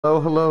Hello,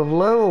 hello,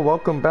 hello.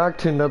 Welcome back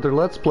to another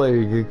Let's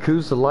Play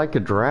Yakuza Like a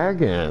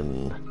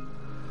Dragon.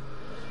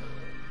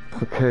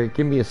 Okay,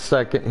 give me a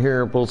second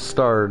here. We'll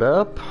start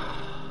up.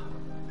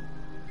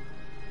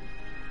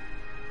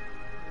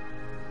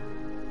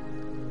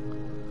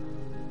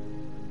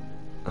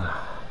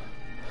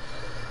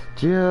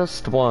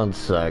 Just one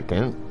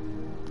second.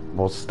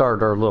 We'll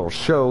start our little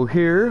show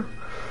here.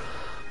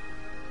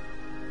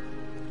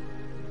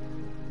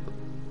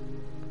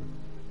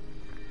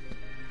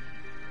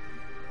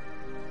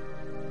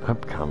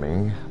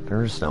 Upcoming.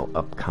 There's no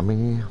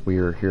upcoming. We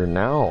are here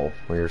now.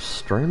 We are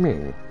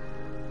streaming.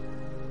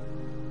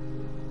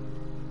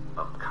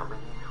 Upcoming.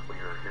 We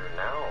are here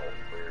now.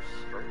 We are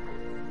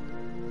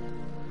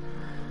streaming.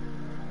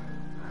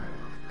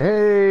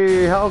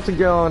 Hey, how's it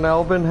going,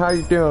 Elvin? How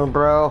you doing,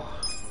 bro?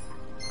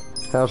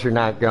 How's your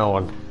night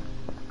going?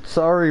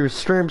 Sorry you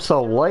streamed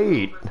so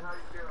late.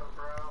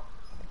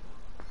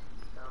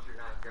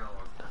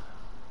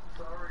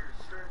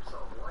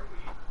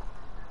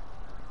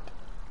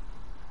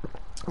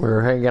 We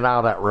were hanging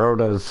out at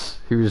Rhoda's.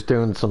 He was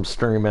doing some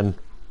streaming.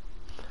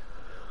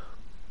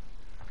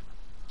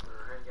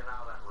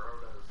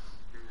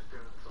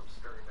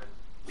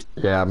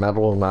 Yeah,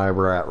 Metal and I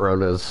were at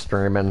Rhoda's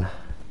streaming.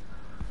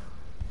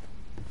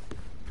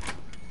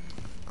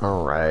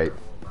 Alright.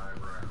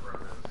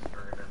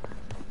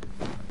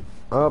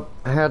 Oh,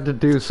 had to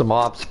do some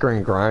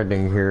off-screen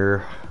grinding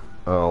here.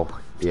 Oh,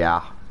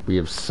 yeah. We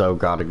have so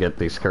got to get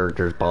these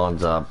characters'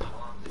 bonds up.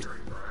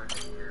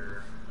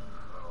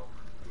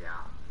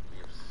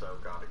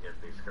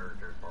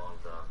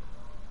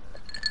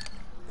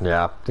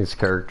 Yeah, these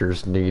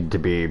characters need to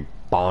be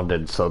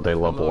bonded so they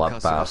level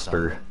up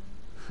faster.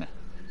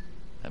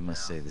 I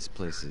must say this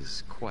place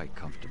is quite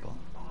comfortable.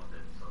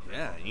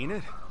 Yeah, ain't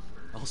it?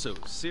 Also,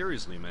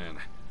 seriously, man,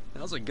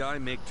 how's a guy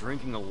make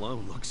drinking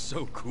alone look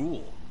so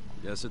cool?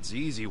 Guess it's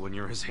easy when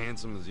you're as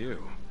handsome as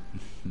you.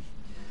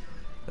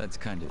 That's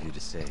kind of you to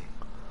say.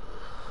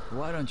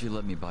 Why don't you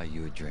let me buy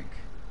you a drink?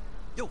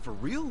 Yo, for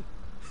real?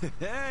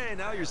 Hey,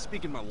 now you're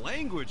speaking my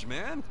language,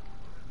 man.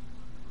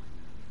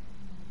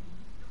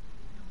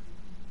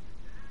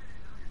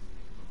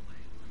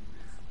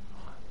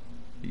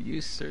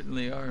 You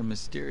certainly are a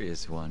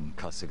mysterious one,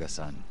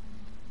 Kasuga-san.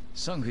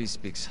 Sunghui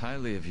speaks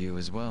highly of you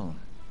as well.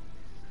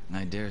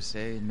 I dare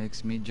say it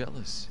makes me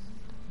jealous.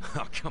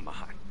 Oh, come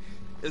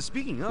on.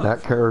 Speaking of...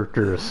 That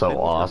character is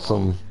so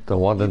awesome. The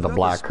one in the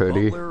black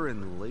hoodie. Butler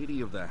and lady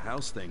of the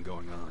house thing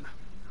going on.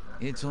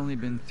 It's only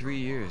been 3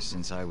 years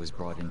since I was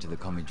brought into the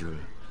Komijuru.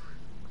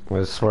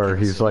 I swear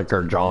he's like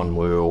our John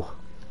Woo.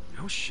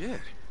 No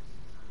shit.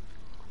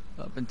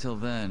 Up until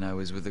then, I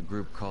was with a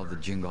group called the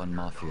Jingon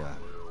Mafia.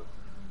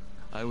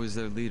 I was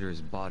their leader's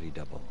body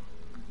double.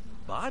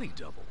 Body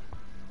double?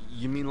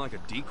 You mean like a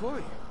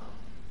decoy?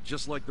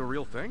 Just like the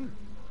real thing?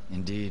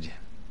 Indeed.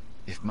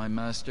 If my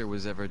master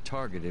was ever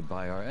targeted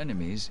by our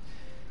enemies,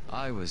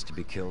 I was to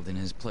be killed in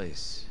his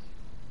place.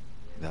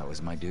 That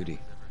was my duty.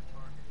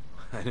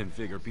 I didn't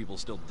figure people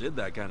still did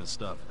that kind of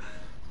stuff.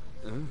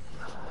 Oh,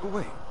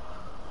 wait.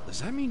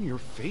 Does that mean your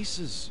face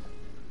is...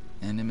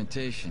 An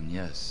imitation,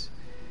 yes.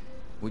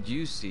 What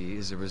you see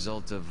is a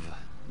result of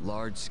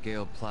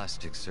large-scale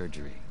plastic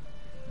surgery.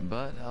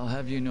 But I'll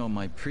have you know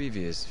my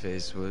previous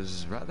face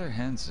was rather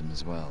handsome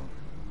as well.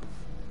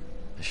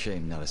 A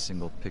shame not a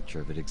single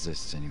picture of it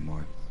exists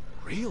anymore.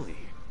 Really?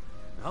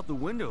 Out the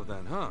window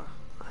then, huh?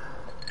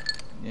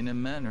 In a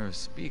manner of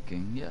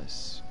speaking,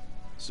 yes.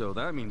 So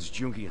that means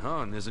Junki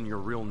Han isn't your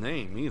real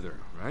name either,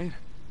 right?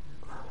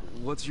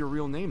 What's your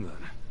real name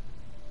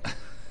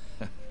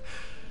then?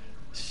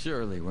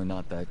 Surely we're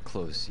not that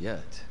close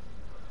yet,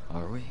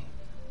 are we?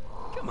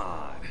 Come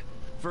on.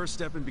 First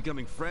step in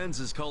becoming friends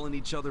is calling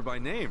each other by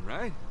name,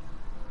 right?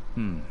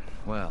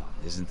 Well,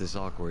 isn't this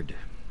awkward?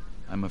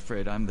 I'm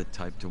afraid I'm the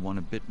type to want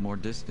a bit more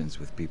distance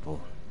with people.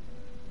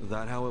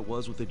 That how it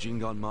was with the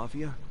Jingon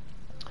Mafia?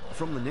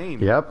 From the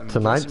name... Yep,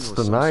 tonight's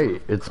the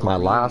night. It's my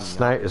last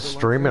night of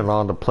streaming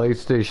on the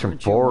PlayStation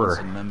Aren't you once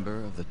 4. a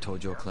member of the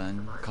Tojo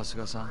clan,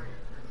 Kasuga-san?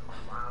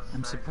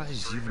 I'm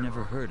surprised you've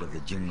never heard of the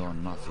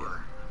Jingon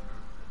Mafia.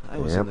 I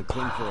was in the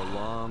clan for a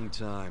long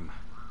time.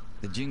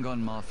 The Jingon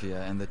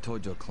Mafia and the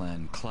Tojo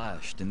clan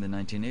clashed in the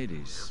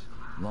 1980s,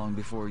 long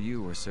before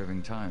you were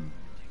serving time.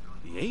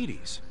 The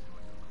 80s?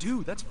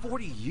 Dude, that's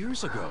 40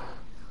 years ago.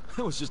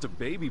 I was just a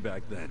baby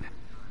back then.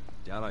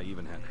 Doubt I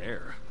even had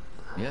hair.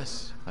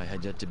 Yes, I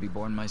had yet to be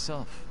born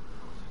myself.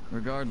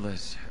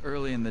 Regardless,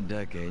 early in the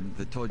decade,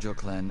 the Tojo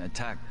clan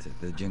attacked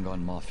the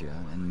Jingon Mafia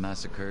and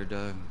massacred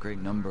a great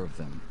number of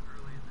them.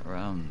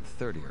 Around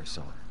 30 or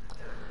so.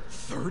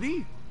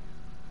 30?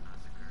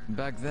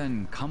 Back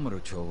then,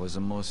 Kamurocho was the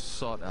most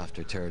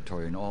sought-after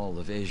territory in all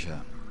of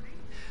Asia.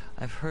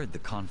 I've heard the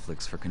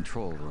conflicts for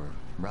control were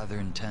rather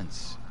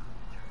intense.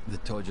 The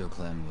Tojo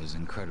clan was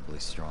incredibly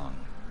strong.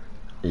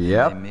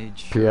 Yep,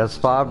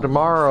 PS5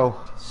 tomorrow.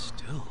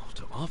 Still,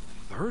 to all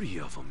 30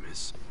 of them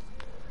is...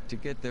 To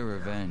get their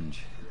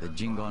revenge, the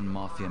Jingon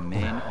Mafia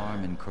main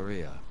arm in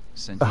Korea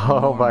sent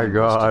Oh my members to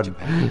god.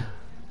 Japan.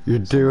 You're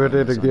doing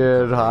it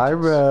again. High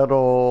But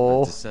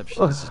metal.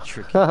 deception is a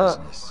tricky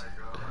business,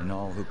 and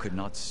all who could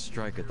not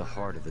strike at the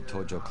heart of the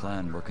Tojo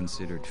clan were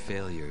considered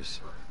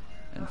failures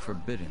and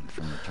forbidden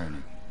from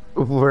returning.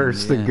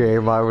 Where's the end,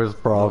 game I was Those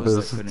that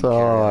promised? couldn't Oh,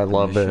 carry I out the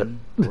love it. mission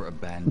were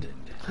abandoned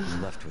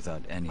and left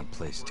without any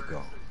place to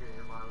go.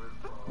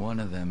 One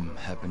of them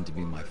happened to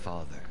be my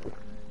father.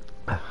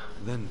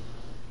 Then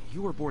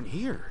you were born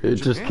here. It in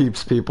just Japan.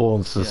 keeps people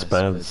in Yes, but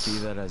suspense. be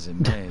that as it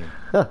may,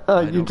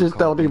 I You just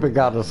recall don't even being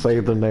gotta abandoned say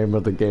here. the name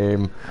of the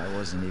game. I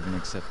wasn't even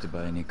accepted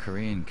by any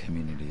Korean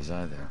communities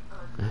either.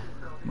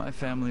 My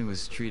family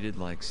was treated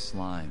like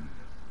slime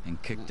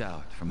and kicked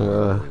out from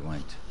wherever we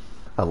went.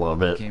 I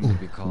love it. Came to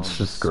be called It's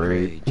the just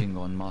great. Stray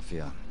Jingon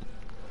Mafia,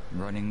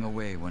 running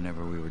away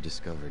whenever we were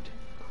discovered.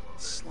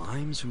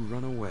 Slimes who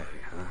run away,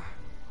 huh?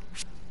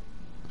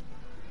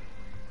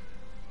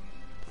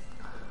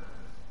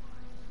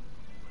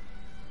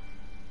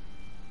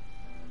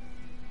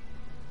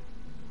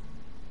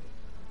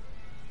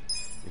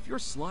 If you're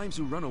slimes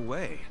who run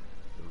away,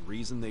 the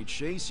reason they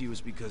chase you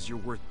is because you're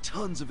worth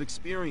tons of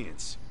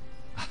experience.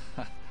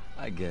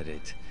 I get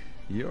it.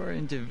 You're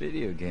into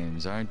video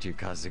games, aren't you,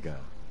 Kasuga?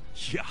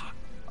 Yeah,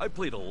 I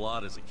played a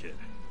lot as a kid.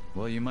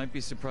 Well, you might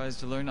be surprised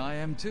to learn I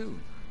am too.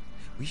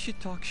 We should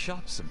talk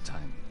shop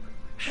sometime.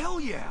 Hell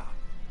yeah!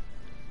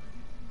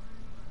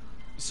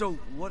 So,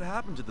 what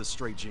happened to the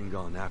Stray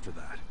Jingon after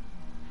that?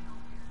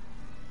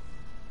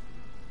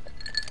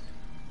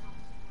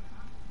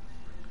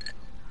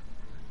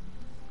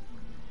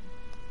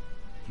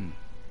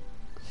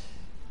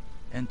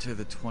 Enter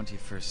the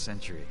 21st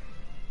century,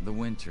 the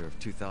winter of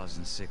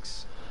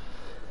 2006.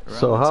 Around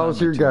So the how's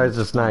time I your turned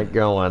guys' 20, night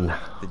going?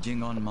 The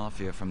Jingon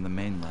Mafia from the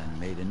mainland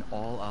made an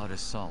all-out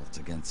assault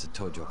against the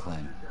Tojo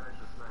clan.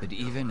 But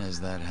even as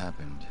that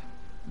happened,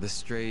 the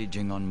stray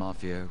Jingon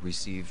Mafia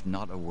received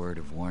not a word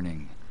of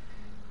warning.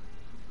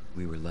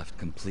 We were left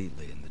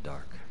completely in the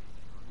dark.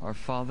 Our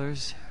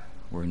fathers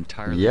were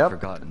entirely Yep.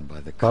 forgotten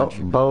by the Both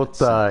countrymen that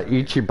sent them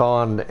here.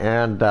 Ichiban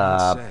and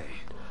I'd say.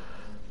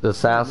 the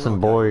Assassin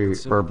Look, Boy I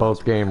can are both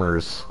sympathize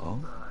gamers.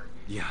 Oh?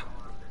 Yeah,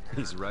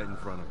 he's right in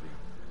front of you.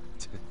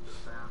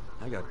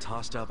 I got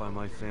tossed out by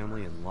my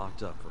family and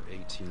locked up for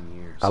 18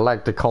 years. I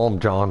like to call him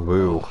John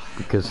Woo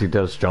because he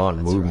does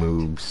John Woo right.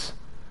 moves.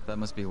 That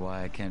must be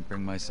why I can't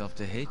bring myself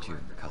to hate you,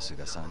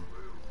 Kasuga-san.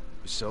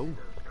 So,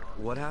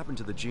 what happened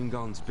to the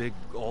Jingon's big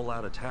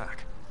all-out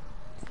attack?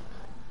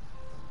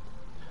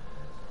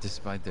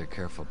 Despite their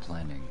careful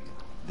planning,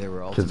 they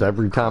were Because ultimately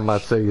every time I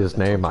crushed say by his the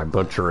name, Tojo I clan.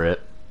 butcher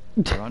it.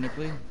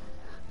 Ironically,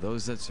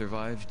 those that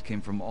survived came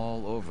from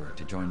all over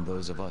to join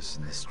those of us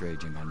in the stray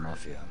Jingon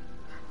Mafia.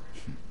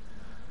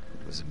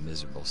 It was a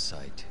miserable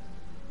sight.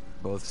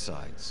 Both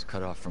sides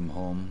cut off from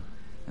home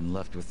and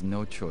left with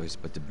no choice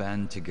but to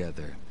band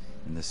together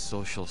in the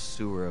social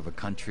sewer of a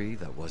country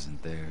that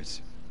wasn't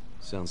theirs.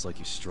 Sounds like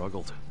you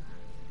struggled.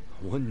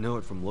 I wouldn't know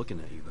it from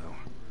looking at you, though.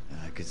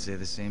 I could say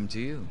the same to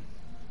you.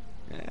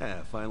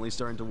 Yeah, finally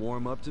starting to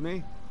warm up to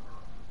me?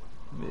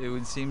 It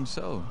would seem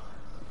so.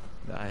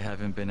 I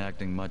haven't been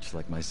acting much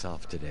like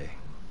myself today.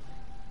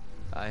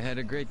 I had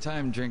a great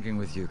time drinking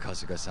with you,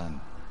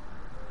 Kasuga-san.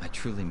 I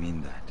truly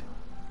mean that.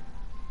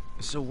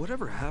 So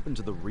whatever happened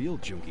to the real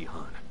Jungi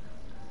Han?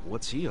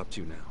 What's he up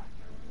to now?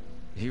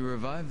 He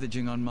revived the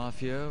Jingon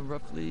Mafia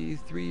roughly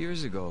 3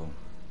 years ago,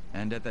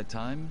 and at that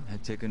time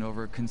had taken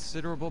over a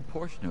considerable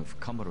portion of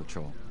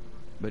Kamurocho.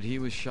 But he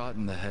was shot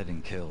in the head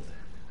and killed.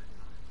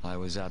 I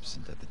was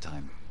absent at the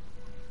time.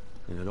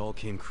 And it all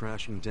came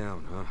crashing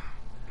down, huh?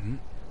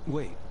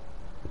 Wait,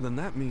 then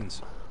that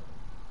means...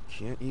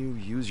 Can't you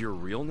use your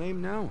real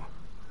name now?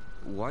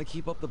 Why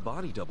keep up the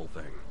body double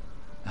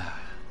thing?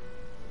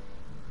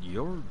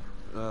 You're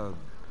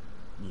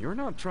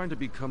not trying to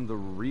become the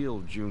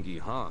real Jungi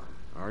Han,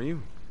 are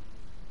you?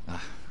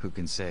 Who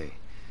can say?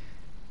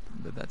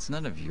 But that's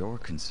none of your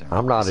concern.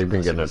 I'm not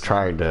even gonna Kasuga-san.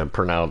 try to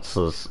pronounce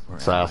this Or am I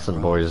Assassin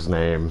wrong? Boy's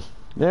name.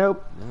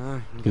 Nope.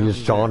 You got He's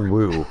me John there.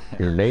 Woo.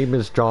 Your name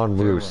is John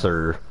Woo, Farewell.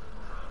 sir.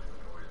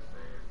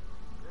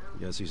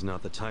 Guess he's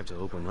not the type to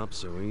open up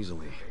so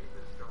easily.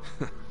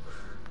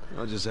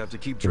 I'll just have to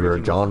keep You're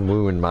drinking. John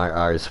Woo in my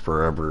eyes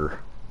forever.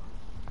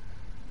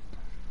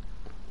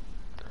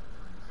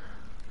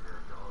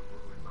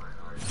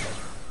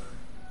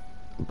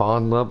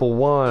 Bond level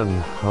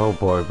 1. Oh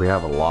boy, we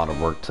have a lot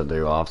of work to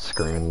do off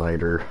screen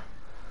later.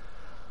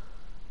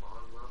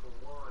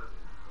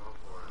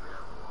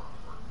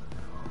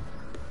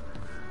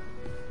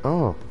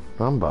 Oh,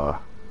 Numba.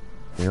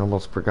 We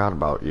almost forgot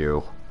about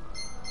you.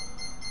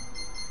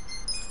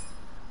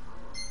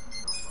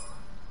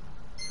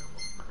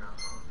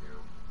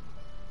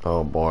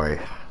 Oh boy,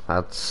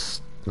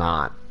 that's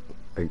not...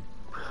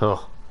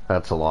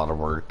 that's a lot of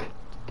work.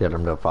 Get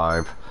him to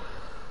 5.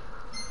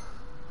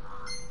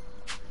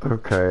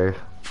 Okay.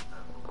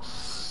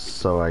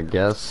 So I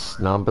guess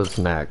Namba's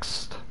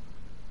next.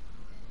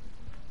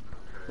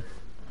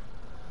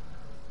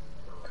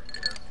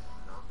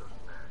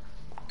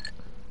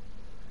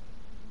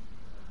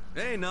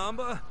 Hey,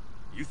 Namba!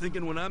 You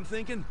thinking what I'm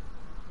thinking?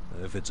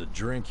 If it's a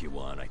drink you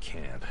want, I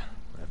can't.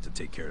 I have to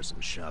take care of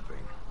some shopping.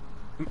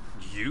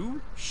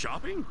 You?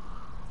 Shopping?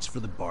 It's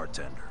for the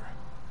bartender.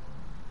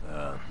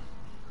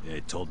 He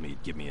told me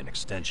he'd give me an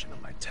extension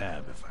on my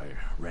tab if I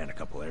ran a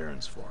couple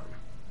errands for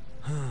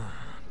him.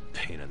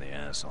 Pain in the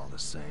ass all the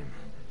same.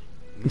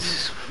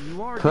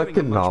 You are Fucking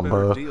getting a much better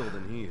Namba. deal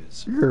than he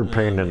is. You're a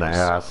pain in the maybe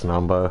ass, so.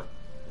 Namba.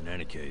 In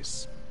any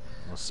case,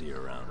 I'll see you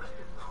around.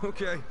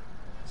 Okay.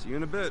 See you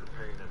in a bit.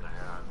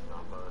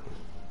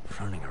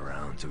 Running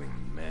around doing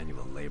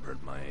manual labor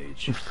at my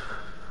age.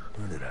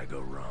 Where did I go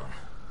wrong?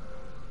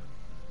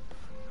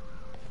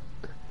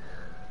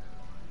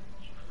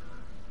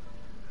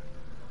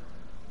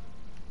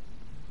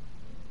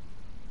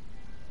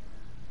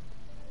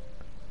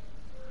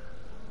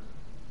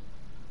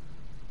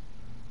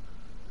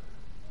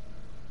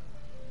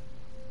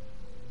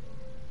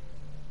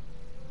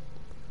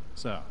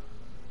 So,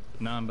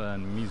 Namba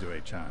and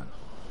Mizue-chan.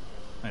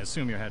 I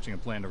assume you're hatching a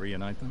plan to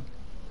reunite them?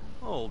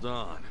 Hold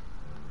on.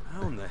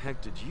 How in the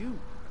heck did you...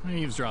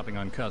 Eavesdropping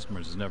on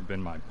customers has never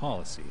been my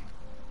policy.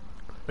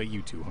 But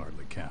you two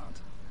hardly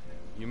count.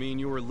 You mean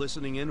you were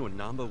listening in when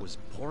Namba was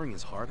pouring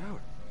his heart out?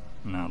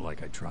 Not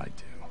like I tried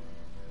to.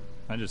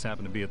 I just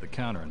happened to be at the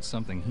counter and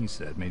something he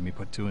said made me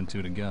put two and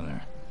two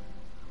together.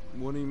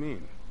 What do you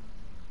mean?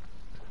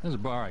 There's a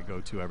bar I go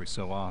to every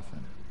so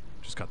often.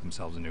 Just got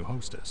themselves a new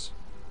hostess.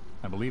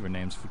 I believe her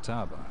name's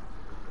Futaba.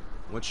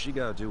 What's she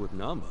got to do with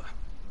Namba?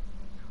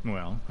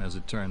 Well, as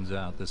it turns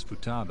out, this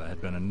Futaba had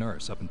been a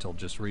nurse up until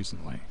just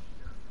recently.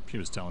 She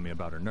was telling me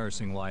about her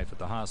nursing life at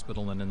the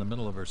hospital, and in the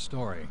middle of her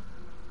story,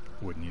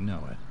 wouldn't you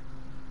know it,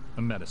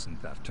 a medicine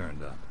theft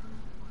turned up.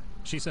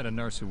 She said a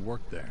nurse who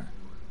worked there,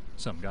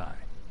 some guy,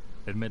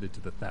 admitted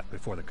to the theft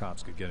before the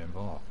cops could get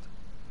involved.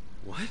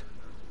 What?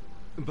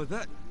 But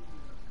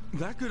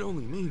that could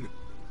only mean...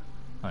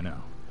 I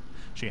know.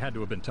 She had to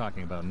have been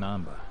talking about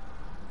Namba.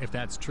 If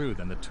that's true,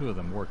 then the two of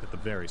them work at the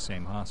very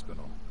same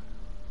hospital.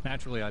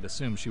 Naturally, I'd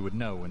assume she would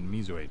know when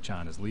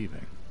Mizue-chan is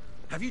leaving.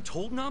 Have you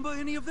told Namba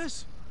any of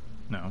this?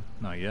 No,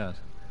 not yet.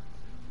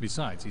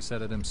 Besides, he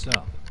said it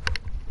himself.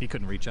 He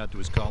couldn't reach out to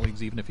his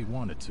colleagues even if he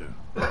wanted to.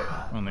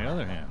 On the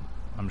other hand,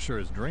 I'm sure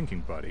his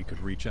drinking buddy could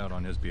reach out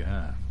on his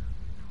behalf.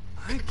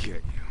 I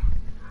get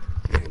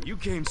you. Man, you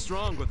came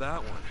strong with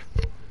that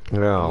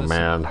one. Oh, Listen,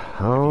 man.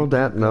 Oh,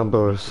 that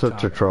Namba is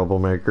such a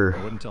troublemaker.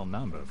 I wouldn't tell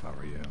Namba if I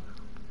were you.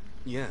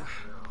 Yeah.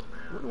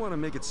 Wouldn't want to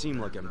make it seem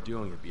like I'm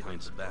doing it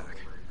behind his back.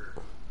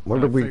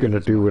 What are we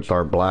gonna do with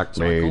our black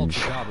So I called mage?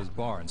 Futaba's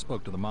bar and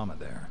spoke to the mama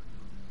there.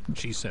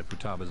 She said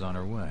Futaba's on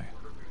her way.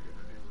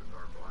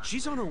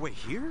 She's on her way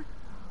here?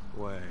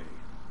 Wait,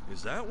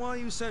 is that why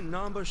you sent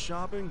Namba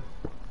shopping?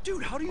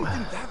 Dude, how do you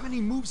think that many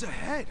moves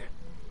ahead?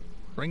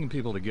 Bringing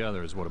people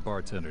together is what a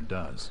bartender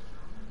does.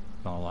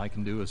 All I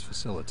can do is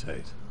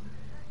facilitate.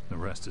 The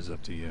rest is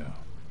up to you.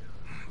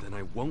 Then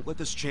I won't let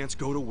this chance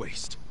go to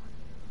waste.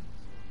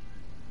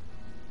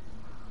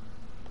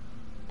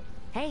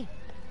 Hey.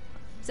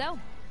 So,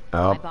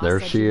 Oh, my boss there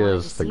said she you wanted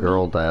is, to the see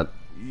girl me? that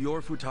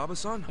You're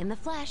Futaba-san? In the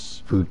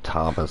flesh.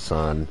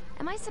 Futaba-san.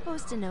 Am I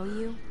supposed to know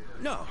you?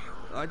 No,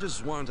 I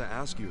just wanted to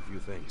ask you a few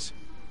things.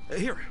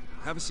 Here,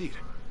 have a seat.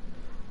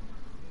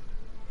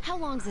 How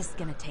long's this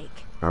gonna take?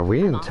 Are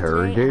we I'm off today, and I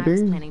was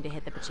interrogating? planning to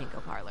hit the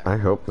pachinko parlor. I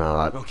hope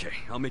not. Okay,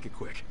 I'll make it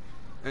quick.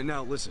 And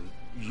now listen,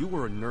 you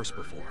were a nurse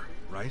before,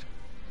 right?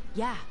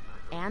 Yeah,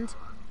 and?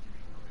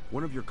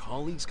 One of your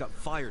colleagues got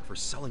fired for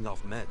selling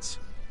off meds.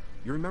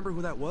 You remember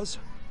who that was?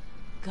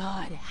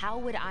 God, how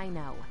would I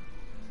know?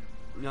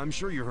 I'm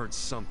sure you heard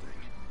something.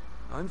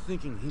 I'm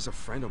thinking he's a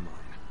friend of mine.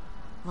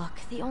 Look,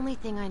 the only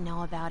thing I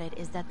know about it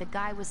is that the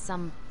guy was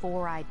some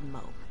four-eyed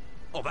mope.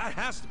 Oh, that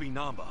has to be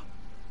Namba.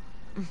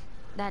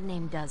 That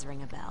name does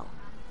ring a bell.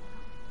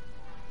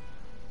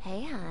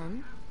 Hey,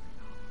 hon.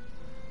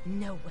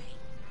 No way.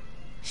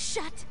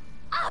 Shut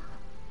up!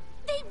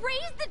 They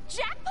raised the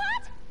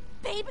jackpot?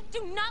 Babe,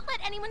 do not let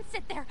anyone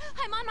sit there.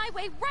 I'm on my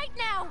way right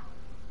now.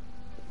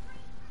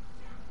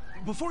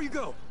 Before you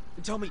go,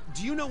 tell me,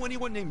 do you know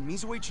anyone named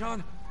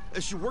Mizue-chan?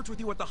 She worked with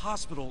you at the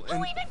hospital and...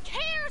 Who even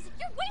cares?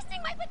 You're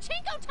wasting my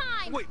pachinko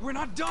time! Wait, we're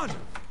not done!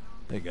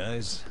 Hey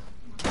guys.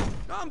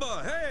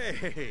 Namba,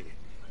 hey!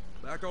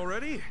 Back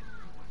already?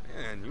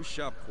 Man, you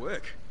shop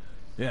quick.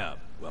 Yeah,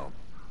 well,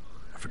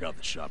 I forgot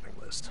the shopping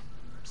list,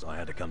 so I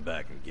had to come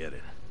back and get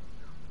it.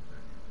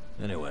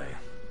 Anyway,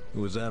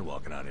 who was that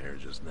walking out of here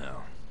just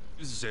now?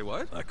 Say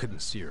what? I couldn't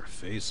see her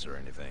face or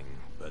anything,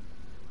 but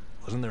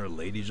wasn't there a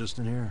lady just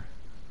in here?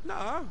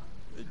 Nah,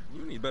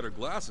 you need better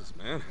glasses,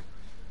 man.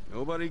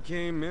 Nobody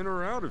came in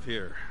or out of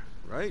here,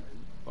 right,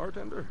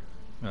 bartender?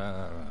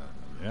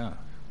 Yeah.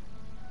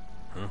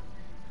 Huh?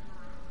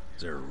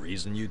 Is there a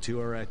reason you two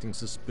are acting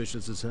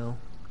suspicious as hell?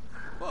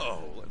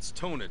 Whoa, let's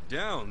tone it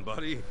down,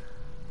 buddy.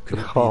 Could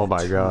it be Oh the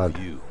my two God.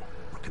 of you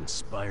were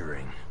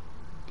conspiring?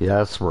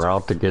 Yes, we're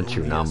out to get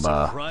you, Throw me a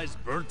Namba. surprise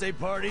birthday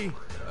party?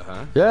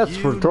 Yes,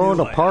 You we're throwing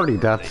knew a I had party. a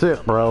That's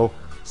birthday it, bro.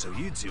 coming. So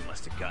you two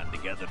must have gotten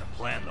together to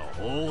plan the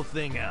whole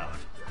thing out.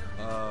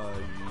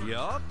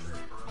 Yup.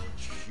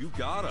 You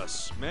got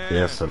us, man.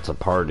 Yes, it's a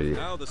party.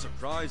 Now the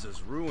surprise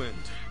is ruined.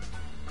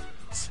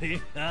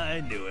 See,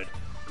 I knew it.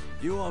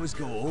 You always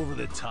go over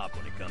the top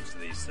when it comes to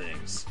these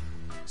things.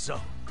 So,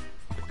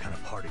 what kind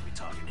of party we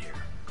talking here?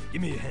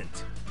 Give me a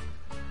hint.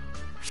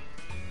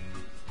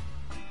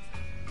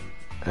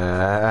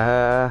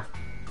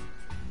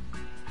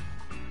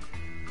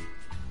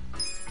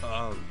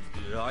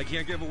 I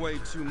can't give away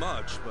too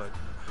much, but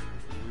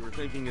we were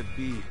thinking it'd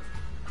be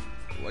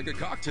like a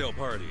cocktail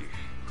party.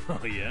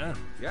 Oh, yeah?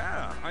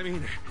 Yeah, I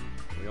mean,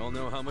 we all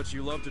know how much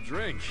you love to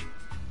drink.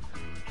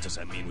 Does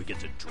that mean we get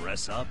to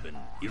dress up and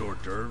eat hors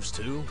d'oeuvres,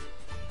 too?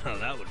 Oh,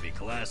 that would be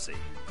classy.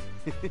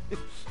 I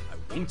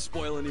won't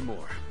spoil any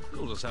more.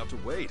 You'll just have to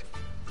wait.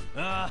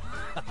 Ah,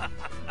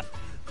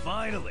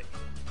 finally,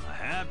 a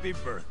happy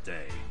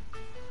birthday.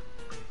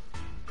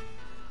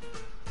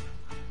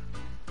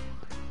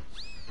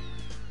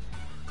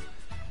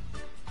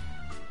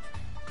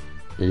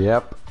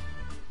 Yep,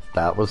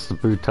 that was the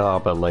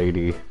Futaba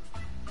lady.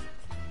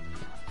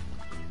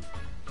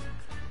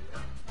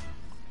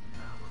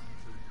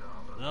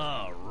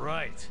 All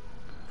right.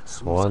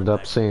 We'll end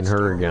up seeing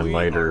her again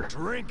later.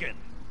 Drinking.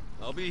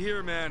 I'll be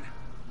here, man.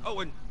 Oh,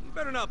 and you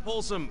better not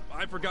pull some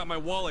I forgot my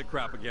wallet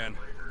crap again.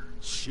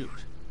 Shoot.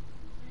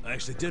 I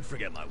actually did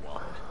forget my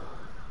wallet.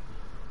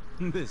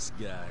 This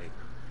guy.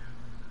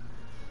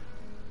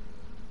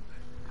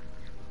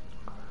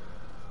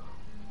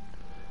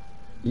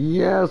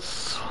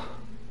 Yes.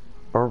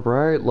 All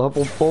right,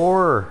 level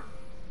 4.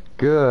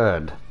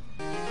 Good.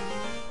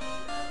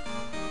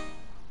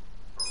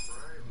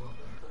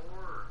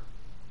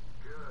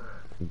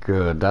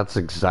 Good. That's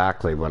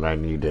exactly what I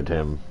needed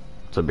him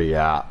to be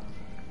at.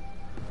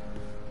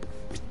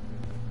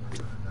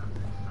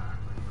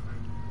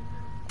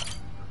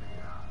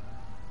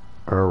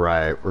 All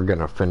right, we're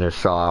gonna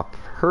finish off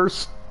her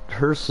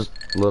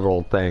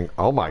little thing.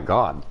 Oh my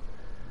God.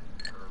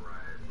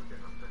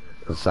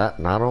 Is that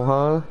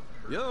Nanoha?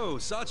 Yo,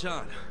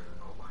 Sachan.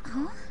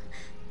 Huh?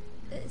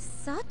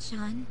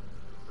 Sachan?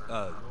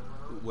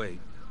 Wait,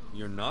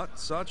 you're not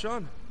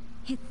Sachan?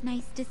 It's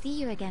nice to see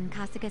you again,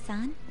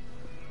 Kasuga-san.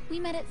 We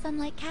met at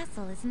Sunlight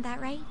Castle, isn't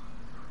that right?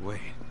 Wait,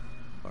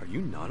 are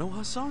you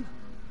Nanoha-san?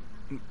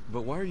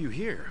 But why are you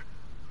here?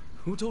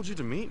 Who told you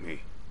to meet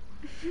me?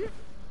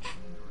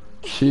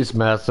 She's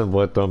messing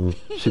with them.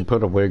 She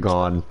put a wig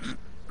on.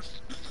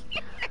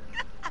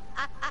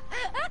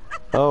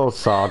 Oh,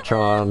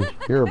 Sachan,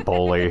 you're a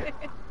bully.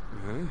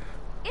 Huh?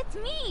 It's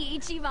me,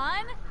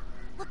 Ichiban!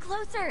 Look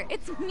closer,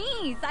 it's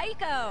me,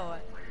 Psycho!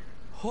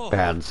 Oh,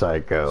 Bad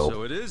Psycho.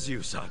 so it is you,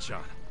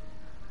 Sachan.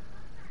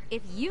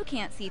 If you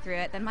can't see through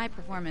it, then my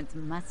performance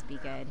must be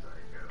good.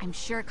 I'm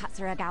sure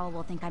Katsuragawa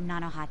will think I'm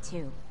Nanoha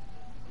too.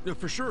 Yeah,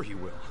 for sure he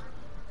will.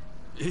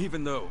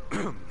 Even though,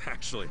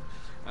 actually,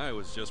 I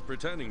was just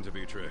pretending to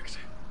be tricked.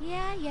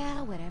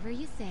 Yeah, whatever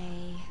you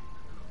say.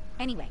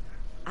 Anyway,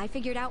 I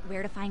figured out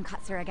where to find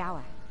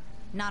Katsuragawa.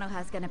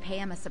 Nanoha's gonna pay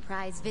him a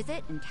surprise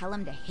visit and tell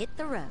him to hit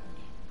the road.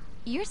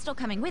 You're still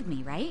coming with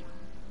me, right?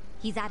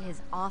 He's at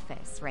his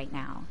office right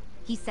now.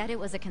 He said it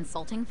was a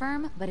consulting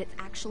firm, but it's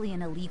actually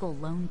an illegal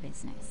loan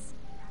business.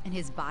 And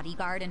his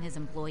bodyguard and his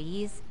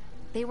employees,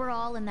 they were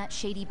all in that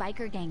shady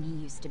biker gang he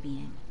used to be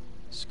in.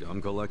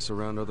 Scum collects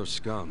around other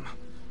scum.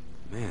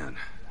 Man,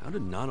 how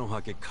did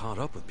Nanoha get caught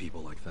up with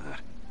people like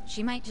that?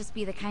 She might just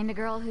be the kind of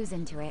girl who's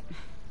into it.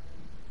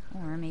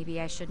 Or maybe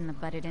I shouldn't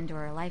have butted into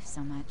her life so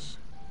much.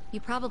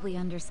 You probably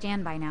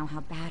understand by now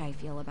how bad I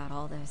feel about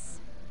all this.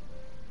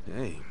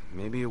 Hey,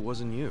 maybe it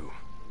wasn't you.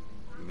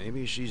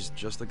 Maybe she's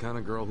just the kind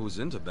of girl who's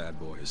into bad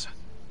boys.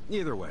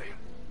 Either way,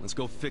 let's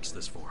go fix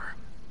this for her.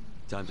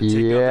 Time to take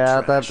Yeah,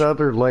 out the trash. that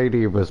other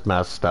lady was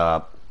messed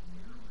up.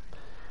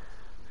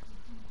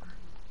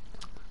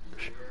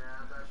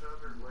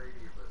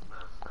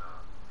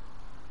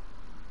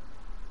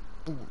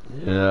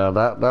 Yeah,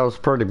 that was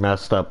pretty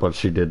messed up what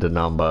she did to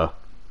Numba.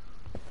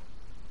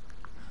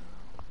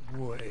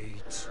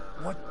 Wait,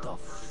 what the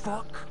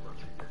fuck?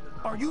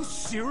 Are you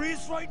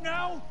serious right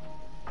now?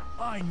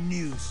 I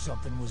knew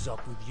something was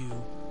up with you.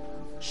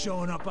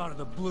 Showing up out of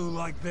the blue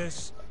like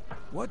this.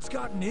 What's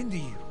gotten into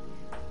you?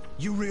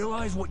 You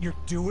realize what you're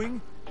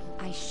doing?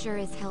 I sure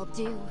as hell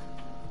do.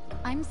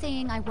 I'm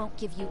saying I won't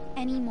give you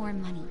any more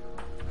money.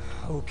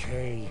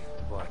 Okay,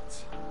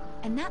 but...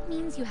 And that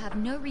means you have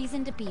no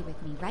reason to be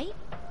with me, right?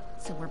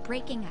 So we're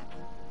breaking up.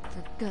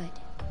 For good.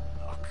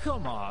 Oh,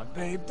 come on,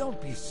 babe, don't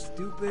be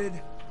stupid.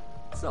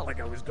 It's not like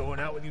I was going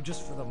out with you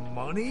just for the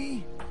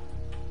money.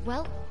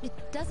 Well, it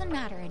doesn't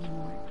matter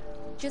anymore.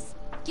 Just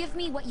give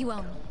me what you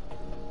owe me.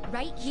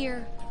 Right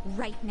here,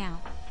 right now.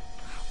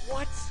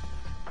 What?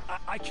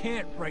 I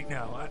can't right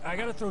now. I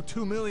gotta throw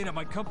 $2 million at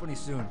my company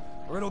soon,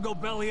 or it'll go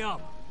belly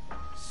up.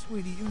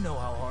 Sweetie, you know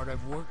how hard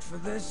I've worked for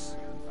this.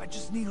 I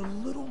just need a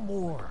little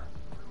more.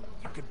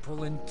 You could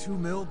pull in $2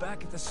 million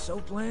back at the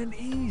Soapland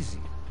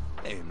easy.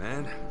 Hey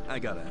man, I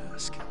gotta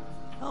ask.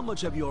 How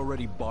much have you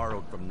already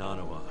borrowed from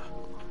Nanoha?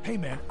 Hey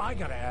man, I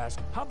gotta ask,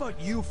 how about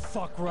you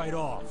fuck right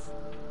off?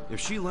 If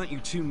she lent you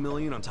 $2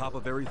 million on top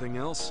of everything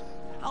else,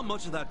 how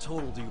much of that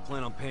total do you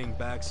plan on paying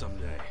back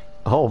someday?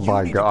 Oh You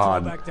my need to crawl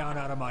God. back down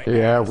out of my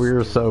Yeah, ass, we were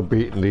dude. so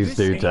beating these This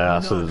dudes' ain't none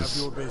of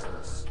asses. your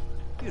business.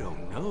 You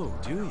don't know,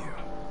 do you?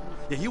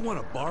 Yeah, you want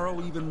to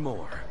borrow even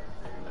more.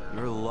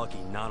 You're lucky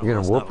Nanoha's You're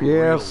gonna not whoop a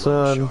your real ass,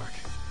 loan son. shark.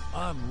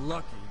 I'm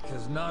lucky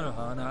because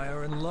Nanoha and I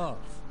are in love.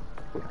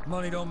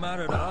 Money don't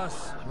matter to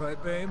us,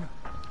 right, babe?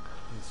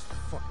 These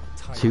fucking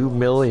tight 2 ones.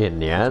 million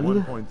It's yen?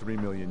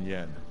 1.3 million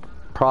yen.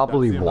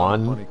 Probably That's the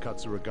amount of 1 money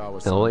Katsuragawa-san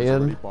has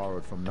million. already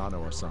borrowed from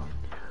Nanoha-san.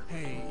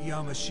 Hey,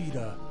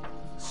 Yamashita,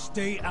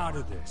 stay out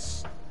of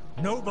this.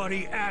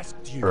 Nobody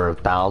asked you. Or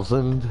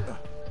 $1,000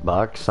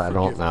 bucks, I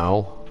don't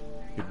know.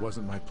 It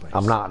wasn't my place.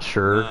 I'm not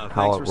sure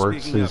how Thanks it for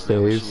works speaking these up,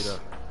 days. Yamashita.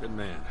 Good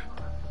man.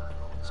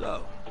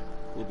 So,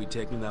 we'll be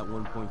taking that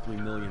 1.3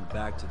 million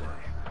back today.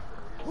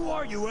 Who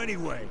are you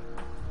anyway?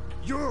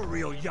 You're a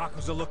real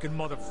Yakuza-looking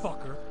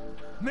motherfucker.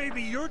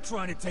 Maybe you're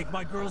trying to take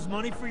my girl's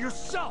money for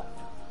yourself.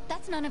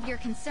 That's none of your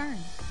concern.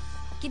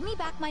 Give me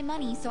back my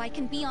money so I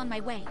can be on my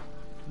way.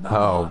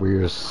 Oh,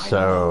 we're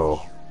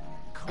so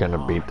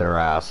gonna beat their Remember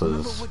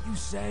asses. what you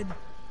said?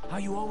 How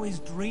you always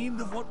dreamed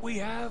of what we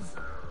have?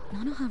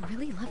 Nanoha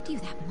really loved you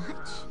that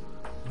much?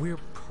 We're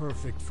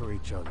perfect for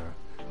each other.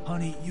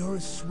 Honey, you're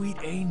a sweet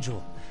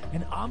angel,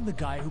 and I'm the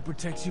guy who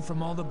protects you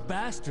from all the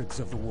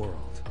bastards of the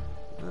world.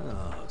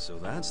 Ah, so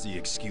that's the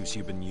excuse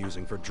you've been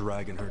using for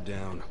dragging her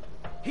down.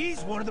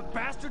 He's one of the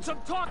bastards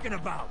I'm talking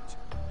about!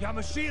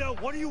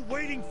 Yamashita, what are you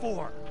waiting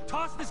for?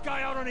 Toss this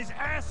guy out on his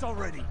ass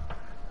already!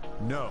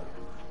 No.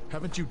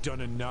 Haven't you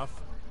done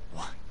enough?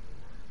 What?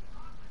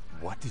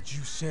 What did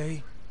you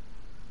say?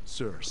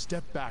 Sir,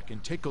 step back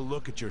and take a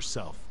look at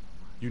yourself.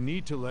 You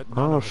need to let Oh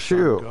Nanoha-san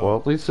shoot, go. well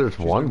at least there's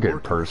She's one been good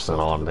working person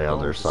herself on to the bone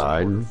other to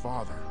support her side.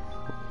 father.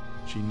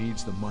 She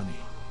needs the money.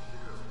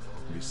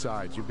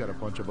 Besides, you've got a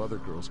bunch of other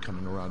girls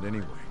coming around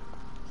anyway.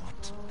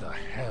 What the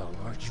hell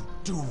are you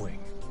doing?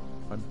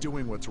 I'm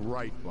doing what's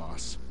right,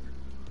 boss.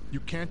 You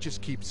can't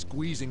just keep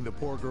squeezing the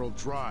poor girl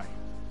dry.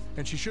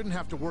 And she shouldn't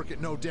have to work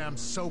at no damn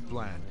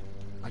soapland.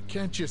 I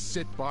can't just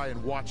sit by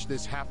and watch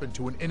this happen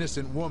to an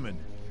innocent woman.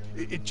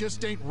 It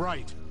just ain't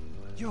right.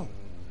 Yo,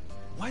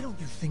 why don't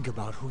you think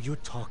about who you're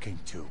talking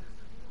to?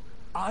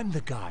 I'm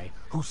the guy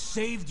who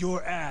saved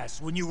your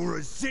ass when you were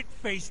a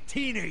zit-faced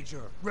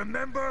teenager,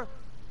 remember?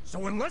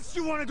 So unless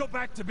you want to go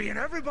back to being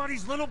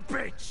everybody's little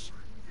bitch...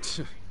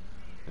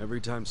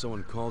 Every time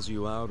someone calls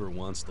you out or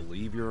wants to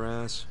leave your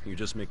ass, you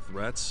just make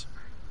threats?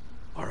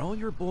 Are all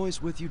your boys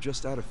with you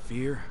just out of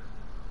fear?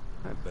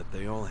 I bet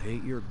they all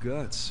hate your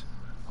guts.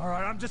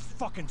 Alright, I'm just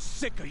fucking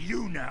sick of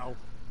you now.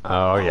 Oh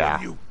All of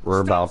yeah, you,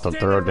 we're stop about to standing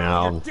throw around with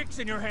down. your dicks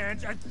in your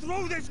hands and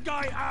throw this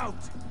guy out!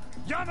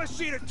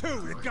 Yamashita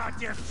too, you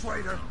goddamn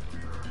traitor!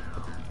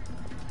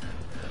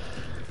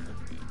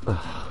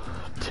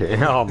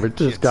 Damn, it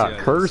just got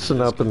cursing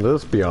up in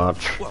this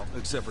biatch. Well,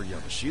 except for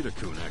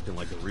Yamashita-kun acting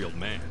like a real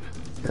man.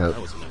 Yep.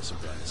 That was a nice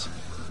surprise.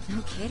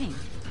 No kidding.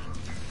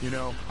 You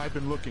know, I've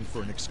been looking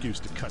for an excuse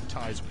to cut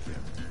ties with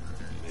him.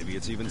 Maybe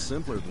it's even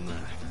simpler than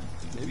that.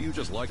 Maybe you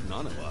just like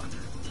Nanoha.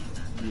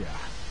 Yeah,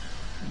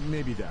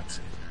 maybe that's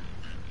it.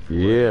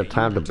 Yeah,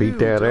 time to You beat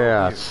do, that don't you?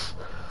 ass.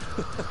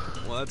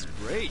 Well, that's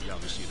great,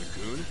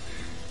 Yamashita-kun.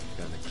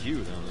 Kinda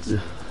cute, honestly.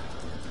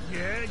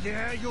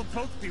 Yeah, you'll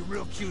both be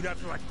real cute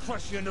after I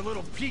crush you into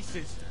little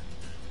pieces.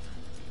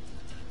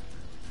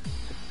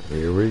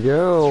 Here we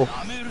go.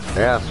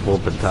 Ass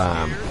whooping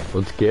time.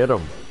 Let's get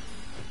him.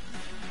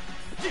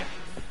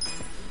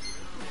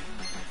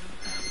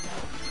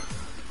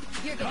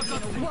 You're gonna be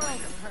in a world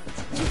of hurt.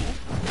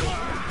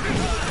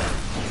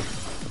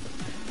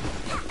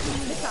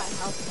 This ought to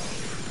help.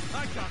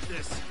 I got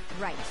this.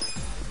 Right.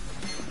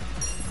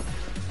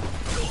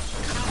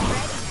 I'm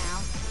ready now.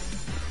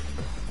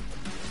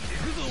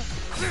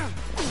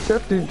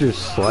 That dude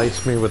just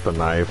sliced me with a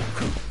knife.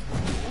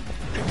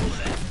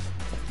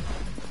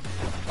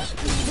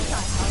 This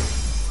ought to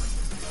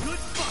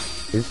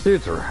help. These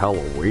dudes are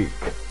hella weak.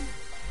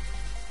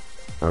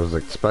 I was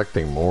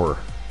expecting more.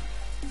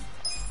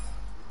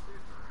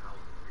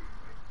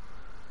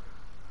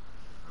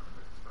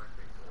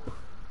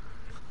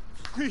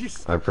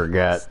 Please, I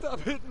forget. stop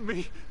hitting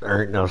me.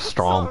 There ain't no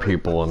strong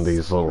people in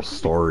these little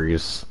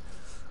stories.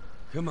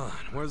 Come on,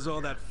 where's all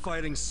that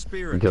fighting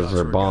spirit? Because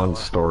they're Bond Katsuragawa?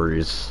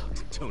 stories.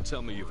 Don't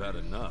tell me you've had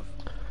enough.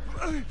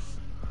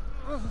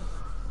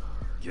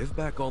 Give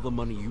back all the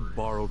money you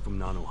borrowed from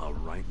Nanoha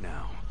right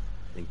now,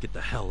 and get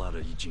the hell out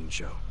of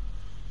Ijincho.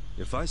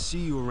 If I see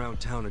you around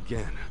town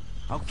again,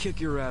 I'll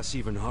kick your ass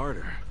even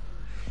harder.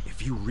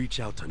 If you reach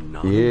out to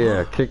Nanoha,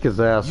 Yeah, kick his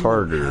ass you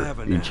won't harder, have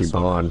an ass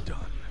already Ichiban. done.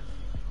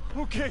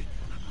 Okay,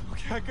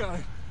 I got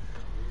it.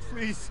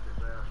 Please,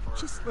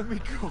 just let me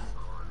go.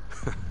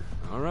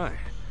 All right,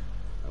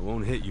 I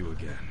won't hit you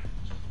again.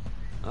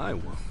 I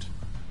won't.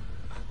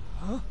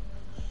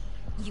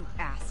 You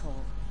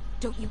asshole.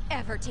 Don't you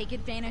ever take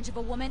advantage of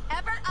a woman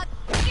ever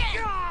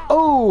again!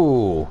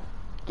 Oh!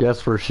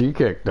 Guess where she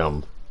kicked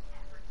him?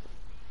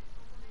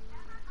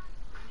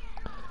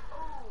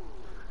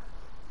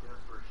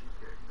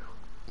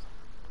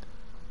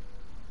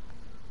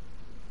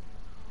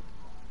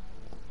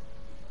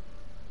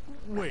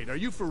 Wait, are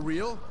you for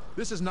real?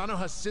 This is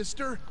Nanoha's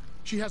sister?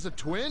 She has a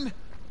twin?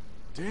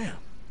 Damn.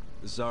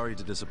 Sorry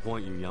to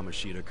disappoint you,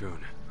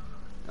 Yamashita-kun.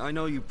 I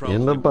know you probably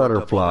In the worked up all that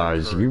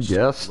butterflies, you courage to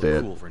guessed look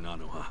it. cool for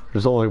Nanoha.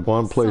 There's only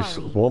one place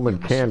Sorry, a woman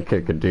can Yamashita-kun.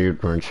 kick a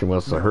dude when she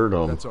wants to hurt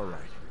him. That's all right.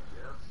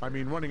 I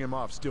mean, running him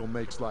off still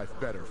makes life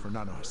better for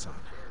Nanoha-san.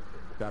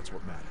 That's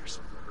what matters.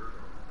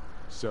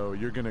 So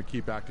you're gonna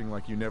keep acting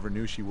like you never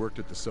knew she worked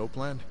at the soap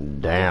land?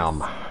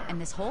 Damn.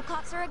 And this whole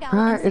Katsuragawa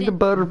Right, incident and the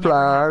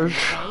butterflies. never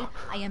happened, okay?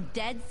 I am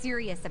dead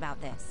serious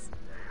about this.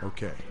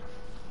 Okay.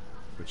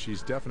 But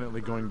she's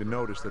definitely going to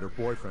notice that her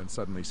boyfriend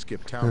suddenly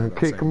skipped town without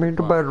Kick him saying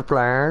into goodbye.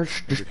 butterflies.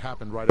 And Just it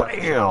happened right after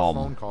she got a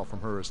bam. phone call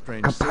from her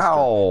estranged sister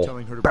Kapow.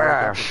 telling her to break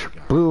up with Bash. the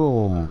guy.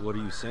 Boom. What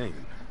are you saying?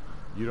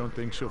 You don't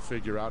think she'll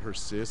figure out her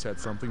sis had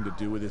something to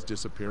do with his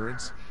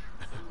disappearance?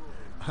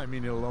 I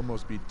mean, it'll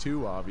almost be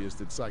too obvious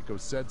that Psycho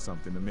said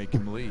something to make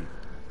him leave.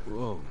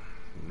 Whoa,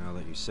 now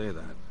that you say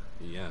that,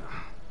 yeah.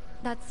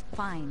 That's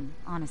fine,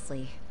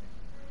 honestly.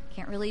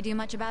 Can't really do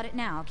much about it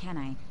now, can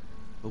I?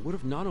 But what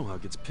if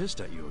Nanoha gets pissed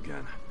at you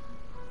again?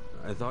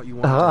 I thought you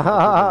wanted to have a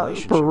good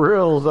relationship. For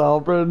reals,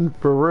 Alvin.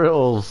 For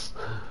reals.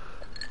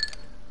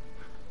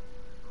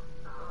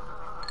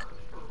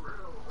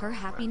 Her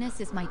happiness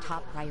is my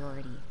top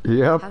priority.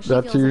 Yep, How she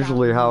that's feels about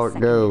usually me how is it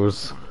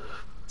goes.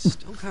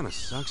 Still kind of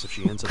sucks if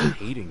she ends up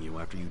hating you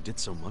after you did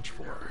so much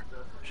for her.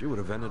 She would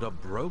have ended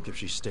up broke if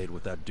she stayed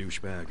with that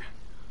douchebag.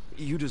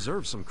 You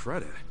deserve some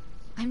credit.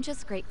 I'm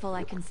just grateful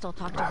I can still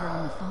talk to her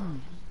on the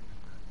phone.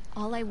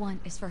 All I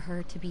want is for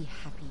her to be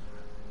happy.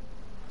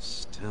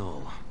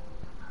 Still.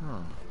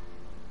 Huh.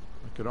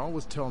 I could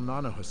always tell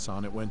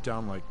Nanoha-san it went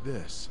down like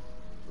this.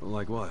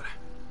 Like what?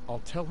 I'll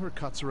tell her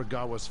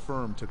Katsuragawa's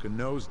firm took a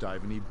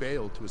nosedive and he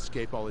bailed to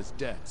escape all his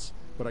debts.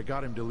 But I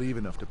got him to leave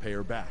enough to pay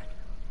her back.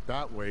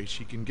 That way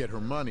she can get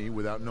her money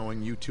without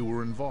knowing you two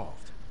were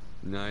involved.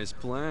 Nice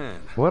plan.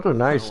 What a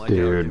nice I like how it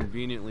dude.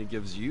 conveniently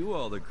gives you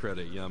all the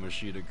credit,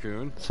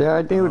 Yamashita-kun. See,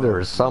 I knew there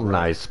was some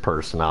nice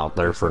person out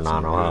there Guess for that's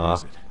no good, Nanoha,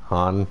 is it?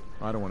 hon.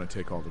 I don't want to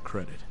take all the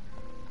credit.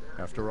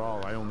 After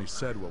all, I only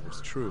said what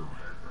was true.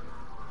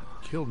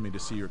 It killed me to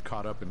see her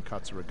caught up in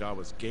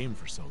Katsuragawa's game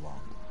for so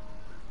long.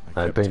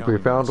 I kept think we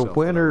telling found a myself that I would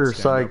winner, stand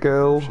up for her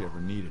Psycho. if she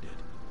ever needed it.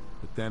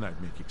 But then I'd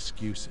make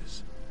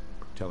excuses,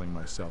 telling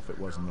myself it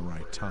wasn't the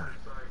right time.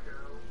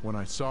 When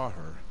I saw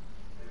her,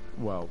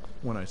 well,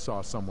 when I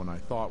saw someone I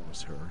thought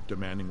was her,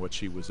 demanding what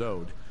she was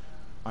owed,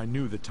 I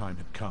knew the time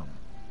had come.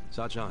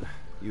 Sachan,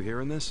 you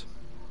hearing this?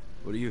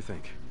 What do you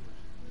think?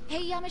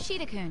 Hey,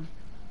 Yamashita-kun.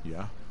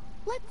 Yeah?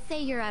 Let's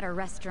say you're at a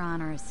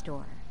restaurant or a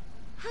store.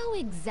 How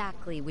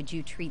exactly would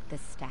you treat the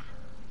staff?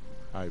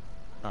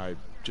 I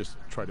just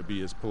try to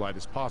be as polite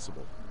as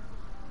possible.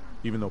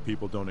 Even though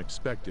people don't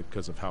expect it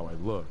because of how I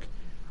look,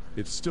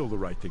 it's still the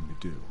right thing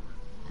to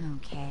do.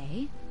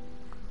 Okay.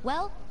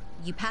 Well,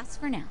 you pass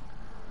for now.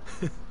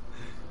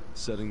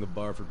 Setting the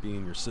bar for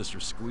being your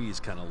sister's squeeze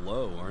kind of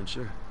low, aren't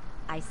you?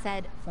 I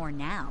said for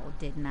now,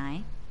 didn't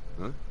I?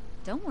 Huh?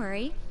 Don't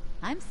worry.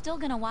 I'm still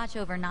gonna watch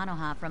over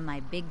Nanoha from my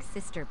big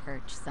sister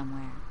perch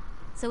somewhere.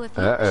 So if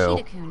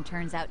Yamashita-kun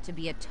turns out to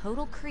be a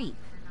total creep,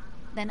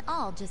 then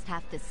I'll just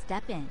have to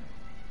step in.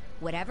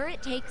 Whatever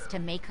it takes to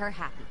make her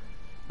happy.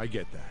 I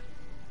get that.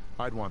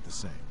 I'd want the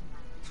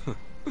same.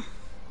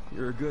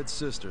 You're a good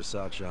sister,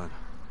 Sachan.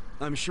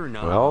 I'm sure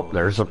now. Well,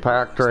 there's a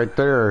pact right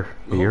there.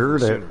 You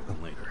heard it. Sooner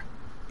than later.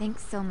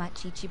 Thanks so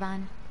much,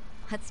 Ichiban.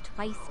 That's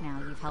twice now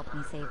you've helped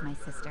me save my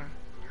sister.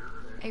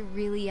 I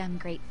really am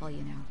grateful,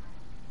 you know.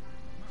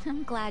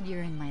 I'm glad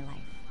you're in my life.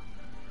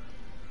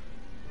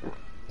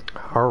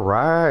 All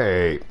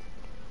right.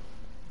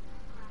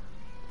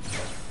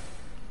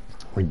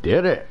 We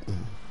did it.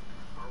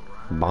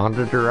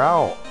 Bonded her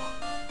out.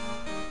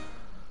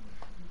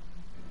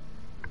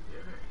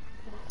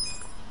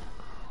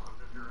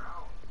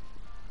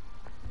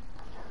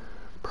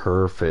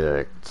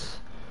 Perfect.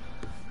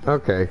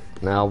 Okay,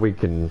 now we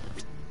can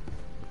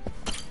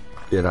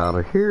get out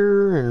of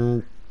here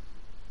and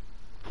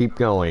keep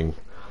going.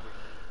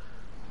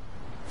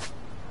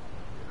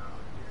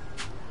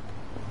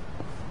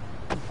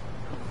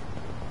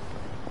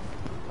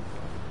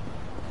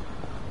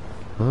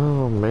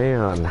 Oh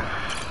man,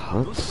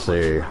 let's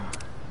see.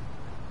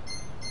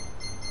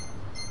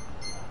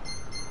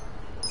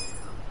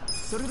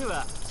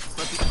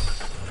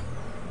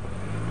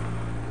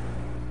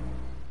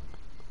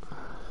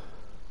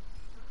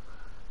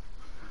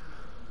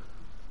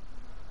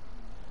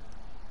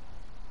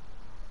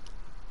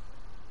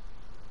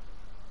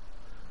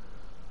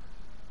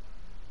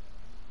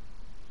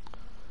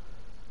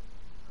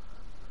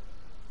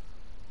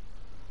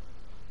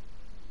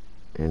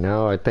 You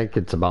know, I think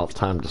it's about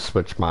time to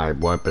switch my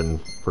weapon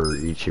for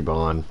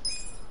Ichiban.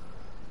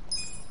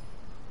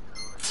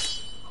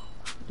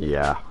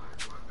 Yeah.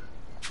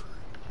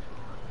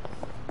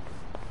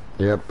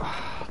 Yep.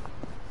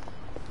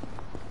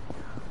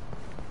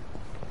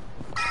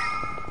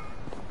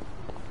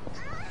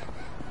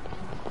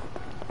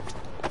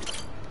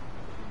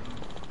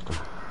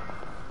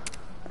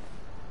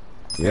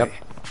 Yep.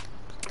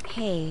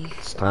 Hey.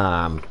 It's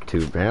time to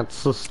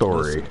advance the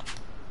story.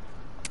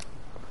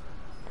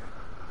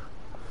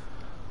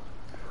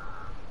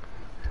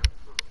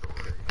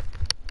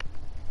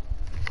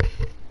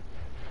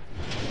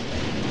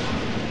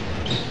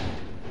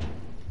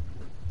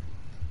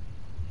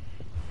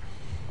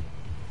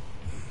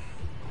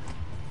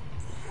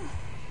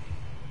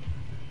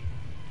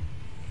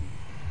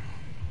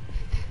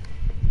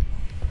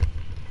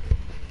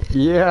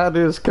 Yeah, it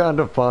is kind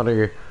of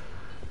funny.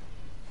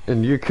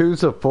 In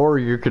Yakuza 4,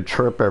 you could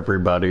trip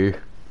everybody.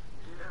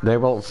 They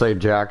won't say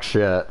jack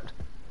shit.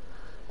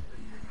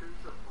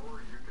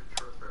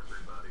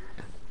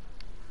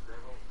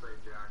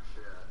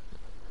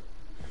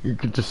 You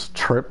could just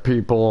trip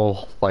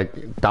people,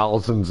 like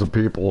thousands of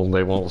people, and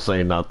they won't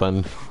say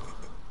nothing.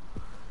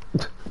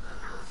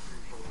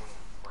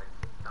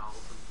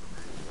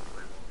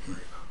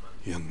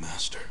 Young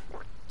master.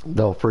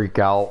 They'll freak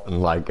out,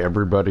 and like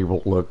everybody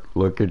will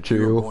look at You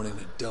were you, born in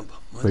a dump,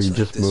 much but you like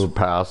just this move one,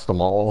 past them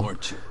all.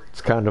 weren't you?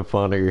 It's kind of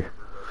funny.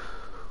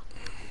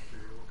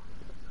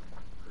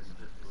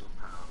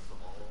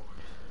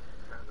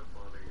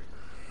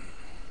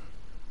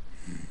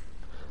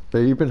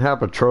 They even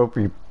have a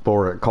trophy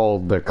for it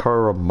called the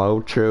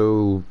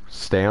Karamocho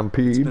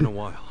Stampede. It's been a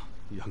while,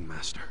 young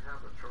master.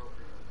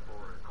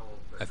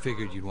 I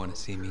figured you'd want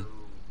to see me.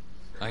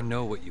 I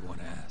know what you want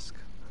to ask.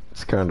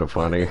 It's kind of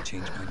funny. Why did I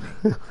change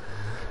my name?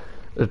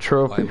 A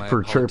trophy Why am I a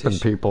for tripping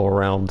politician? people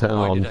around Why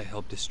town did I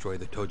help destroy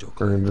the Tojo or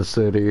clan? in the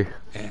city.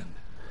 And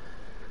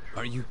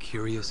are you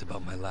curious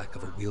about my lack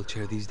of a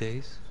wheelchair these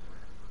days?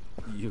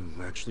 You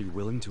actually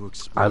willing to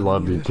explain? I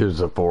love any of it?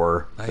 Yakuza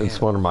 4. I It's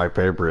am. one of my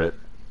favorite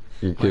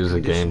Yakuza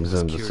condition games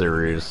was in the cured in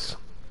series.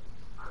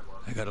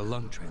 I got a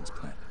lung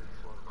transplant.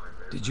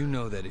 Did you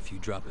know that if you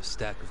drop a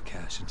stack of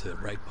cash into the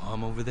right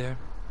palm over there,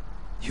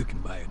 you can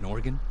buy an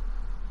organ?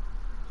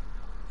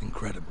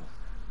 Incredible.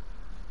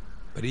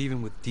 But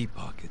even with deep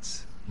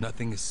pockets,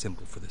 nothing is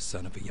simple for the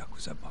son of a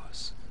Yakuza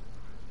boss.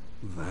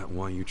 That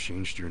why you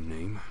changed your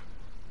name?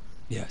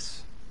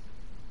 Yes.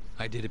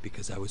 I did it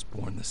because I was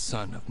born the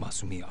son of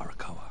Masumi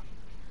Arakawa,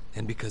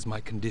 and because my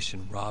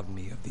condition robbed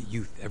me of the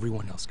youth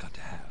everyone else got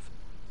to have.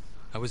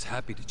 I was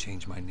happy to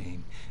change my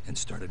name and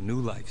start a new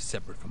life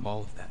separate from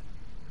all of that.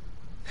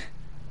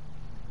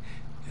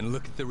 And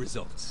look at the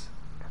results.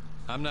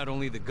 I'm not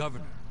only the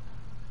governor,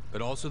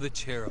 but also the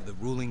chair of the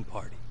ruling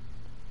party.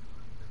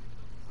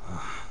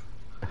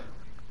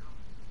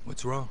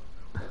 What's wrong?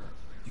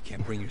 You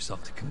can't bring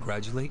yourself to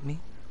congratulate me?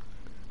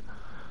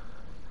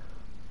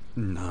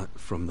 Not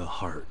from the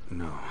heart,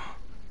 no.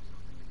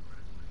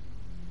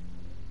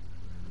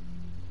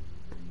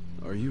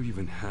 Are you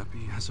even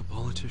happy as a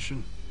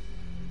politician?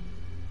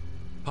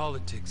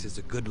 Politics is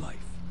a good life.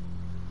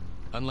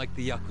 Unlike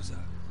the Yakuza,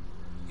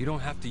 you don't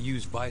have to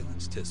use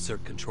violence to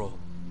assert control.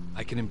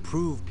 I can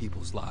improve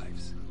people's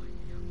lives,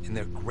 and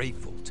they're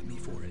grateful to me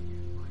for it.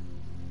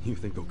 You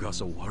think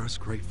Ogasawara's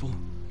grateful?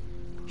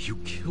 You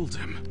killed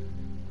him.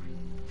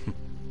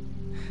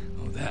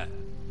 Oh, that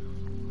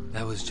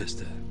was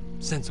just a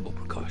sensible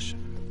precaution.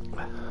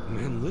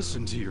 Man,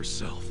 listen to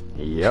yourself.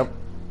 Yep.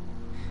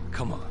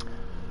 Come on.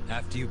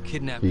 After you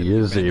kidnapped He him, you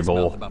is ran his evil.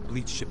 mouth about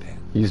Bleach Japan.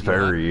 He's You know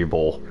very what?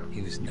 evil.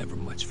 He was never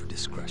much for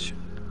discretion.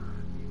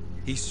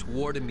 He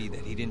swore to me that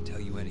he didn't tell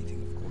you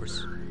anything, of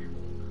course.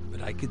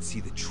 But I could see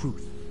the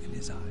truth in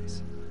his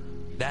eyes.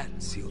 That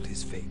sealed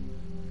his fate.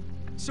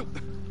 So,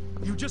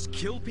 you just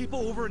killed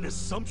people over an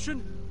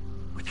assumption?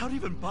 Without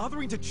even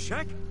bothering to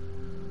check?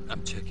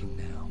 I'm checking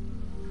now.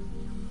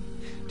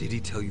 Did he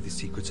tell you the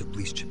secrets of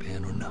Bleach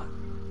Japan or not?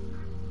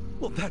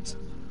 Well, that's...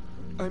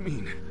 I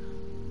mean...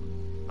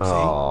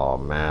 Oh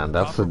man,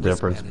 that's the Proper risk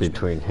difference management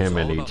between is him all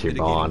and about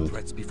mitigating Ichiban.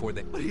 threats before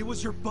they... But he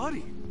was your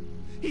buddy.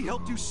 He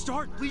helped you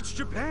start Bleach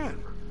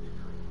Japan.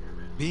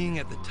 Being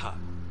at the top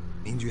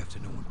means you have to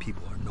know when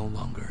people are no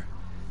longer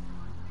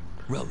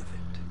relevant.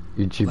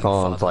 Ichiban's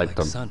father, like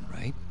the son,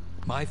 right?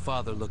 My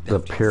father looked the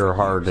after you for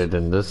pure-hearted,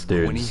 years, and this but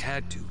when he dude's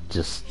had to,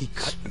 just he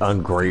cut you from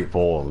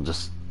ungrateful and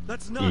just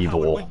That's not how it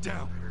evil. went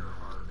down.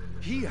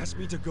 He asked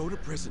me to go to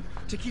prison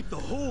to keep the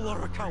whole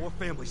Arakawa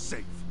family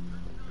safe.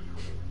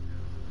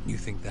 You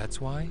think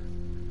that's why?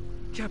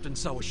 Captain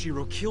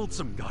Sawashiro killed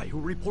some guy who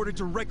reported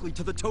directly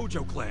to the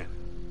Tojo clan.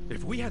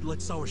 If we had let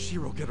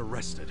Sawashiro get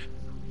arrested,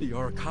 the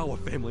Arakawa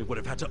family would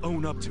have had to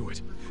own up to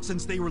it,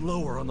 since they were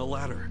lower on the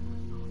ladder.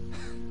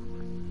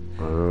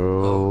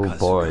 Oh Kazuma.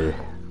 boy.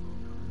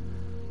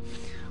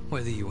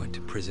 Whether you went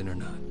to prison or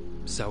not,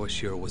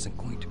 Sawashiro wasn't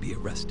going to be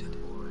arrested.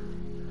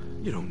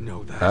 You don't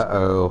know that.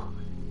 Uh-oh.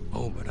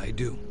 Oh, but I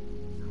do.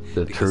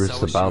 The Because truth's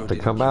Sawashiro about to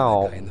didn't come kill that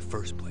out. guy in the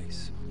first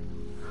place.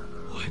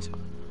 What?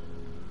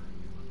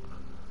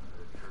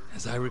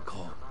 As I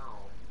recall,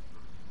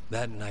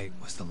 that night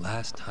was the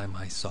last time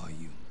I saw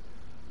you.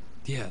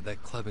 Yeah,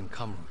 that club in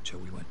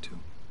Kamurocho we went to.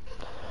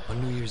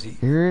 On New Year's Eve.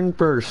 You're in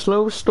for a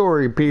slow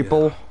story,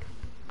 people. It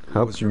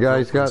Hope was you your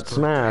guys got girlfriend's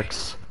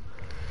snacks.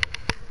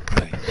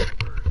 Right.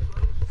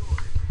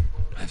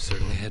 I've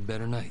certainly had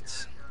better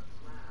nights.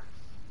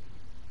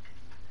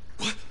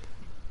 What?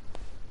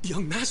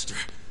 Young master,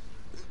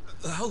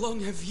 how long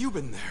have you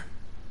been there?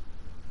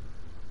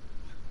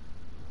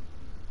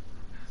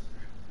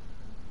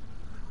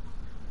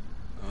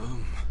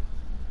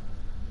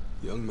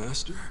 Young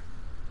master?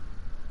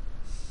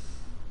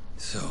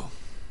 So,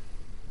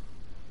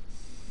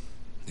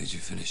 did you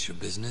finish your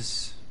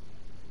business?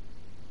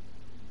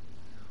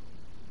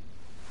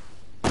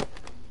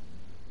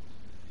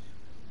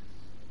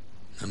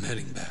 I'm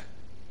heading back.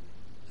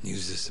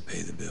 Use this to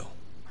pay the bill.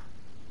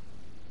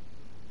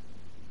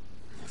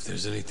 If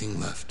there's anything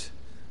left,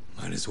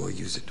 might as well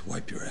use it to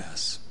wipe your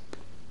ass.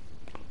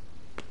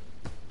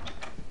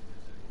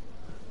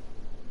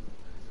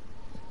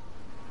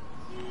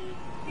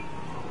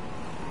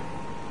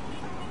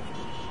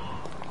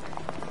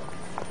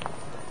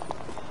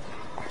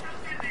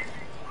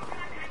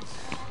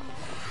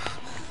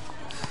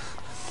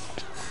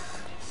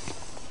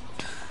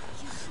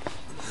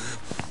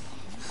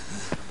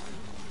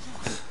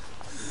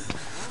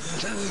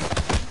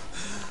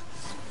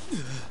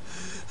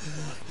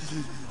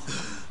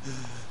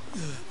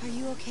 Are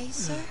you okay,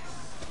 sir?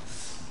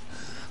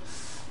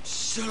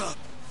 Shut up!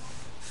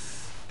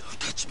 Don't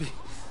touch me.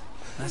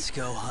 Let's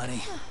go,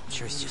 honey. I'm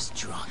sure he's just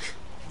drunk.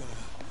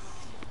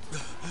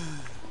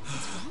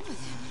 What's wrong with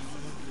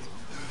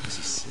him? Is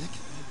he sick?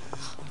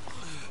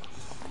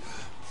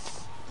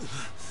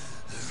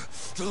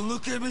 Don't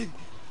look at me!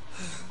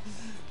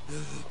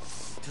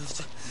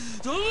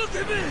 Don't look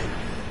at me!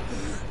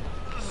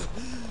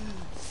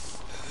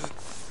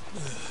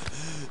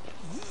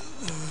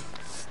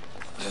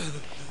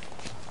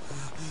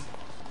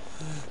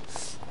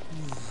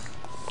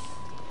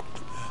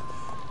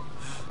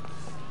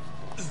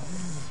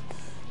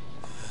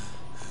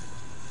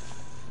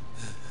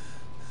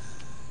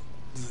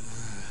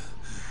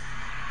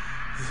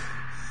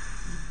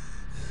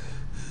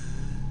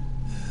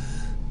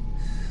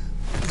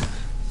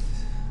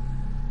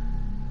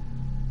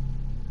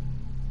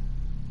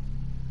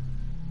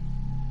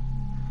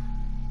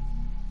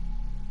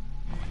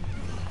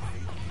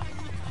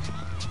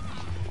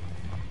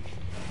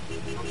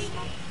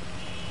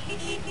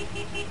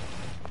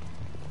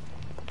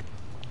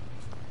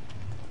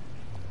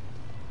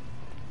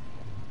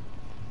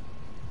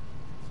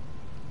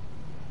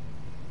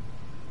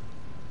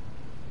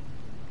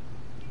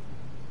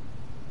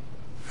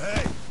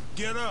 Hey,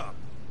 get up!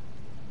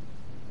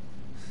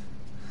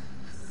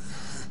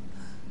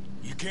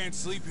 You can't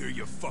sleep here,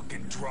 you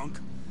fucking drunk.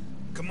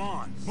 Come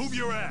on, move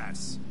your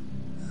ass!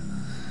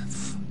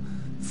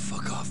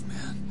 Fuck off,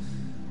 man.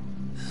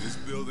 This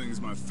building's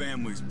my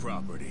family's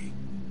property.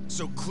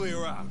 So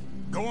clear out.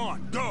 Go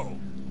on, go!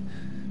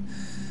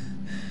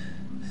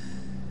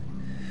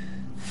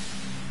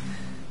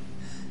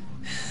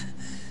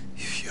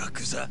 You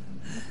Yakuza?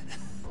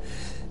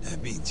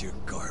 That means you're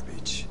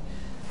garbage.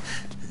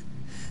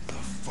 The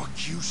fuck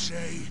you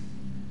say?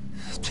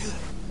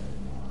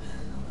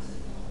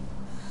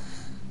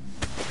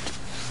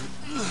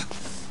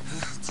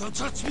 Don't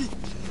touch me!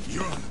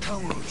 You're on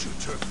Kamurocho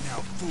turf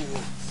now,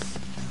 fool.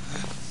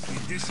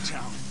 In this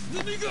town,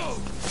 Let me go!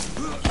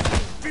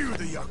 fear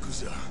the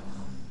Yakuza.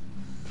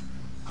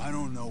 I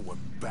don't know what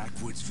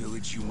backwoods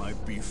village you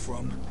might be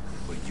from,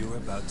 but you're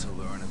about to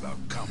learn about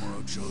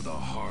Kamurocho the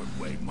hard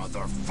way,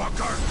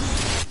 motherfucker!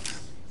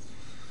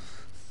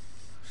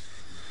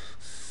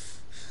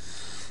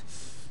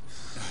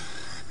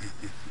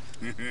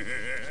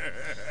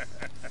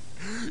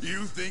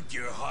 You think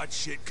you're hot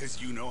shit because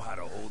you know how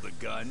to hold a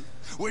gun?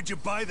 Where'd you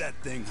buy that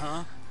thing,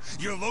 huh?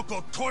 Your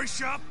local toy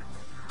shop?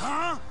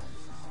 Huh?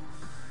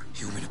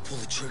 You want me to pull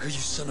the trigger, you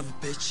son of a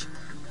bitch?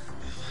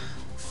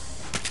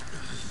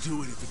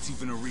 Do it if it's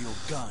even a real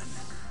gun.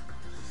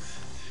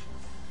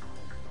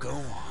 Go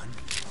on.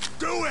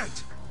 Do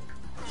it!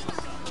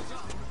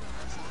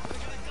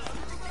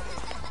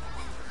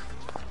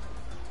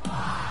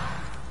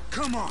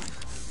 Come on!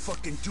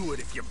 Fucking do it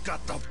if you've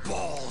got the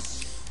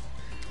balls!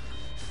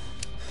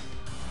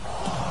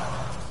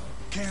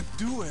 Can't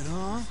do it,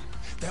 huh?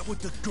 That what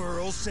the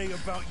girls say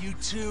about you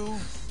too?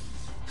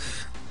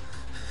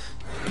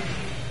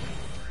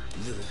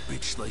 Little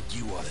bitch like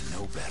you ought to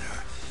know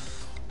better.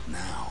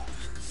 Now,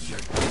 you're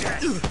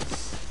dead!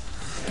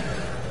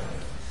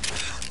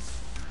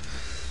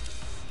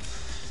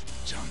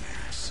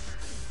 Dumbass.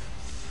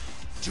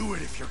 Do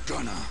it if you're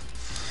gonna.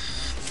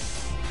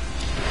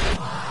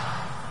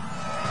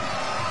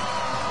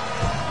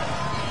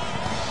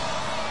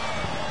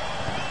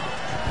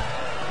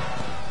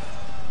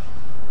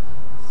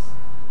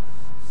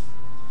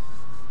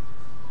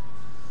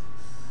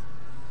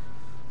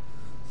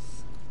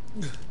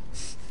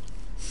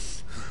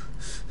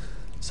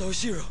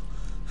 Sawashiro,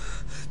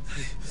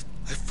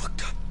 I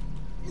fucked up.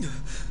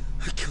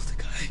 I killed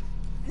a guy.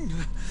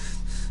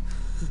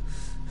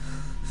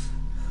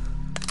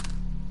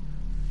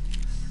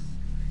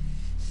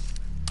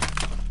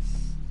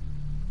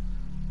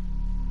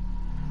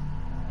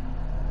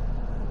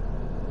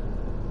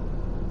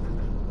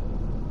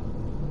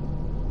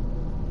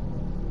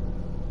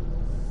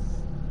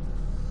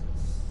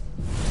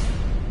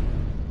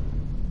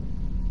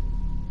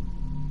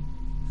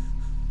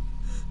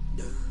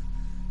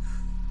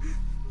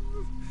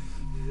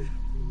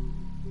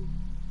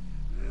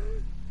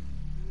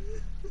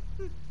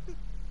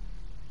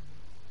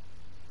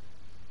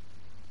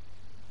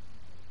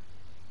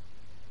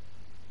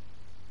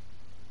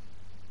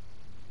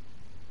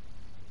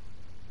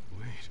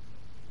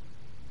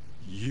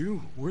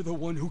 You were the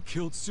one who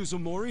killed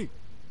Suzumori?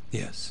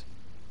 Yes.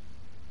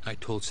 I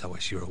told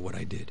Sawashiro what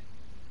I did,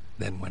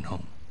 then went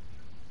home.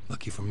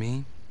 Lucky for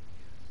me,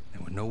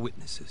 there were no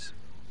witnesses.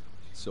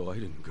 So I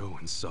didn't go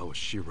in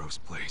Sawashiro's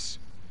place.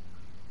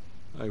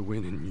 I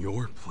went in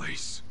your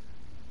place.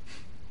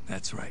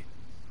 That's right.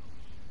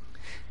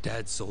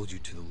 Dad sold you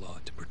to the law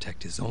to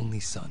protect his only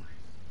son.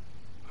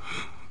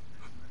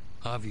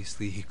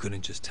 Obviously, he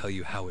couldn't just tell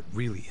you how it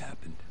really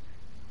happened.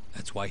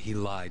 That's why he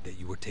lied that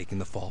you were taking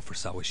the fall for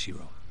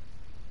Sawashiro.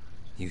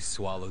 You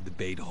swallowed the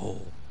bait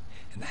whole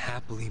and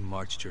happily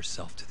marched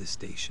yourself to the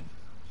station.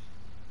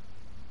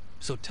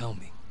 So tell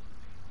me,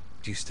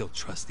 do you still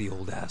trust the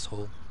old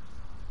asshole?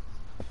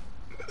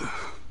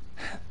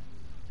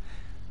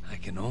 I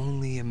can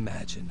only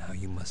imagine how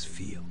you must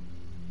feel.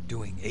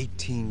 Doing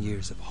 18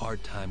 years of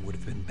hard time would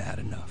have been bad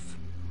enough.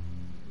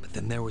 But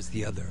then there was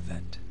the other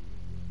event.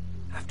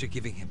 After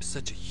giving him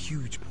such a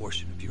huge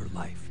portion of your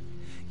life,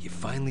 you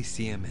finally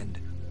see him and...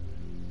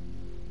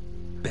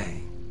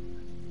 bang.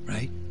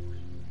 Right?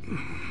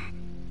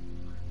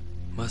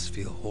 Must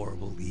feel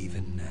horrible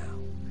even now.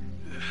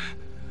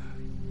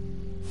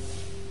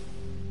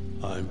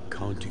 I'm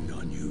counting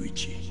on you,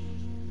 Ichi.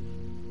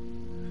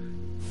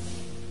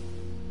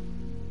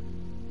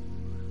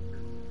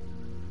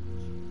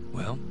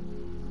 Well,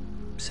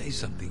 say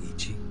something,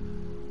 Ichi.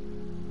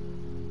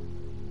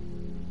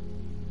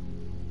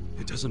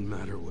 It doesn't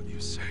matter what you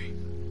say.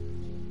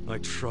 I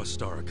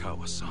trust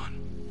Arakawa-san.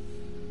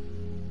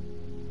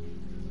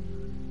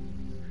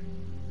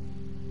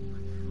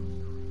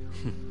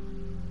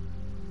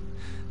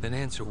 Then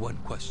answer one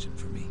question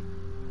for me.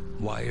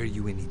 Why are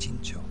you in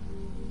Ijincho?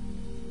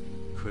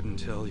 Couldn't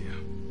tell you.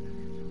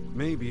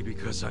 Maybe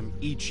because I'm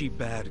Ichi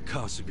Bad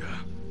Kasuga.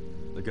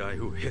 The guy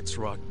who hits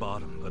rock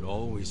bottom but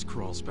always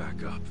crawls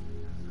back up.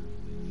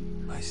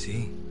 I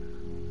see.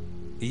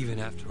 Even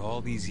after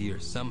all these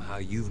years, somehow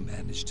you've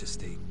managed to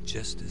stay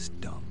just as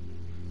dumb.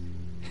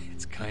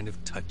 It's kind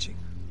of touching.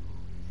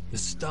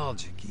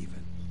 Nostalgic,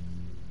 even.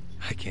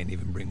 I can't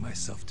even bring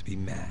myself to be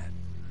mad.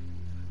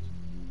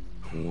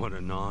 What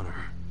an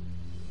honor.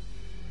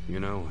 You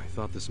know, I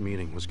thought this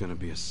meeting was gonna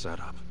be a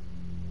setup.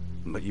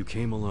 But you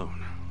came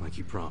alone, like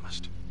you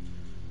promised.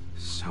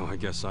 So I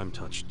guess I'm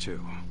touched too.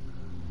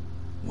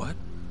 What?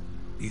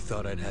 You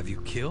thought I'd have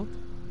you killed?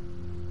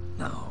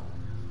 No.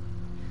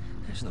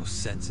 There's no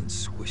sense in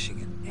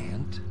squishing an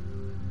ant.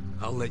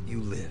 I'll let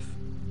you live.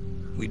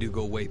 We do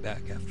go way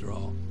back after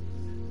all.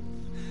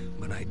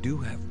 But I do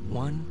have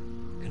one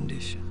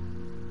condition.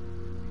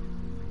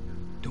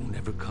 Don't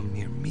ever come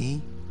near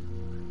me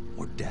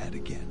or Dad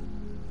again.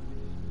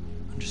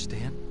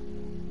 Understand?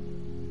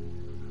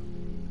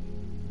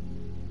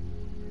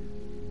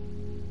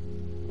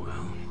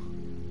 Well,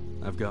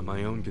 I've got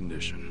my own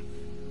condition.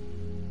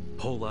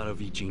 Pull out of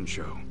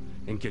Ijincho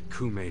and get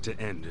Kume to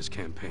end his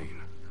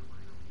campaign.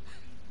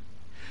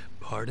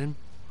 Pardon?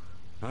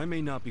 I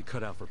may not be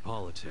cut out for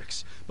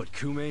politics, but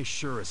Kume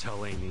sure as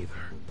hell ain't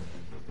either.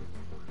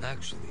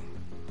 Actually,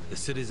 the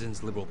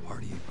Citizens Liberal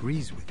Party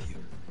agrees with you.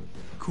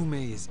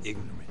 Kume is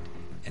ignorant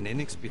and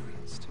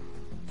inexperienced.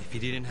 If he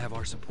didn't have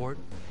our support,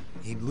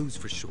 he'd lose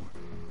for sure.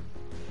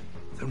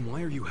 Then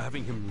why are you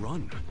having him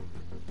run?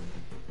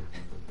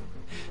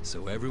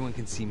 So everyone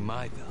can see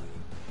my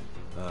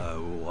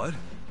value. What?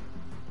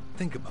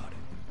 Think about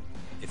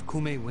it. If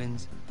Kume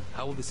wins,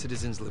 how will the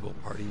Citizens Liberal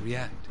Party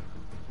react?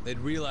 They'd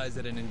realize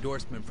that an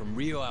endorsement from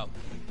Rio Aoki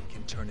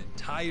can turn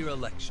entire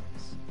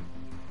elections,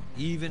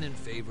 even in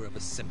favor of a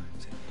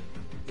simpleton.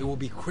 It will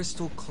be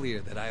crystal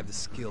clear that I have the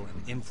skill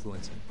and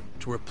influence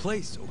to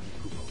replace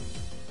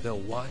Ogikubo. They'll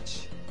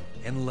watch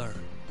and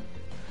learn.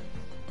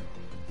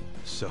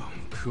 So,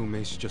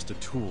 Kume's just a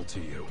tool to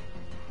you.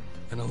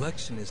 An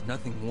election is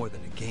nothing more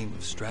than a game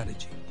of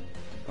strategy.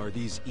 Are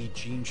these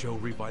Ijincho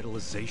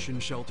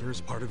revitalization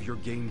shelters part of your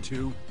game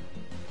too?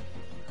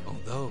 Oh,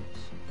 those.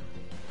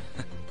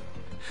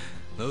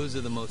 Those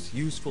are the most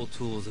useful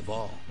tools of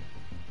all.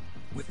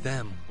 With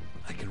them,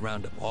 I can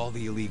round up all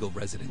the illegal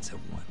residents at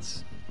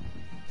once.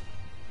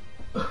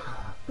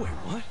 Wait,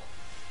 what?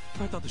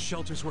 I thought the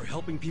shelters were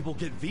helping people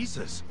get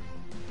visas.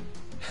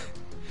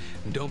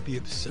 Don't be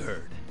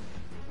absurd.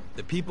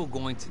 The people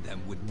going to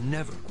them would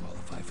never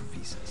qualify for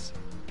visas.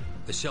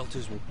 The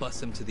shelters will bus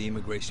them to the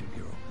Immigration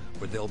Bureau,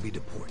 where they'll be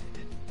deported.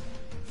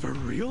 For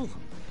real?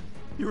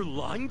 You're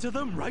lying to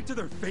them right to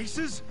their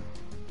faces?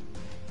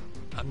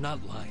 I'm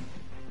not lying.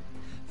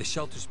 The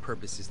shelter's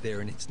purpose is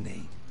there in its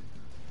name.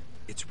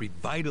 It's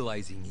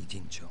revitalizing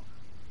Ijincho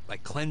by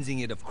cleansing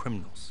it of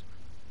criminals.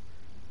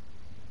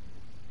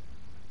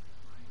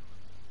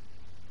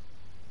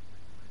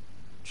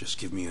 Just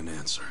give me an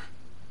answer.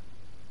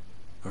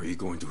 Are you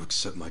going to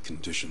accept my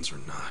conditions or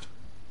not?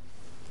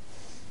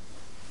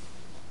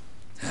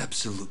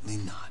 Absolutely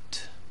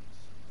not.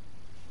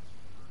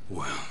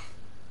 Well,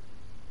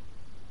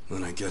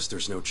 then I guess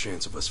there's no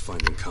chance of us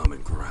finding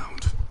common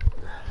ground.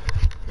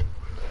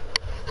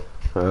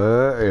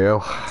 Yeah.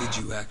 Did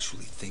you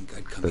actually think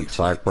I'd come here Looks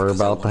like tonight we're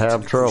because I about to wanted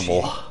have trouble.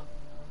 negotiate?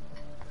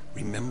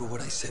 Remember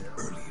what I said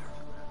earlier.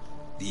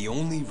 The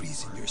only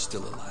reason you're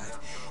still alive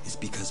is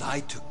because I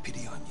took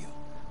pity on you.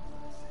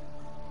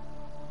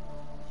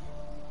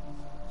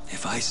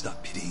 If I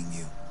stop pitying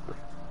you,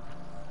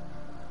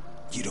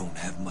 you don't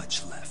have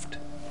much left.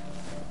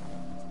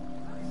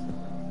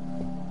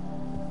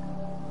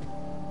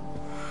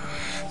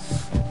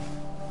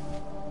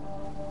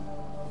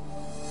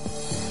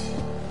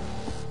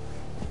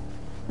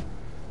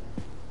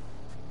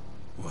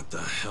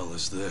 hell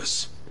is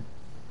this?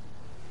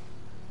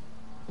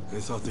 I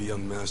thought the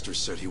young master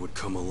said he would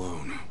come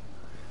alone.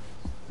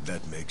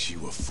 That makes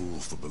you a fool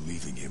for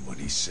believing him when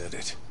he said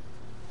it.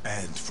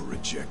 And for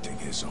rejecting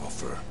his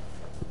offer.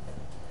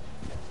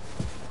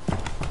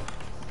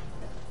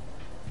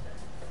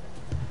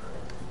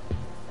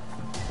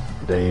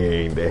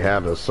 Dang, they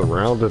had us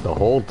surrounded the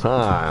whole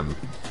time.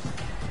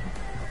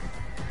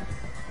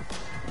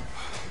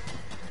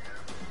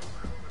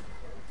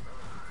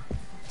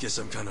 Guess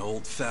I'm kind of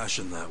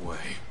old-fashioned that way.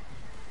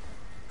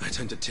 I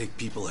tend to take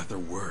people at their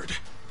word.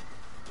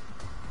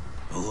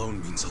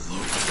 Alone means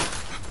alone.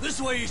 This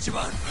way,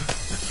 Ichiban!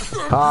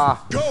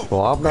 Ha!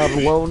 Well, I'm not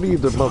alone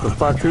either,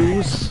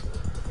 motherfuckers.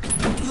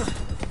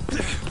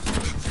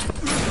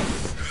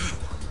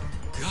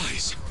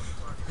 Guys,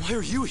 why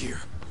are you here?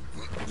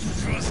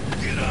 Just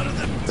get out of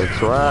the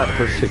That's right,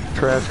 push the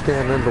trash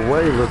can in the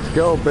way. Let's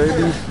go,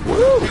 baby.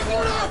 Woo!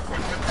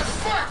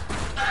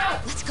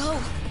 Let's go.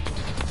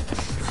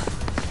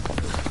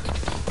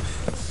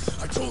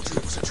 I told you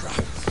it was a trap.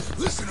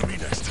 Listen to me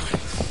next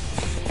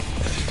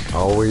time.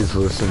 Always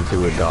listen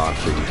to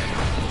Adachi.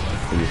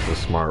 He's the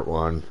smart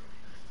one.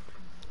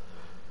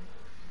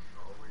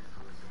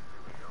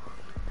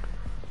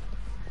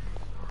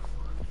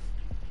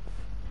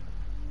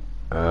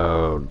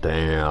 Oh,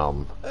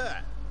 damn.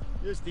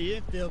 Just the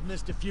infield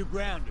missed a few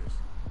grounders.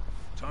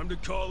 Time to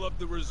call up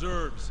the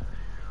reserves.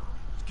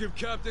 Let's give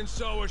Captain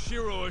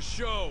Sawashiro a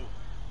show.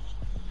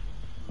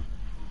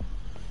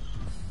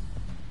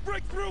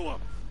 Break through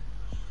him!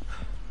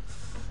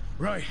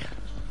 Right.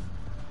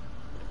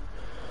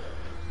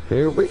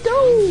 Here we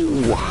go!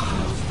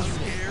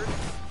 Scared?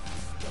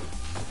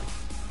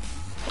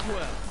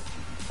 Well,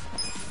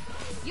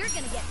 You're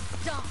gonna get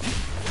stomped.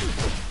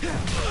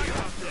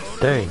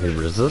 Dang, he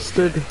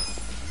resisted?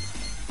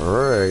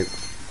 Alright.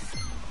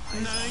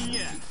 Not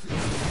yet.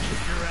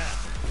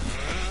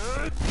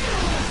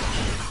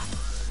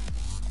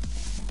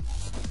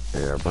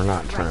 Yeah, we're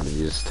not trying to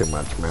use too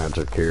much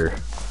magic here.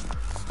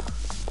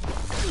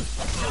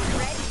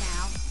 Ready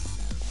now.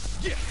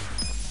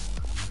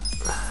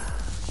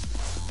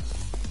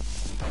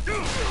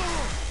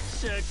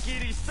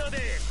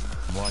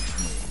 Watch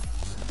me.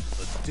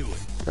 Let's do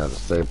it. Gotta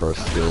save our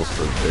skills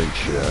for big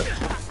shit.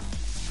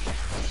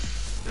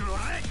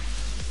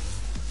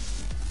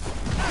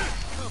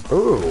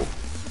 Ooh.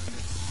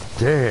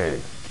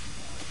 Dang.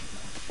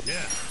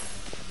 Yeah.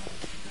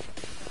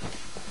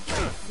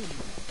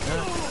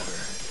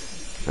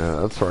 Yeah,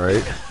 that's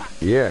right.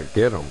 Yeah,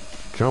 get him.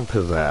 Jump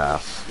his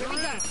ass. Here we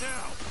go. Gotta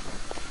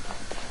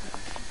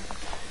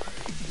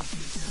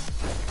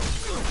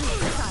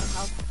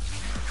help.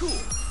 cool.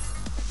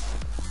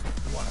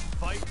 You wanna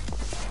fight?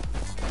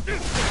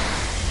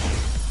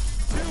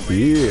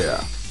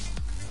 Yeah.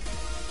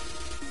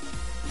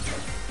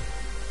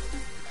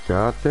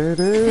 Got that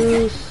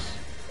ass.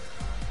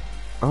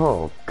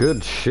 Oh,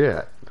 good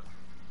shit.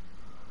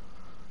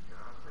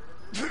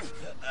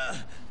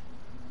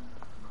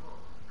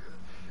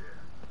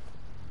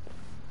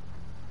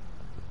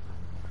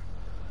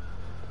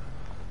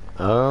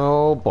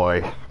 Oh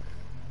boy.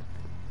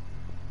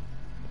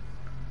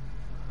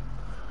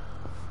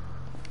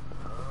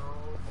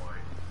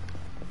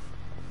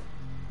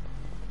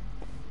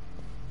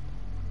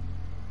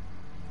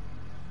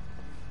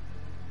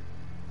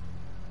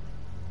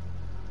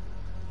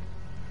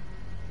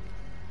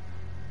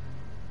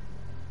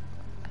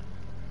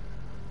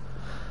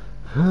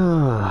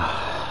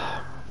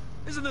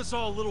 Isn't this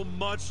all a little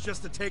much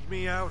just to take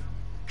me out?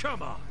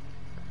 Come on.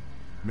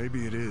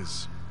 Maybe it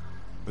is.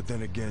 But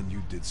then again,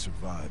 you did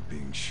survive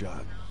being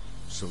shot.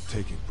 So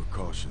taking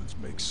precautions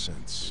makes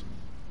sense.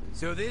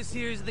 So this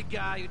here's the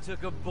guy who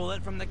took a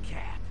bullet from the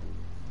cat.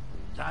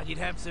 Thought you'd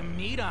have some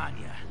meat on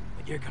you,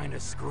 but you're kind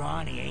of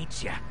scrawny,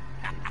 ain't ya?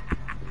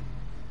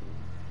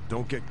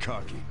 Don't get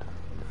cocky.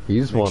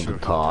 He's Make one sure to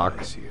he talk.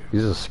 dies here.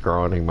 He's a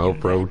scrawny In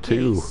mofro that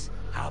too. case,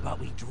 how about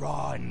we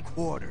draw and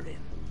quarter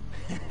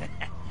him?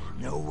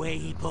 No way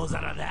he pulls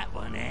out of that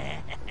one, eh?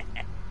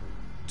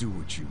 Do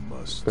what you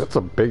must. That's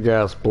a big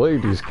ass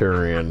blade he's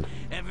carrying.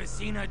 Ever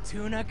seen a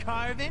tuna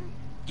carving?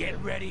 Get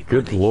ready for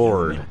Good the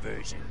lord. human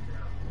version.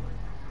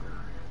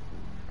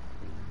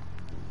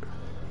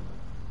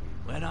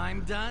 When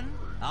I'm done,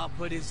 I'll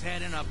put his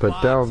head in a Put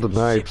box down the and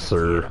knife, ship it to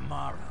you sir.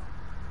 tomorrow.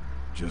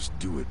 Just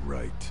do it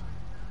right.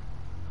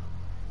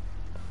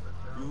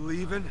 You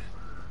leaving?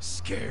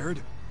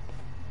 Scared?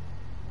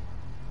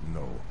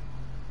 No.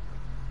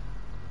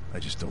 I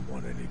just don't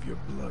want any of your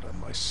blood on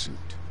my suit.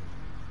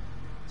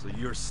 So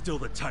you're still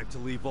the type to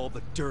leave all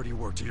the dirty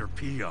work to your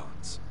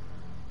peons.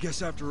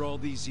 Guess after all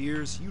these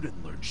years, you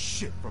didn't learn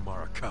shit from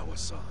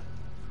Arakawa-san.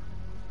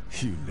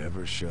 You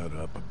never shut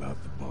up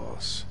about the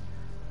boss.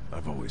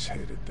 I've always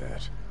hated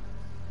that.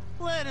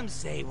 Let him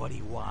say what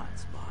he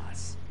wants,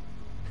 boss.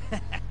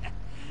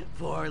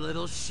 Poor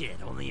little shit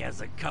only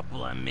has a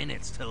couple of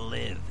minutes to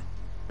live.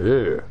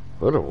 Ew,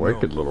 what a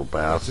wicked No, little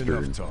that's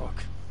enough bastard.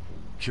 talk.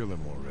 Kill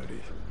him already.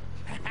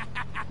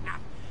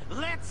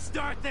 Let's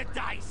start the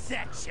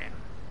dissection.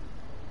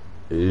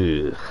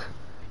 Ew.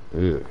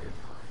 Ew.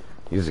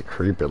 He's a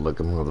creepy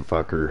looking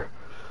motherfucker.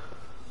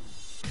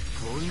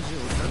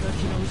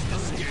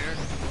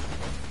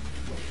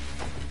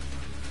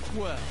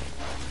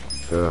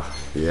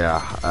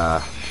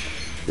 Yeah,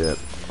 shit.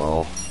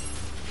 Well,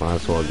 might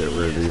as well get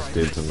rid of these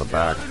dudes in the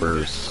back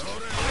first.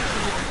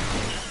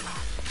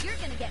 You're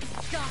gonna get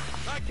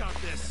stomped. I got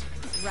this.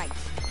 Right.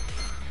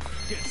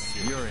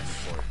 You're in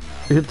for it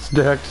now. It's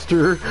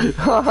Dexter.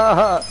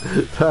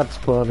 That's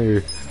funny.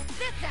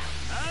 This out.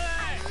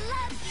 I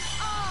love you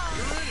all.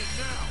 You're in it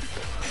now.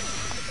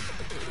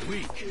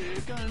 Weak.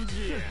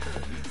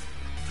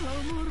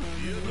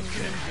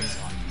 Eyes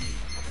on me.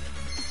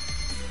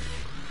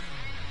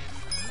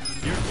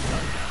 You're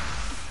done.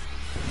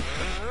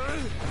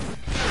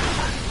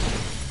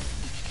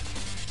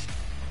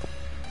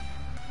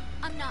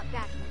 I'm not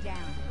backing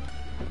down.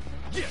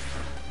 Yeah.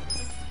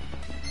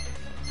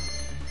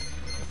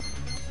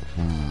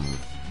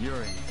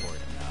 You're in for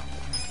it now.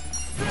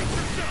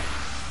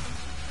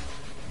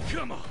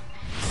 Come on.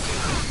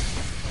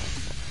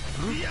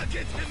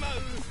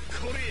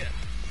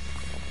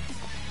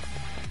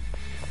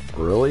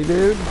 Really,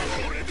 dude?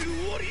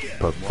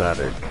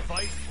 Pathetic.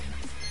 Fight.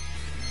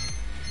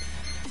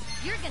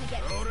 You're gonna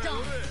get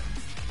stomped.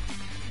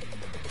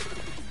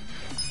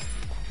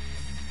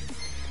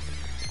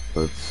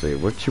 Let's see,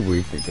 what you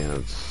weak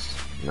against?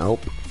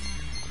 Nope.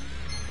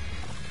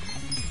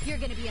 You're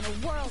gonna be in a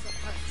world of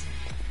hurt.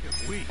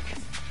 You're weak.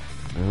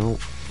 Nope.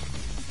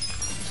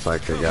 Looks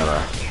like I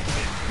gotta...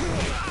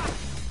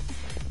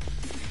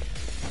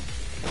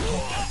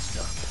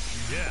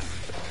 Yeah.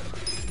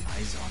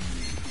 Eyes on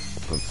me.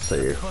 Let's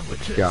see,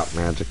 what you got,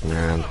 Magic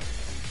Man?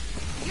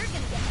 You're gonna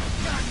get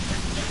stomped.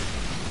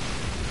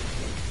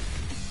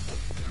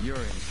 You're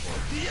in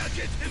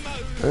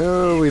for it.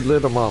 Oh, we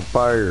lit him on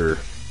fire.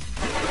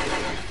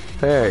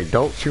 Hey,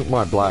 don't shoot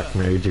my black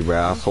mage, you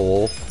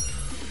asshole.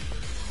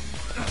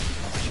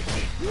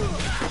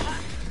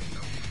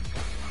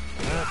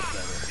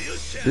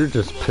 You're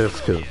just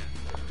pissed because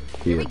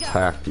he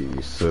attacked you,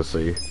 you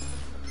sissy.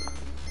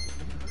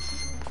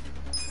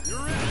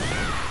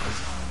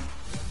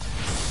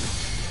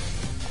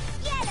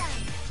 Get him.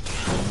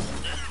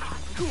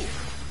 Cool.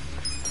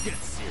 Get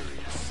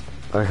serious.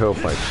 I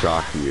hope I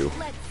shock you.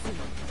 Let's see.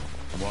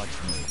 Watch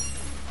me.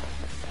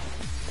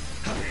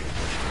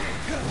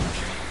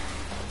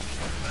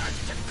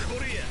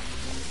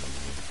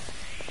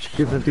 What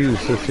you gonna do,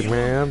 sissy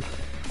man?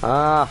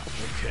 Ah,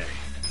 Okay.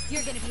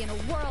 You're gonna be in a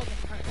world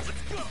of hurt.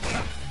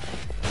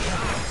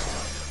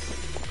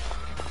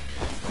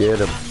 get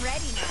him. I'm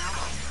ready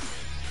now.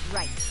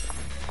 Right.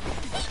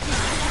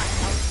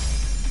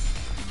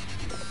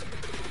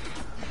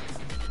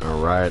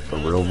 Alright, the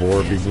real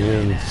war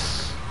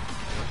begins.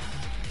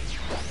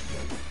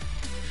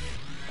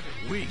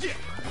 Weak.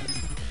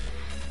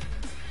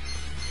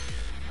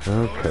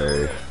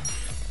 Okay.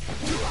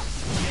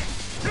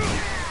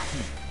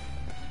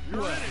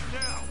 You're in it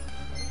now.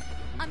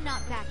 I'm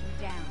not backing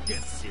down.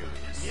 Get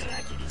serious.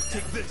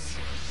 Take this.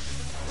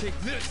 Take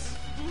this.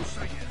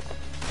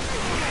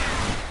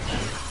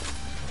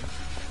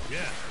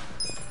 Yeah.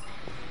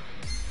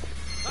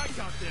 I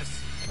got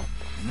this.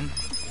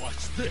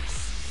 Watch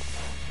this.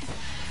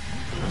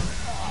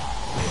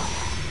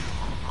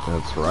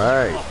 That's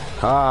right.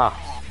 Ha!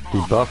 He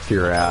buffed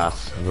your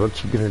ass.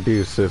 What you gonna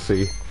do,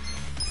 sissy?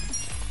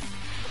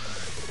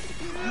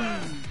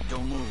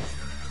 Don't move.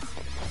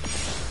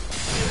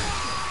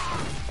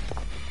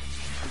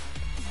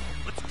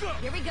 Let's go.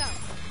 Here we go.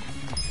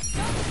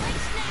 Don't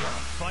flinch now.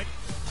 Fight.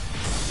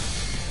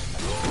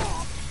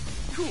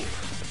 Cool.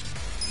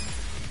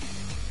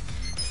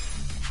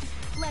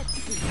 Let's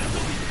see.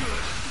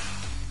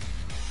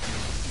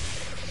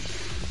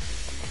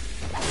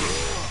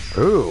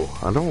 Ooh,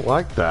 I don't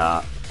like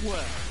that.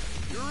 Well,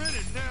 you're in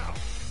it now.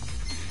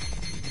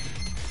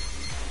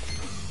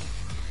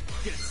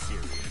 Get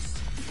serious.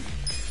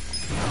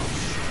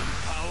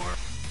 Power.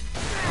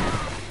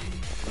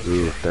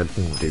 Ooh, that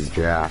didn't do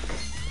jack. Kick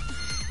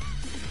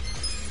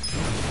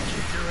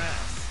your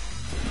ass.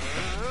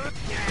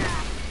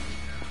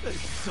 It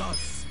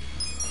sucks.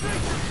 You're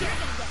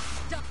gonna get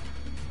stuck.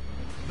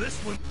 This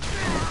one.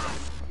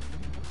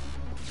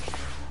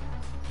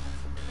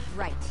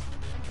 Right.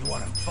 You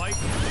want to fight?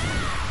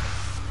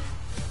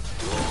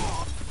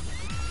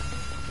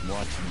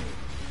 Watch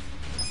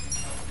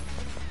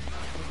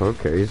me.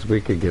 Okay, he's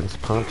weak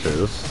against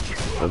punches.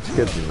 That's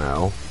good to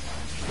know.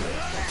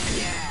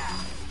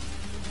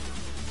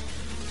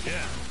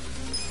 Yeah.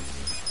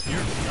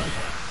 You're done.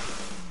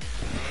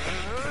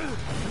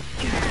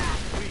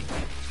 Weak.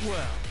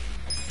 Well.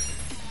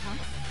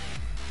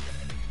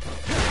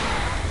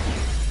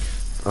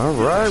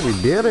 Alright, we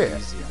did it.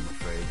 Easy, I'm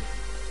afraid.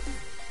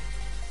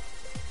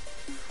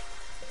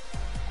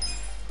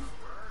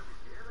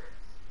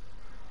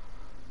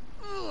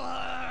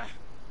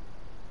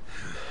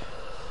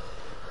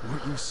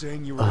 Weren't you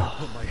saying you were gonna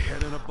put my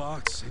head in a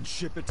box and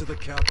ship it to the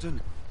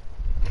captain?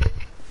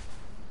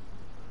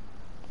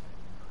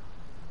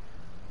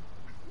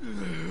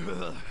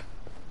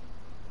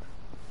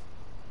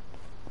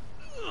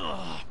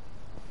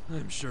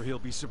 I'm sure he'll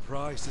be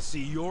surprised to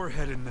see your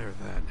head in there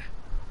then.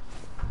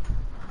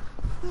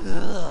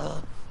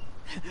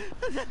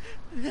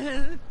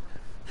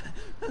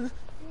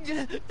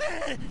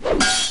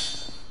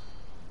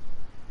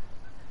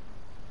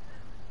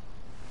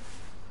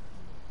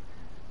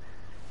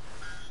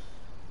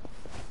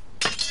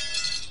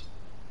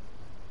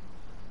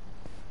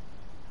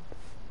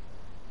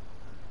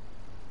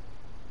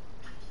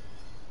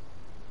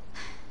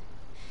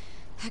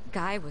 That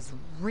guy was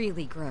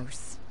really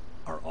gross.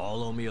 Are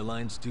all Omi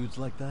Alliance dudes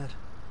like that?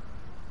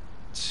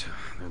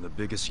 They're the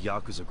biggest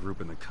Yakuza group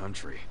in the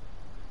country.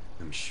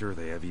 I'm sure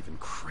they have even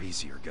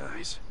crazier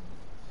guys.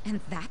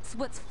 And that's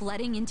what's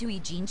flooding into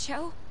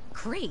Ijincho?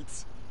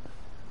 Great.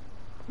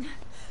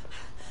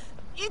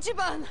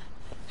 Ichiban!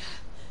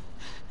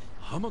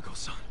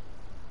 Hamako-san,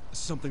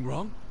 something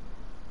wrong?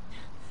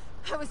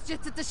 I was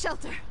just at the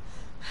shelter.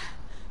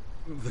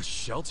 The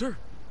shelter?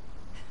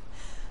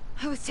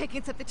 I was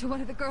taking something to one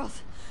of the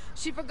girls.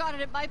 She forgot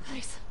it at my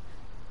place.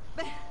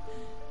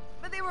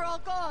 But they were all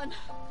gone.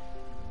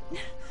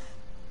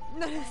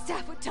 None of the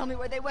staff would tell me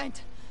where they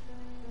went.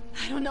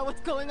 I don't know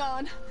what's going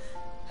on.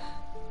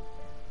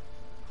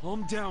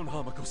 Calm down,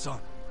 Hamako-san.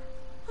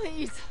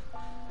 Please,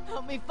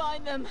 help me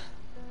find them.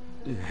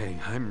 Hey,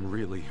 I'm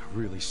really,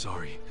 really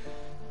sorry.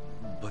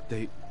 But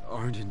they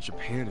aren't in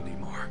Japan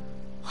anymore.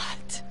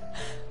 What?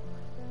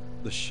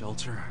 The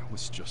shelter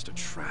was just a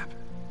trap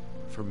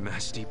for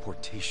mass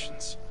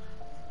deportations.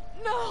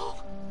 No!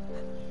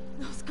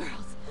 Those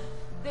girls,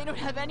 they don't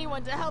have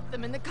anyone to help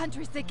them in the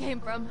countries they came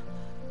from.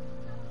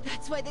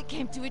 That's why they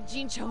came to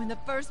Ijincho in the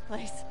first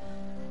place.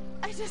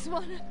 I just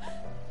wanted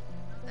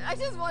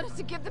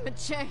to give them a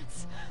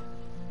chance.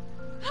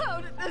 How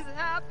did this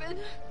happen?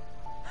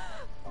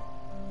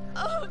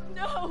 Oh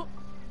no!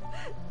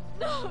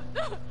 No,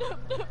 no, no,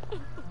 no!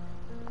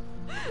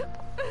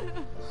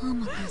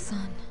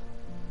 Hamako-san.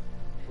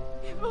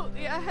 If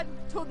only I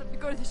hadn't told them to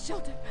go to the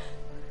shelter.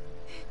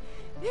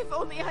 If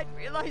only I'd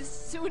realized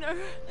sooner.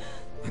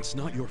 It's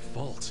not your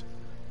fault.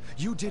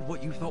 You did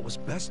what you thought was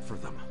best for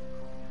them.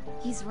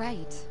 He's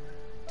right.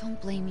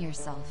 Don't blame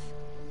yourself.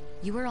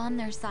 You were on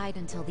their side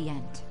until the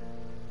end.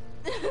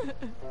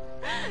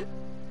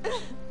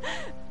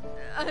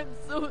 I'm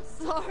so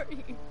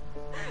sorry.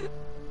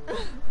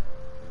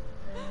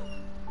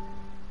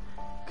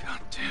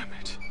 God damn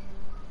it.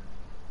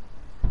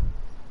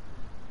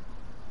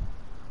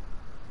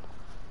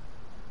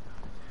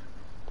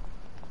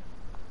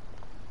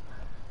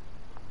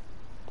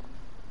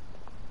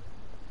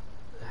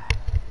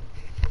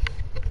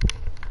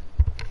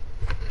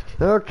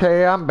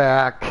 Okay, I'm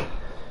back.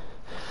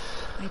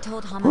 I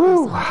told Hamako-san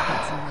to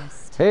get some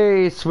rest.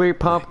 Hey, sweet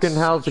pumpkin,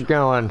 how's it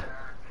going?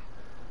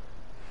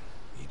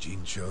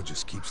 Ijincho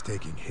just keeps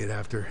taking hit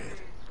after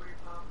hit.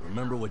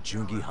 Remember what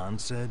Jungi Han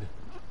said?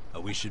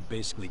 We should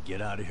basically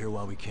get out of here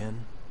while we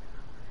can?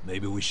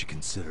 Maybe we should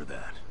consider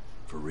that.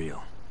 For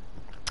real.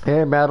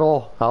 Hey,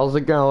 Metal, how's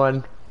it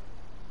going?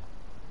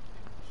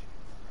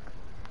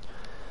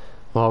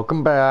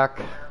 Welcome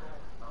back.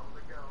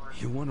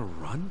 You wanna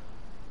run?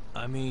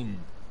 I mean,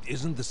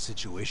 isn't the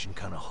situation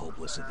kind of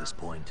hopeless at this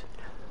point?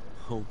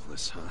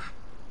 Hopeless, huh?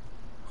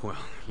 Well,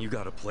 you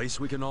got a place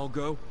we can all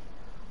go?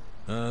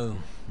 Oh,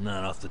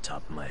 not off the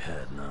top of my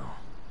head, no.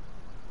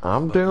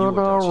 I'm doing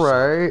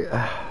alright.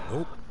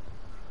 Nope.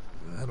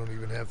 I don't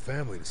even have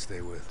family to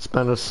stay with. It's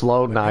been a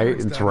slow night,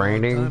 it's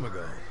raining.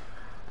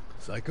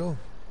 Psycho?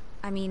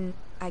 I mean,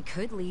 I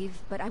could leave,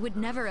 but I would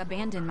never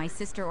abandon my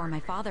sister or my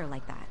father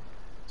like that.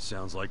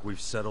 Sounds like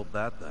we've settled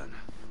that then.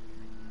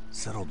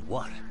 Settled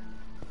what?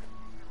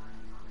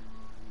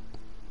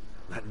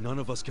 That none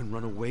of us can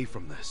run away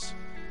from this.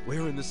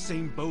 We're in the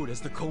same boat as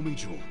the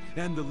Komijul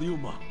and the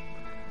Ryuma.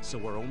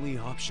 So our only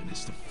option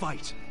is to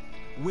fight,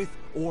 with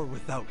or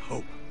without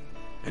hope.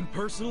 And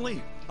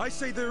personally, I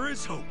say there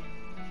is hope.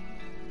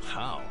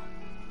 How?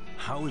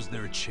 How is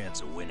there a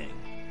chance of winning?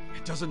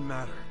 It doesn't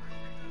matter.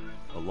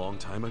 A long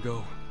time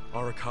ago,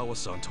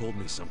 Arakawa-san told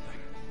me something.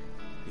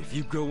 If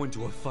you go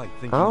into a fight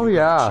thinking Oh you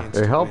got a yeah, chance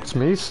it to helps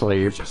win, me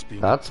sleep.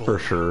 That's for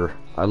sure.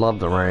 I love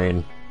the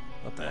rain.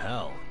 What the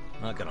hell?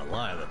 Not gonna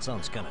lie, that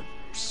sounds kind of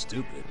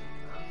stupid.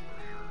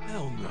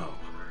 Hell no.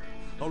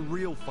 A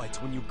real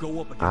fight's when you go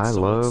up against I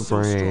someone love so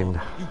rain.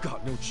 strong, you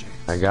got no chance.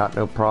 I got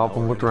no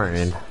problem with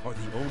rain. Are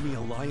the Omi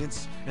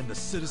Alliance and the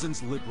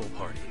Citizens Liberal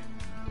Party.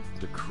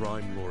 The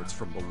crime lords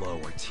from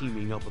below are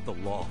teaming up with the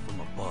law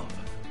from above.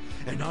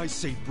 And I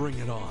say bring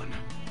it on.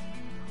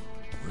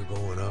 We're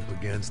going up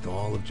against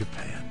all of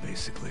Japan,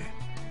 basically.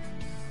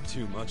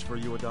 Too much for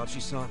you,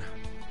 Adachi-san?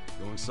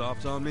 Going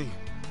soft on me?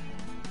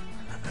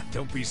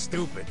 Don't be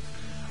stupid.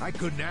 I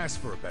couldn't ask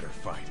for a better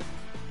fight.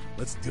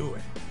 Let's do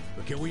it.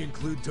 But can we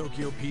include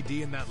Tokyo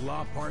PD in that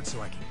law part so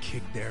I can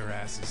kick their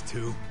asses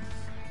too?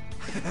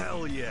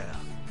 Hell yeah.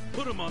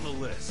 Put them on the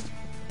list.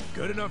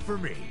 Good enough for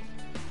me.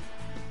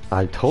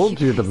 I told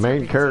you the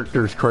main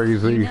character's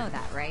crazy. You know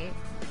that, right?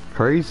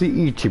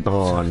 Crazy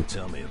Ichiban.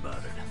 Tell me about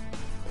it.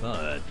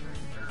 But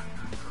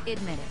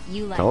Admit it,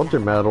 you like Told that. you,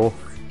 Metal.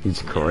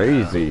 He's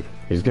crazy.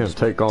 He's gonna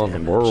take on the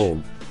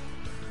world.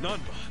 Nanba,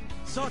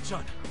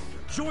 Sachan,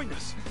 join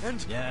us,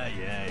 and...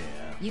 Yeah.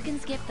 You can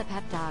skip the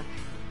pep talk.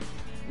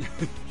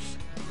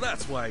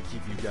 That's why I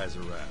keep you guys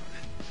around.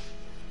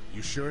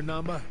 You sure,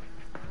 Namba?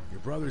 Your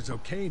brother's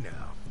okay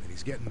now, and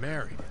he's getting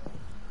married.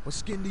 What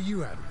skin do you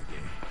have in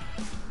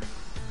the game?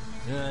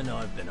 Yeah, I know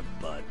I've been a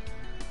butt.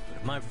 But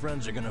if my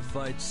friends are gonna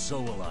fight,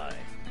 so will I.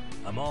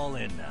 I'm all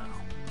in now.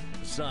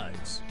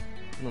 Besides,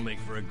 it'll make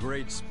for a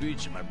great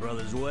speech at my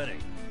brother's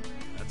wedding.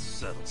 That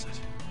settles it.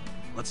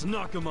 Let's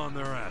knock them on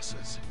their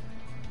asses.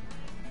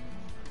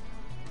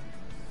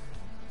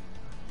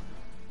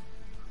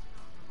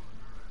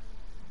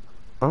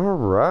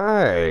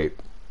 Alright.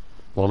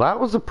 Well, that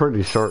was a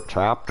pretty short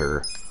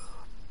chapter.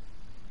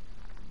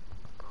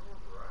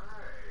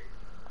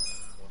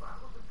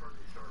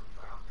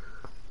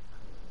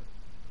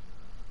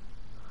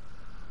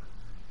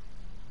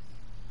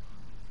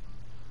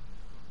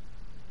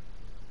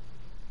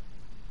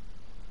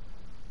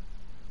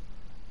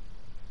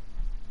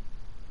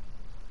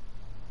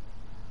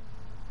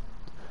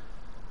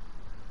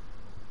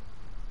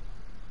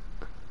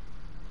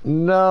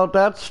 No,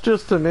 that's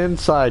just an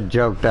inside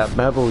joke that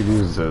Metal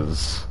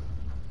uses.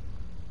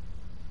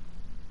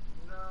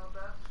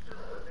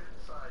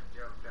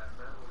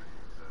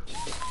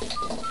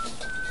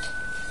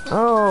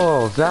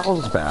 Oh,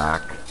 Zal's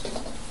back.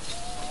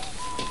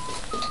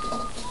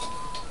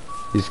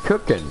 He's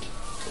cooking.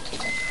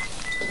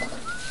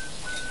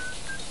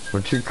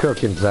 What you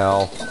cooking,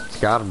 Zal? It's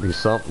gotta be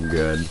something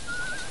good.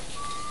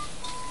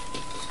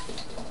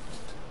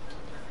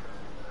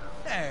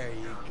 There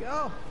you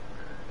go.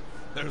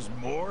 There's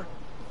more?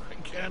 I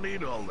can't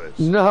eat all this.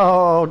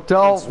 No,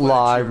 don't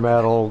lie,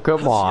 Metal.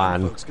 Come Us young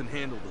on. folks can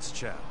handle this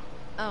chow.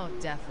 Oh,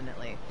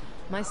 definitely.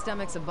 My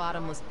stomach's a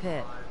bottomless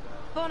pit.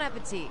 Bon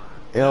appetit.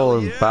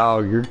 Ellen Bow,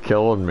 you're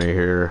killing me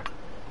here.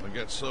 We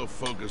got so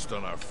focused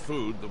on our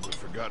food that we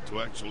forgot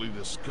to actually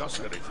discuss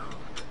anything.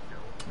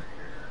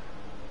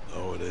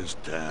 Oh, it is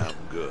damn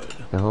good.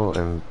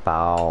 Ellen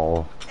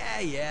Bow.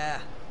 Yeah.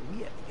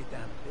 We have to get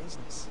down to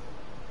business.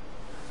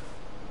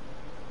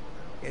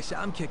 Guess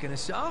I'm kicking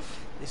us off.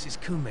 This is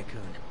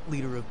Kume-kun,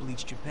 leader of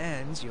Bleach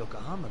Japan's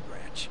Yokohama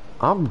branch.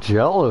 I'm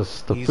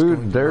jealous. The He's food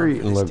going to they're run for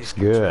eating this looks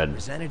district's good.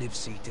 representative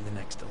seat in the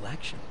next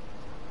election.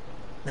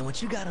 Now,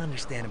 what you gotta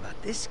understand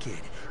about this kid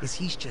is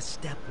he's just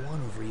step one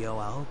of Ryo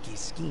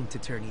Aoki's scheme to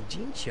turn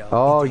Ijincho.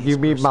 Oh, into you his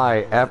mean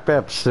my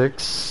personal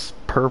FF6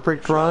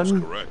 perfect That's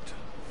run? correct.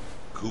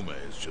 Kume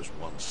is just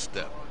one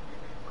step.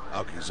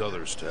 Aoki's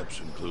other steps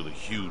include a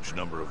huge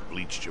number of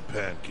Bleach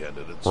Japan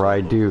candidates. Where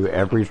I do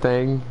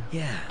everything?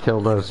 Yeah.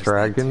 Kill those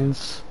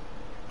dragons?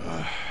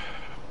 And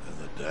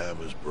the dam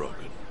is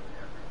broken.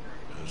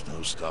 There's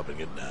no stopping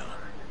it now.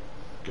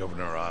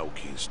 Governor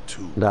Aoki's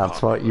too That's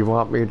popular. what you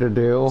want me to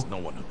do? There's no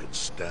one who can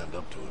stand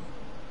up to him.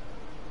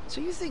 So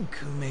you think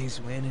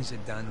Kume's win is a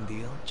done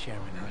deal,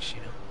 Chairman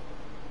Hoshino?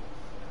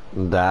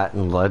 That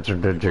and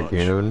Legend of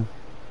Dragoon?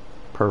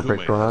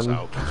 Perfect Kume has run?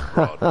 Aoki's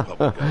broad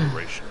public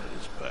adoration at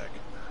his back.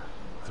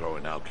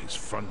 Throwing Aoki's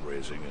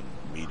fundraising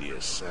and media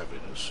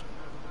savviness.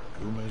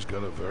 Kume's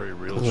got a very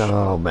real shot.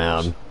 Oh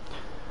man.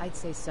 I'd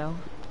say so.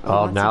 He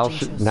Oh, wants now Ijincho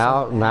she, so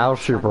now bad, now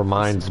it's she got a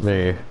reminds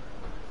personal me.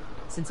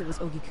 Since it was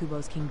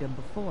Ogikubo's kingdom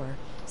before,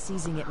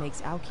 seizing it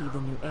makes Aoki the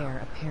new heir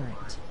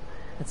apparent.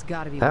 That's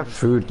gotta be That what he's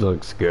food thinking.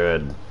 looks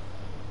good.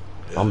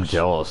 I'm Yes.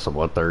 jealous of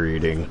what they're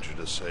eating. Venture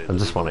to say I that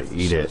just even want if to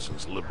the eat it.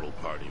 Citizens' Liberal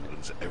Party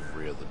wins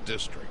every other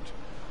district,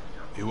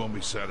 he won't be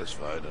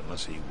satisfied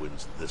unless he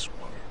wins this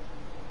one.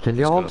 Can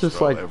He's y'all gonna just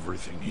throw like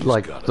everything he's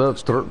like got at th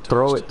this throw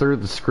contest. it through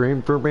the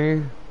screen for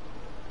me?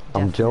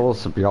 I'm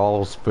jealous of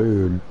y'all's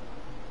food.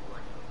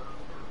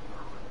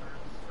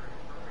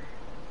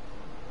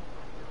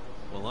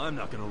 Well, I'm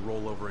not gonna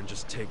roll over and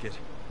just take it.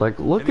 Like,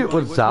 look at Anybody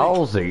what with me?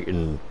 Zal's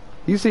eating.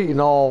 He's eating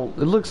all.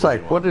 It looks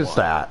like, what is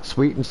that?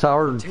 Sweet and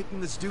sour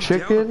Taking this dude down a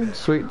chicken? bit.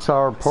 Sweet and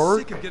sour I'm pork?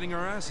 sick of getting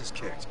our asses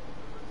kicked.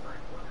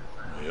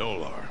 We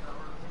all are,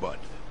 but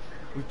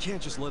We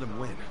can't just let him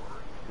win.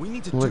 We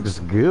need to do Looks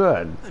something.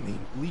 good. I mean,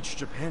 Bleach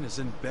Japan is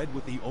in bed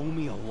with the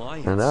Omi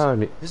Alliance. I know.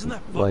 And Isn't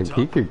that fucked like, up?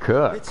 he could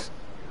cook. It's,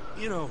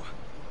 you know,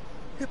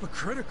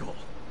 hypocritical.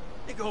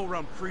 They go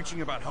around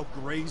preaching about how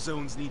gray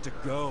zones need to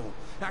go,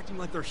 acting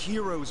like they're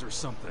heroes or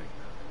something.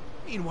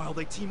 Meanwhile,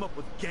 they team up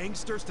with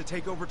gangsters to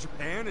take over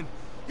Japan, and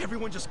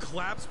everyone just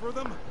claps for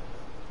them?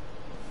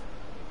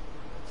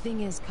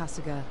 Thing is,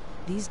 Kasuga,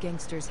 these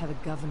gangsters have a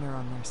governor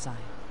on their side.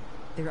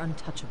 They're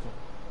untouchable.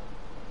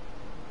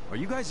 Are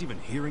you guys even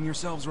hearing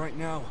yourselves right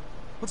now?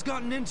 What's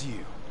gotten into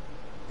you?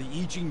 The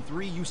Ijin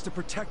 3 used to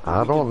protect the I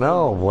weak don't and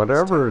know. vulnerable.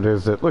 Whatever it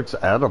is, it looks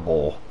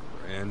edible.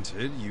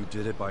 Granted, you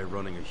did it by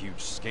running a huge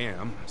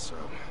scam, so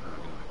I'm not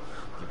gonna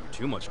give you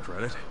too much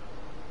credit.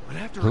 But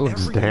after It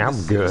looks everything damn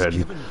this city's good.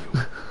 given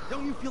you,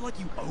 don't you feel like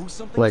you owe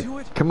something Like, to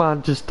it? come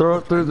on, just throw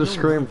it through the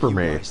screen for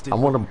me. I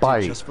want to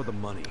bite. Just for the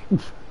money.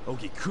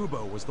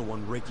 Ogikubo was the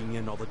one raking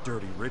in all the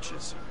dirty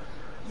riches.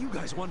 You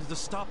guys wanted to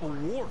stop a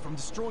war from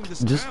destroying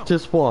this town.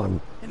 Just one.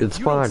 And if It's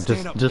you don't fine.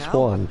 stand up Just now,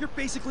 one. You're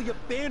basically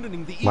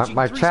abandoning the My Ijin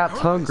 3's chat's purpose.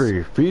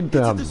 hungry. Feed It's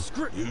in them. the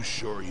script. you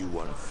sure you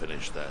want to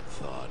finish that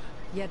thought?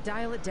 Yeah,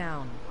 dial it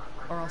down,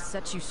 or I'll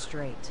set you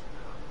straight.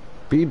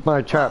 Feed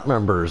my chat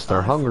members.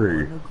 They're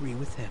hungry. I agree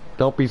with him.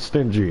 Don't be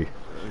stingy.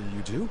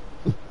 You do?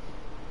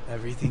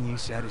 Everything you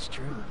said is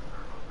true.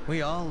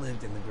 We all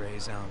lived in the gray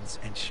zones,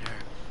 and sure,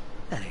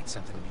 that ain't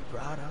something to be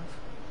proud of.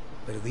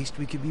 But at least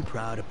we could be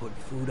proud of putting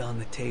food on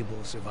the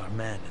tables of our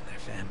men and their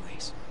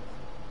families.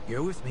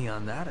 You're with me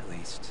on that, at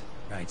least,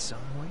 right,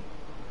 Songwei?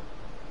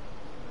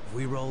 If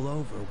we roll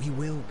over, we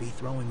will be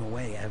throwing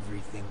away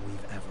everything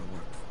we've ever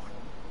worked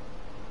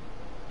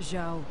for.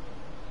 Zhao.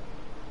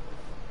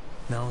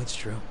 No, it's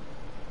true.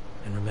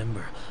 And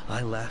remember,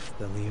 I left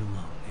the Liu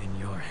Meng in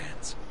your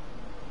hands.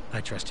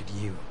 I trusted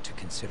you to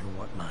consider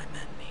what my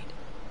men need.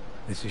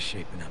 This is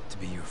shaping up to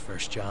be your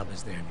first job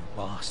as their new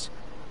boss.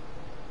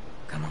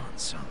 Come on,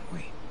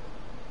 Songwei.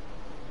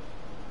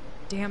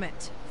 Damn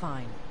it.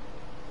 Fine.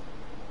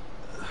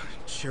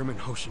 Chairman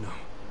Hoshino,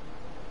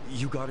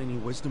 you got any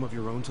wisdom of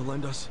your own to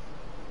lend us?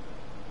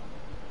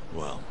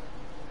 Well,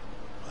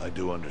 I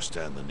do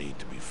understand the need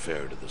to be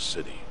fair to the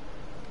city.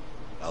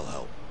 I'll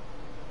help.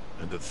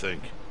 And to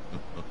think,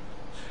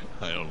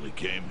 I only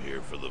came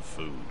here for the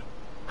food.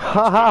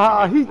 Ha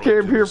ha! He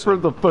came here for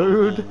the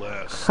food.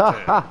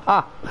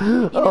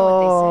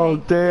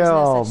 Oh, damn! There's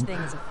no such thing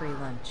as a free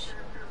lunch.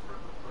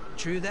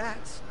 True that.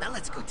 Now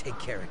let's go take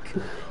care of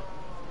Kume.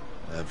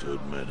 I have to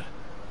admit,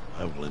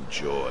 I will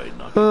enjoy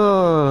knocking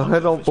I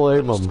don't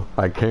blame him.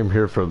 I came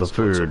here for the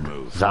food.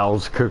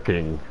 Zhao's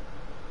cooking.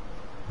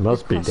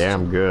 Must be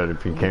damn good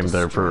if he came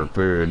there for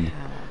food.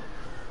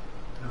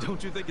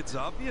 Don't you think it's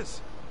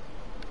obvious?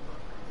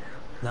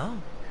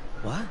 No.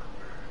 What?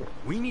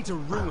 We need to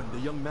ruin the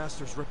young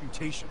master's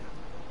reputation.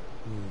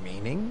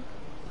 Meaning?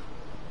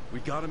 We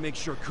gotta make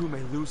sure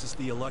Kume loses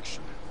the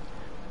election.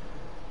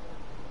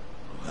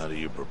 How do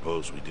you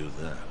propose we do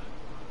that?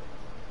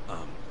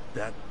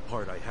 That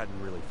part I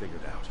hadn't really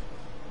figured out.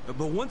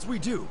 But once we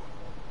do,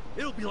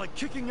 it'll be like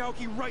kicking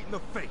Aoki right in the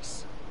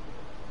face.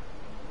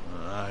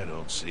 I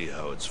don't see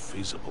how it's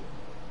feasible.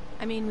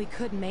 I mean, we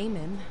could maim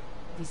him.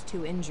 If he's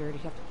too injured,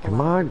 he'd have to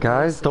Come on,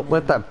 guys, don't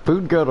let that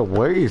food go to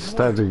waste.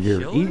 Either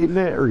you're eating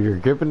it or you're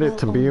giving it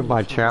to me and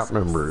my chat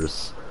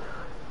members.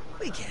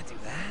 We can't do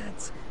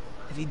that.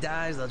 If he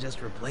dies, they'll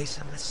just replace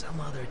him with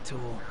some other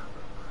tool.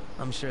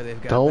 I'm sure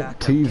they've got Don't backup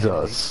tease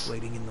candidates us.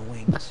 waiting in the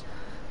wings.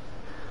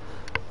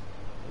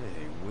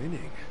 Hey,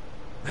 winning.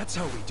 That's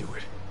how we do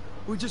it.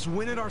 We just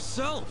win it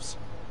ourselves.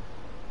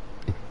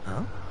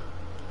 Huh?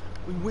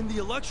 We win the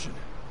election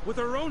with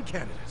our own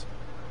candidate.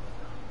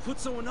 Put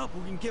someone up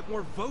who can get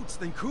more votes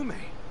than Kume.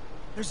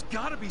 There's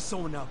gotta be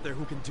someone out there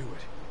who can do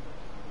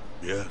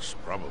it. Yes,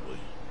 probably.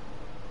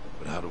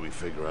 But how do we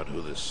figure out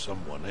who this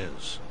someone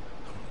is?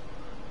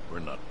 We're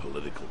not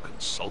political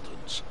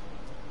consultants.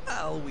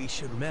 Well, we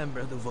should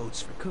remember the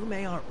votes for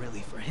Kume aren't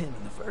really for him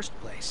in the first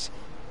place.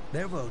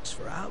 They're votes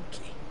for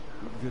Aoki.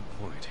 Good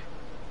point.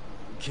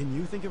 Can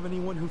you think of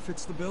anyone who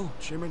fits the bill,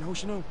 Chairman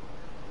Hoshino?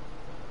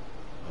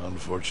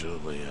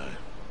 Unfortunately, I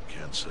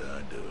can't say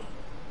I do.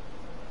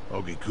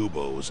 Ogi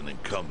Kubo was an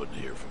incumbent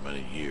here for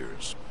many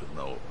years, but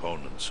no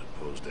opponents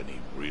who posed any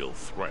real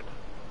threat.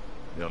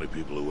 The only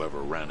people who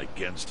ever ran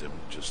against him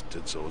just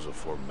did so as a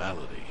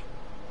formality.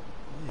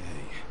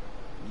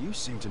 Hey, you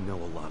seem to know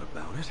a lot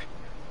about it.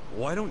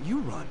 Why don't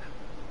you run?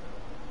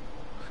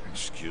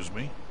 Excuse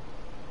me?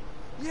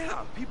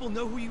 Yeah, people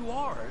know who you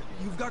are.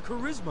 You've got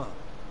charisma.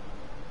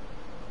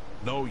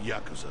 No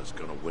Yakuza's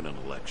gonna win an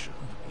election,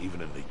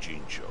 even in the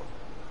Jincho.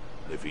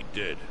 And if he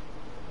did,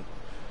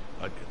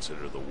 I'd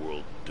consider the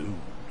world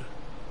doomed.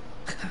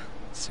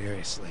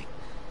 Seriously.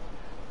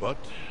 But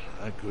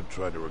I could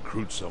try to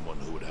recruit someone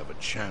who would have a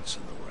chance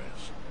in the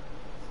race.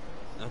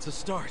 That's a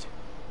start.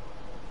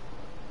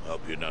 I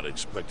hope you're not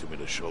expecting me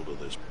to shoulder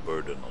this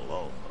burden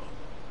alone,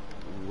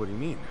 though. What do you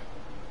mean?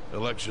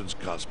 Elections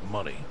cost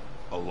money.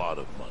 A lot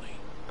of money.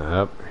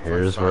 Yep,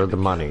 here's where the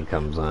money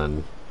comes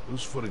in.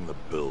 Who's footing the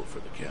bill for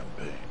the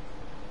campaign?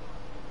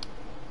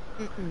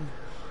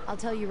 I'll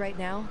tell you right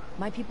now,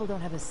 my people don't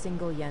have a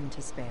single yen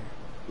to spare.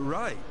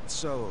 Right,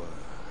 so,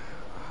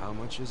 how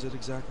much is it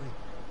exactly?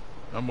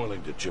 I'm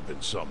willing to chip in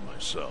some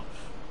myself,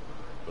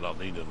 but I'll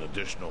need an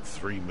additional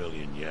 3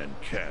 million yen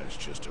cash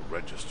just to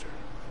register.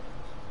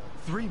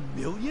 3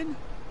 million?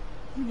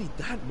 You need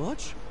that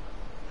much?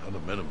 At a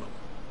minimum.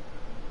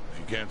 If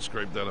you can't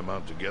scrape that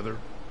amount together,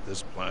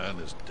 this plan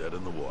is dead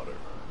in the water.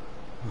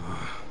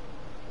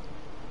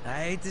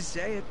 I hate to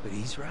say it, but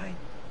he's right.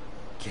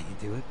 Can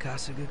you do it,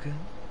 Kasuga-kun?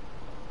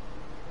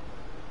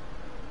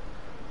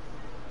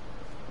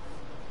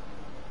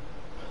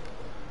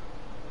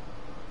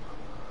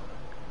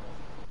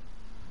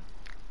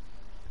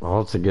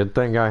 Well, it's a good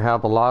thing I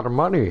have a lot of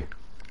money.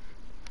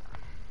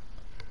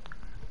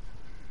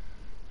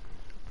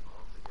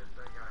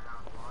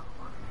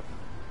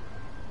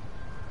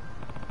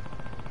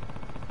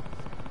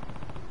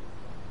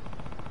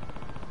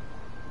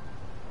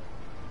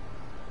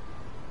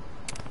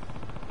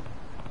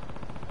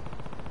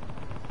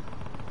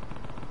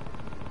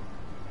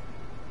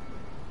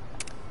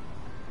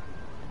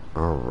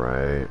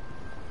 Alright.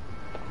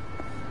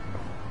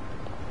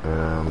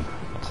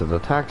 To the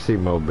taxi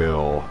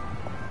mobile.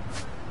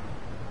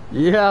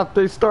 Yeah, if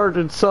they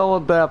started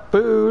selling that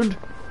food.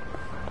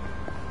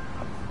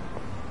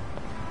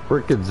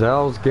 Frickin'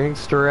 Zal's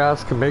gangster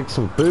ass can make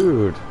some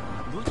food.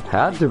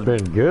 Had to have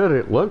been good.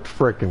 It looked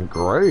frickin'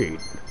 great.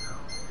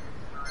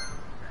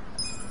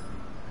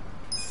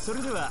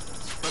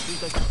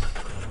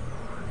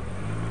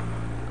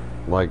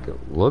 Like,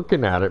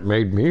 looking at it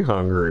made me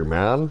hungry,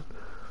 man.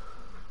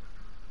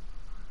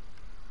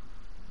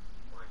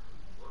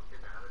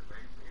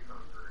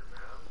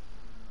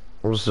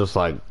 I was just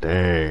like,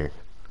 dang.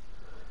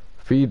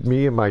 Feed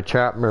me and my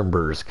chat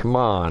members. Come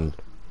on.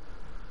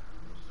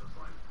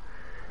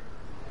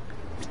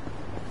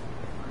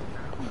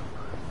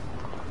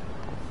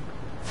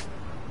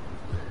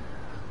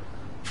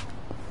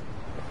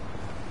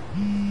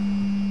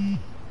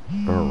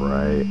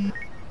 Alright.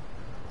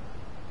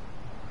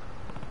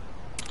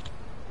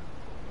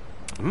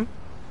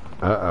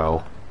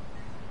 Uh-oh.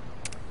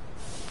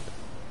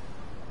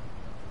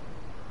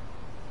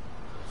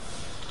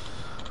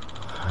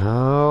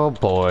 Oh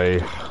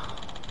boy.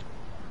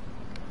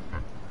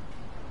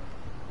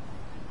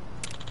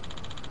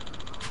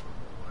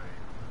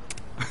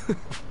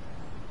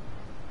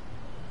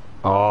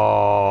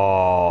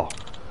 Oh.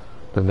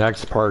 The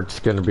next part's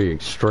gonna be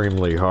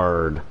extremely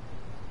hard.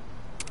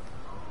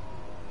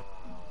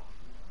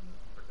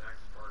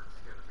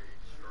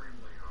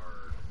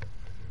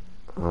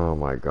 Oh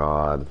my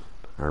god.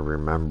 I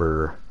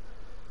remember.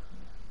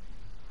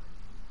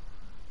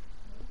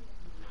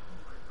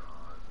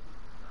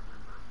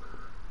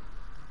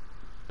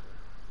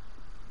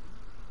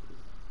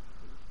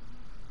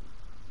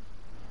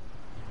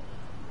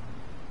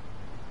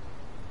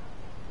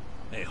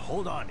 Hey,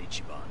 hold on,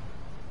 Ichiban.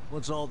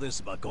 What's all this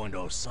about going to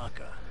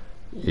Osaka?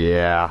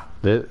 Yeah,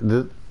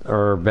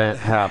 our event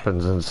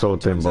happens in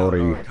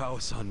Sotenbori.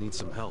 Arakawa-san needs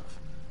some help.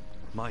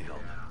 My help.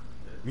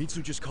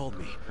 Mitsu just called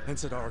me and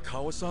said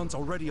Arakawa-san's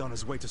already on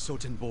his way to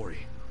Sotenbori.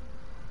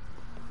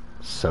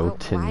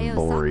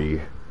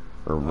 Sotenbori,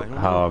 or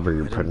however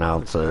you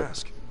pronounce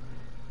it.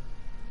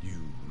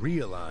 You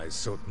realize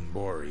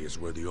Sotenbori is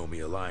where the Omi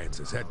Alliance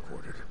is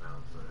headquartered.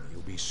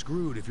 You'll be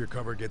screwed if your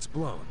cover gets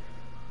blown.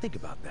 Think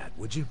about that,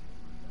 would you?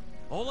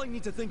 All I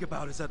need to think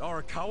about is that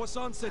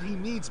Arakawa-san said he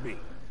needs me.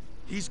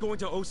 He's going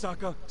to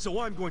Osaka,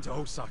 so I'm going to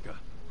Osaka.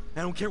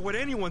 I don't care what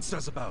anyone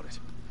says about it.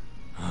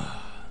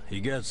 He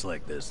gets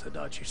like this,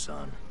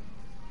 Tadachi-san.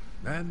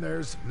 And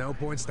there's no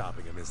point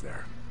stopping him, is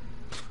there?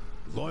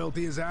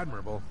 Loyalty is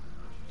admirable.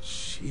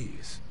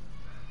 Jeez.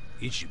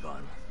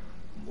 Ichiban,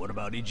 what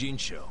about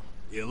Ijincho?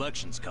 The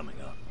election's coming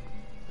up.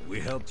 We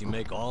helped you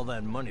make all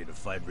that money to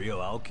fight Ryo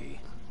Aoki.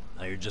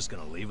 Now you're just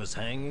gonna leave us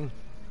hanging?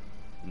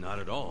 Not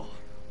at all.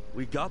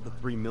 We got the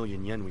 3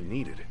 million yen we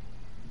needed.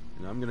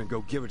 And I'm gonna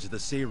go give it to the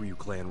Seiryu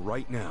clan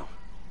right now.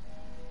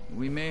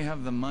 We may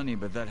have the money,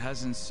 but that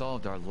hasn't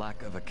solved our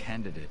lack of a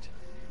candidate.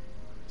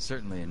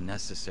 Certainly a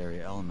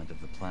necessary element of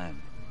the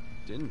plan.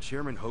 Didn't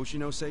Chairman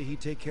Hoshino say he'd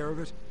take care of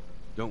it?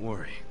 Don't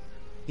worry.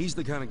 He's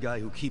the kind of guy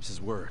who keeps his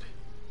word.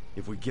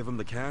 If we give him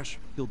the cash,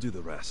 he'll do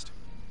the rest.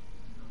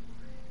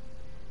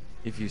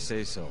 If you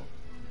say so.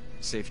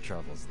 Safe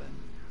travels, then.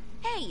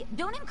 Hey,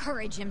 don't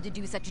encourage him to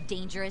do such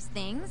dangerous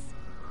things.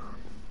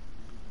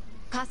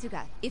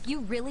 Kasuga, if you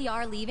really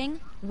are leaving,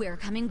 we're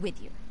coming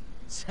with you.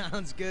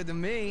 Sounds good to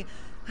me.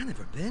 I've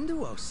never been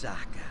to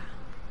Osaka.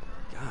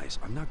 Guys,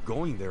 I'm not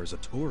going there as a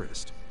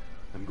tourist.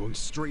 I'm going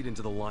straight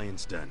into the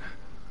Lion's Den.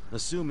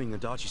 Assuming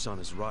Adachi-san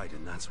is right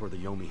and that's where the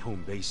Yomi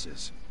home base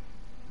is.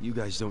 You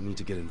guys don't need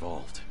to get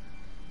involved.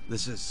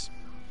 This is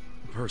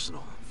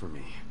personal for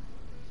me.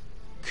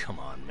 Come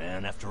on,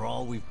 man. After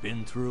all we've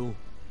been through,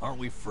 aren't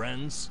we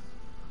friends?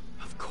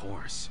 Of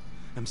course.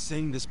 I'm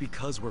saying this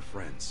because we're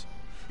friends.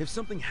 If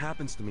something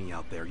happens to me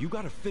out there, you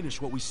gotta finish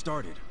what we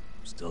started.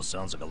 Still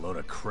sounds like a load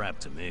of crap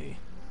to me.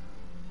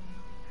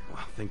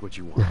 Well, think what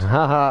you want.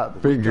 Haha,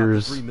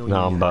 figures,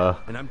 Namba.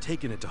 And I'm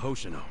taking it to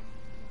Hoshino.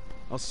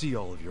 I'll see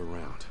all of you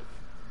around.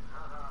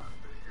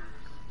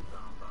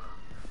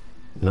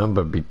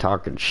 Namba be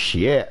talking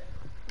shit.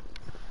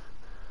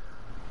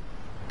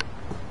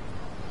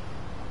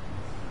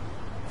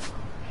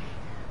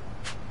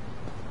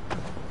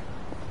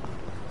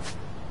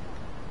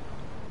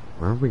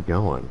 Where are we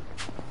going?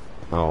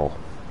 Oh,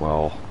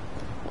 well.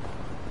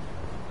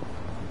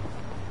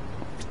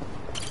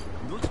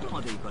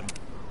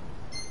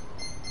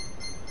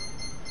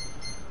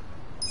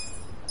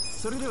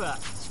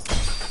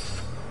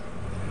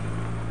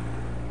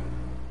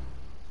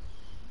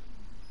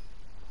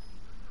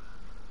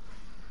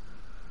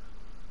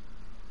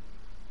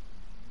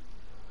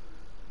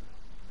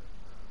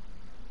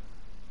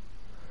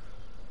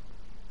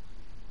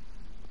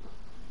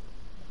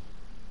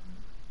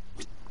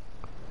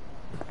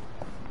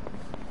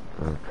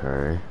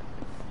 Okay.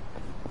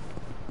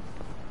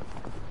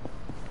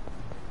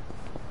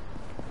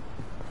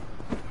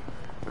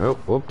 Oh,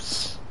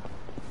 whoops.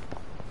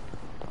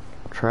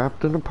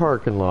 Trapped in a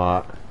parking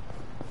lot.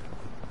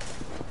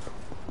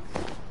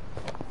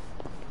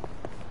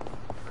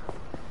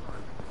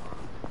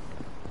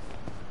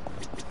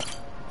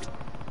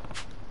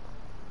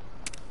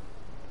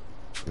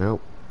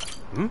 Nope.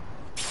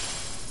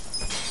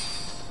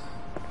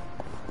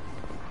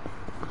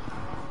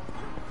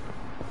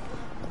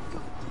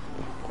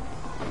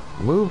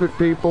 Move it,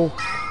 people.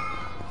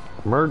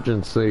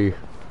 Emergency.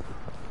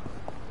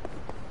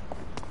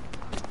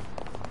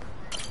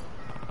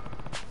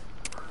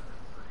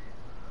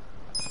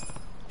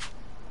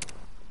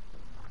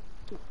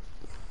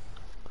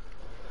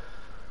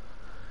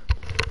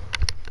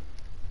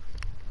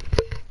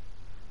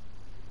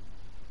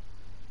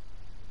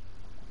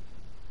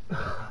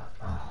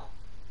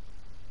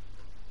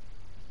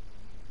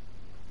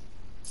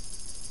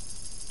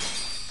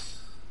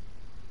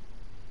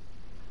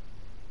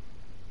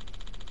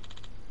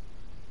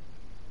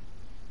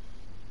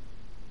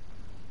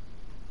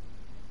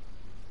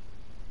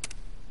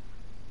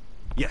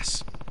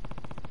 Yes.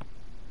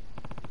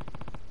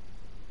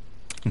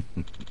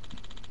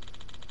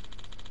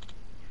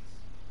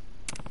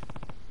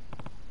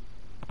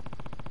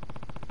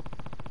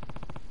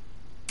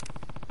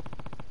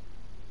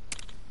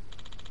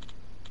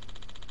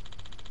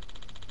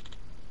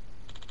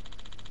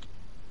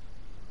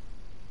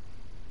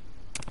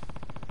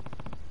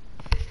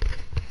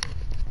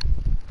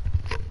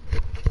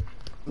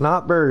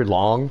 Not very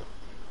long.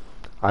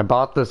 I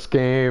bought this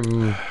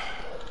game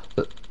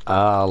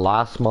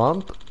last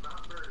month.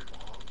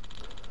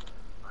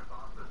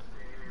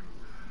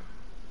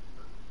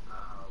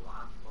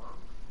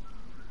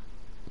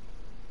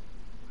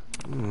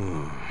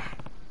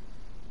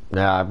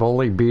 Yeah, I've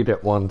only beat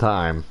it one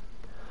time.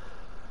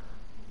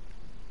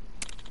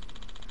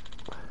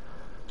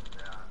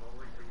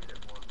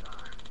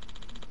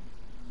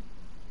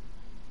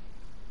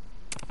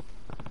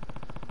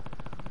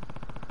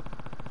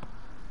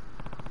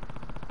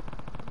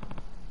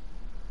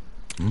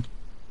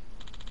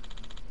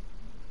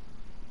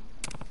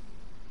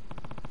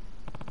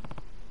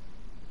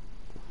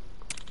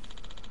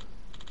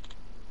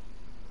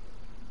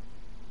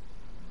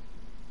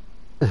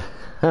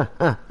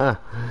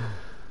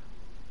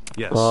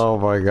 Yes. Oh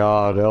my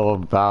god, El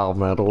Bow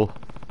Metal.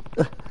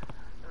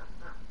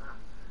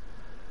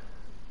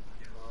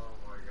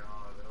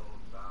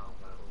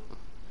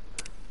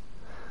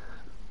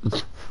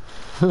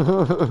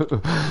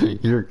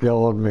 You're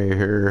killing me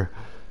here.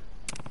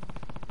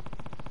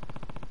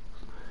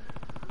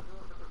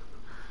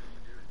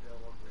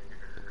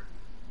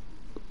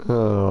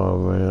 Oh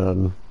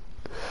man.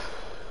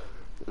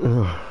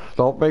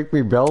 Don't make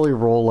me belly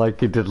roll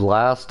like you did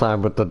last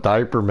time with the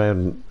Diaper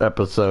Man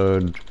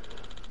episode.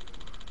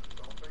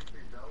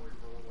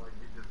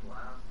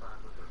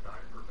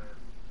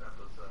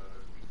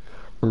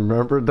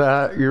 Remember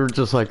that? You were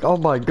just like, oh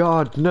my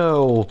god,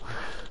 no.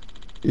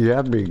 You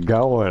had me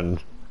going.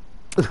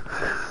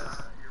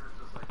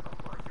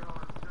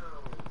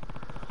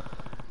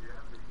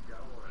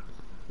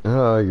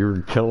 Oh, you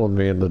were killing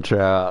me in the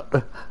chat.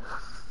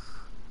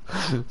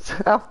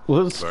 That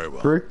was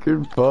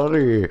freaking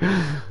funny.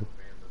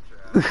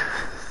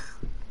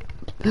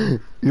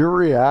 Your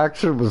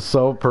reaction was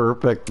so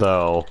perfect,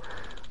 though.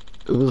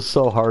 It was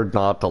so hard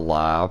not to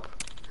laugh.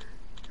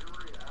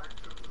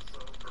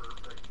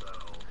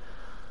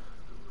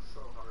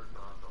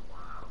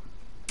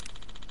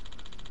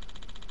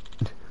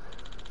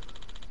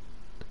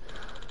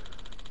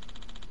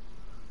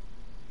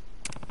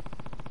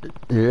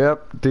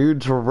 Yep,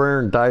 dudes were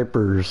wearing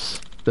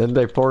diapers. Then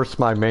they forced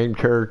my main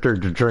character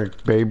to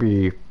drink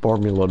baby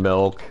formula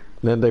milk.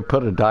 Then they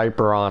put a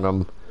diaper on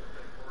him.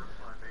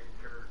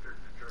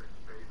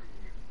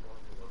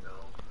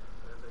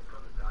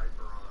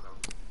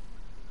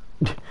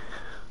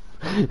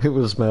 It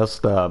was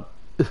messed up.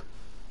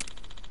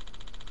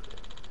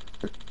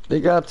 They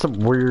got some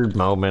weird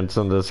moments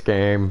in this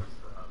game.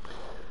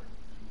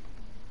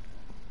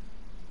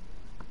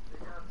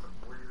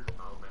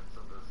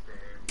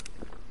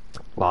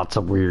 Lots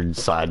of weird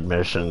side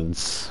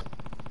missions.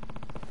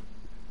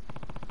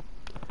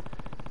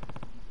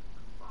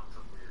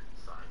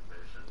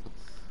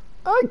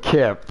 I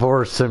can't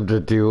force him to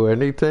do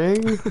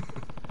anything.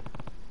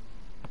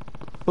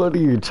 What are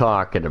you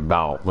talking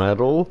about,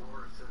 Metal?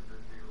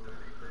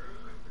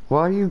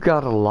 Why you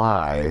gotta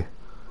lie?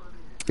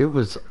 It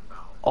was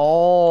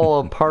all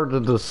a part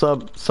of the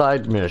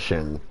side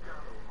mission.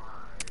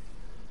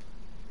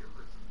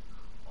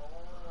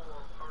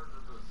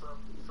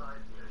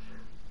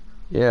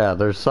 Yeah,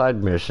 there's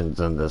side missions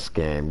in this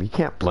game. You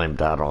can't blame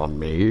that on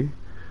me.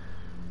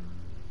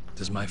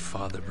 Does my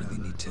father really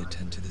need to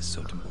attend to this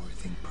Sotomori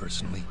thing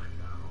personally?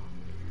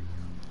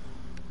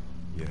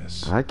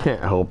 Yes. I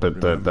can't help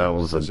it that that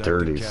was a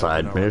dirty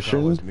side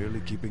mission. Was merely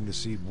keeping the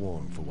seed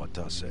warm for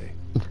Watase.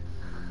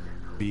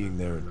 Being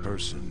there in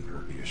person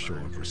will be a show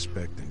of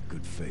respect and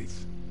good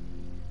faith.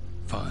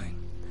 Fine.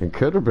 It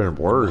could have been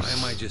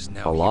worse. Why am I just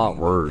now a lot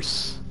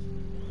worse.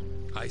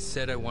 I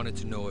said I wanted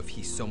to know if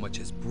he so much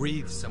as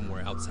breathed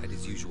somewhere outside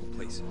his usual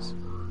places.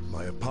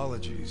 My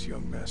apologies,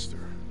 young master.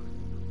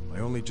 I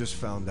only just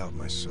found out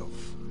myself.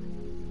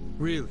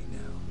 Really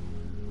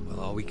now? Well,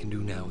 all we can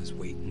do now is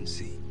wait and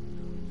see.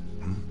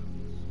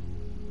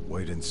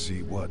 Wait and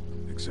see what,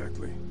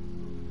 exactly?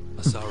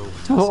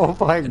 Oh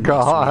my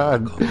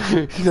god!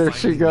 There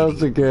she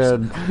goes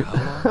again.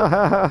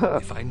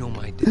 If I know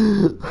my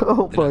dad,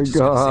 oh my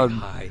god.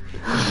 I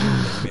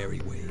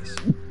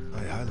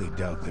highly highly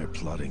doubt they're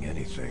plotting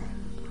anything.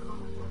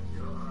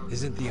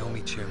 Isn't the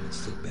Omi chairman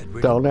still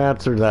bedridden? Don't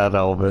answer that, I've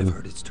Elvin.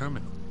 heard it's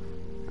terminal.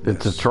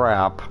 It's a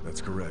trap.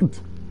 That's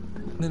correct.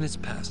 Then it's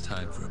past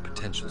time for a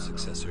potential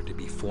successor to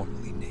be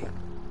formally named.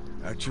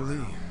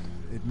 Actually,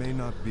 it may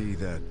not be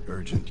that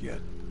urgent yet.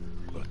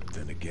 But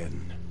then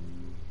again,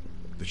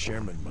 the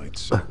chairman might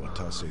say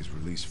Watase's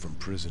release from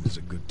prison is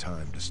a good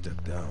time to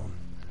step down.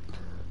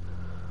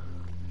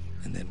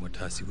 And then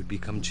Watase would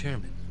become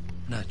chairman,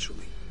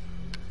 naturally.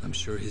 I'm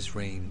sure his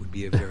reign would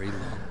be a very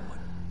long one.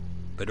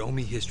 But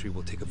Omi history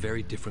will take a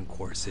very different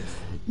course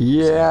if...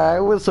 Yeah,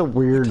 it was a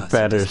weird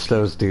fetish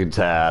those dudes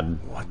had.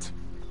 What?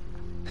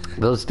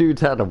 Those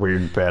dudes had a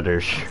weird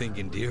fetish. I'm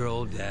thinking dear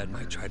old dad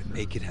might try to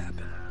make it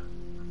happen.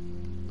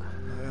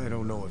 I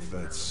don't know if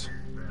that's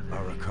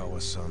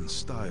Arakawa-san's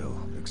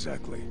style,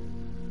 exactly.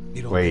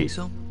 You don't think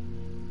so?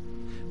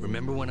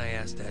 Remember when I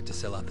asked Dad to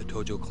sell out the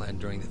Tojo clan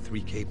during the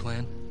 3K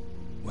plan?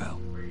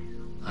 Well,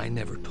 I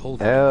never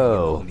told him.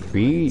 Oh,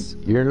 feet?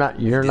 You're not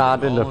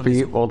into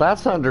feet? Well,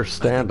 that's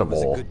understandable.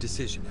 I think it was a good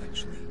decision,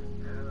 actually.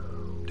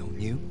 Don't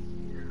you?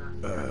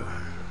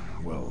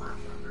 Well,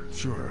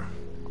 sure.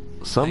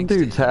 Some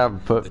dudes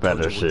have foot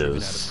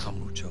fetishes.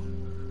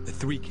 The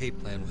 3K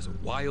plan was a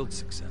wild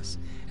success,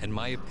 and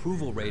my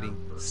approval rating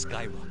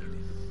skyrocketed.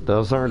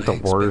 Those aren't the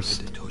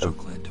worst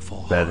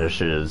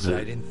fetishes.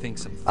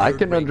 I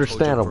can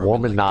understand a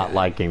woman not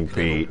liking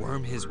feet.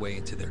 Worm his way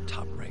into their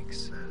top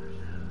ranks.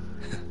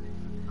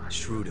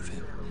 Shrewd of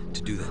him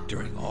to do that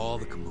during all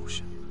the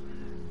commotion.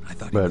 I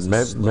thought but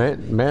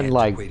men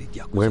like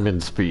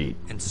women's feet.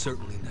 And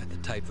certainly not the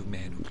type of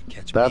man who could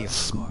catch me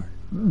off guard.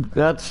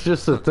 That's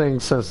just a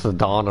thing since the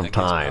dawn of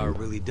time. Power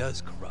really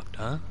does corrupt,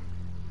 huh?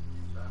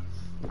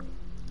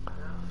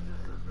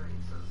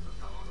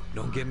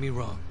 Don't get me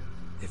wrong.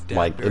 If Dad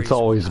like it's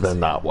always been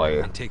that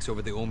way. And takes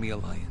over the Omi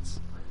alliance,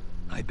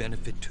 I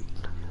benefit too.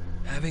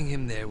 Having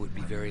him there would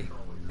be very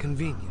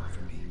convenient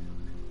for me.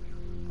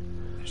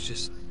 There's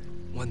just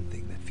one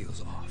thing that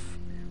feels off.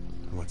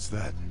 What's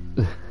that?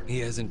 He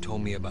hasn't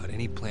told me about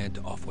any plan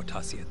to off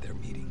Watase at their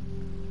meeting.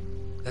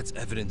 That's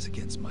evidence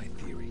against my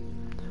theory.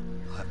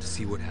 I'll have to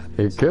see what happens.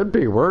 It could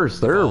be worse.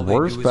 There are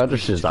worse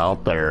fetishes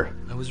out there.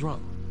 I was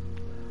wrong.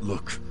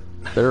 Look.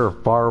 There are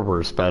far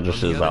worse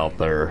fetishes out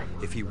there.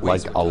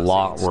 Like a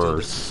lot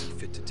worse.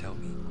 Fit to tell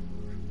me.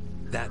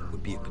 That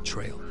would be a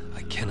betrayal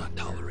I cannot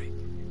tolerate.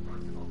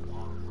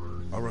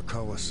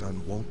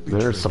 Arakawa-san won't be.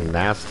 There's some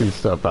nasty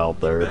stuff out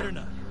there. Better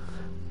not.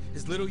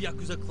 His little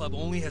Yakuza club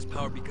only has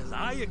power because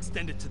I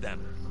extend it to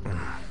them.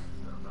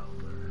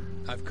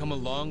 I've come a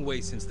long way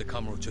since the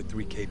Kamurocho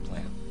 3K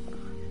plan.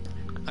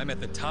 I'm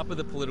at the top of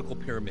the political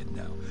pyramid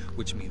now,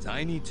 which means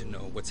I need to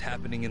know what's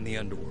happening in the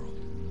underworld.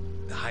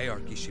 The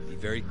hierarchy should be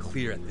very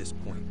clear at this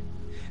point,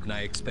 and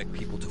I expect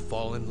people to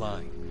fall in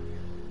line.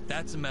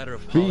 That's a matter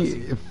of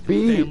policy.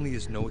 Family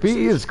is no exception.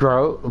 Feet is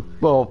gross.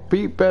 Well,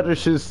 feet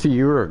fetishes to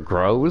you are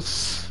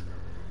gross.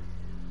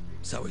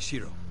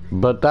 Sawashiro.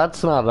 But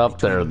that's not up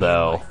there,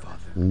 though.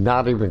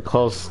 Not even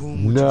close.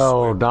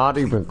 No, not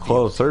even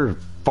close. There's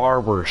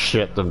far worse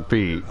shit than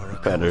feet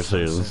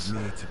fetishes.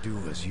 Sent me to do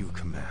as you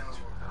command.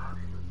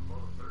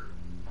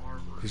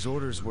 His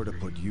orders were to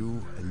put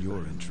you and your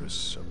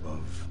interests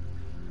above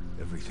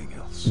everything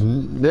else.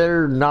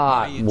 They're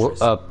not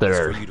up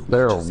there.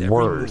 They're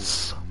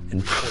worse.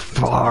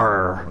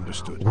 Far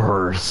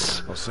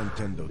worse. I'll send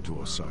Tendo to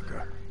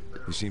Osaka.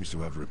 He seems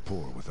to have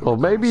rapport with. Well,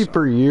 maybe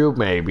for you,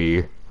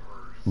 maybe.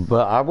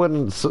 But I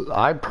wouldn't.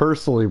 I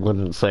personally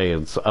wouldn't say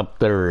it's up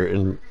there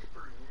in.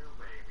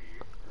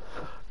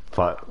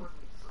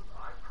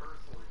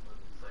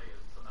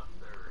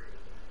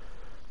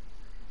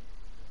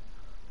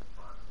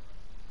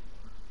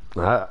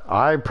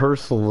 I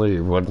personally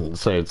wouldn't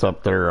say it's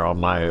up there on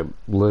my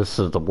list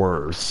of the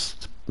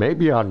worst.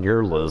 Maybe on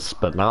your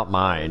list, but not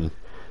mine.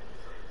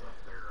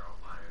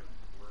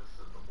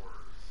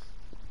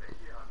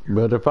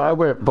 But if I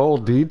went full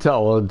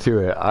detail into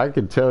it, I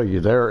could tell you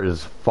there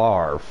is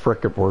far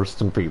frickin' worse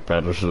than feet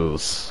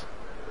fetishes.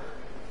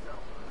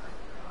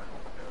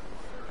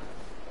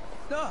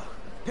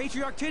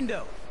 Patriarch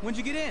Tindo, when'd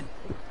you get in?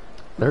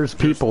 There's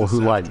people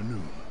who like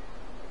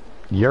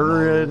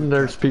urine,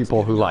 there's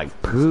people who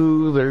like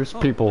poo, there's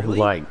people who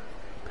like...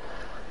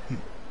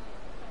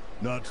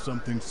 Not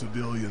something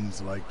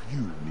civilians like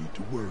you need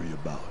to worry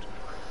about.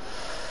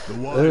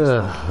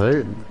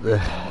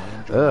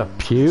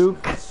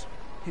 Puke?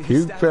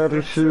 Puke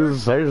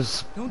fetishes,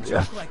 there's...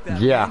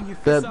 Yeah,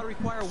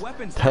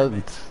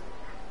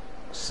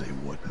 Say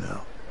what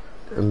now?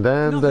 And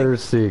then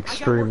there's the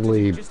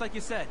extremely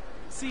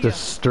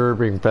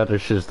disturbing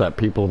fetishes that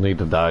people need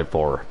to die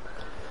for.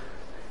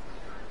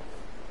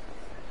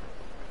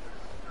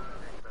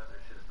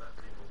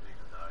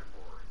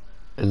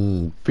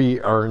 And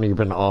feet aren't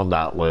even on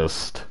that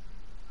list.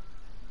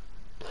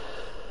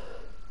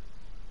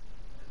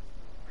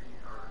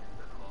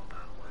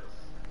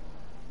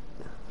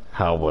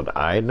 How would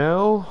I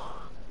know?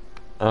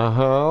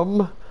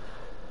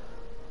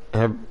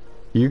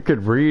 You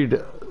could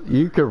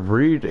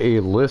read a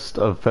list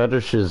of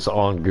fetishes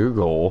on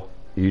Google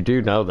You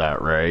do know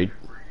that, right?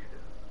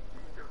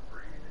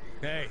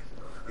 Hey,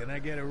 can I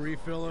get a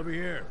refill over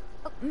here?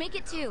 Oh, make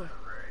it 2.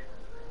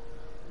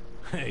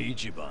 Hey,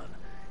 Ichiban.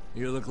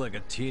 You look like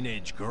a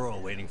teenage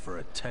girl waiting for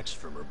a text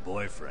from her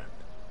boyfriend.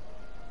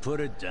 Put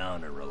it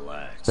down and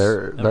relax.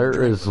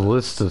 There is a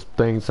list of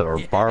things that are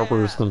far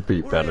worse than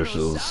feet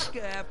fetishes.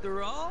 Osaka,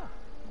 after all.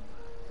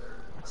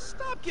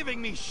 Stop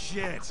giving me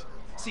shit.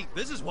 See,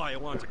 this is why I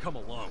wanted to come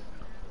alone.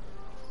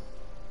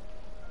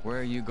 Where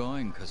are you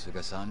going,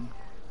 Kasuga-san?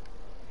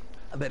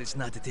 I bet it's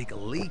not to take a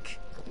leak.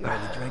 You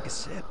hardly drank a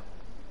sip.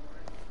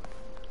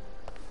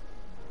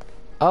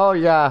 Oh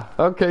yeah,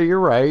 okay, you're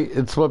right.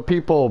 It's what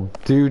people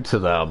do to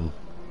them.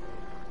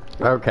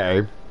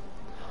 Okay.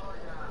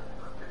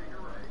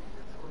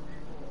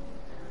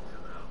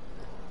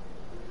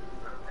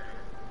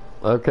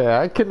 Okay,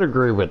 I can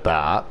agree with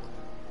that.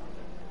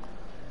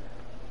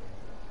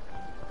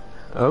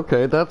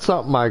 Okay, that's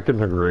something I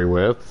can agree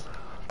with.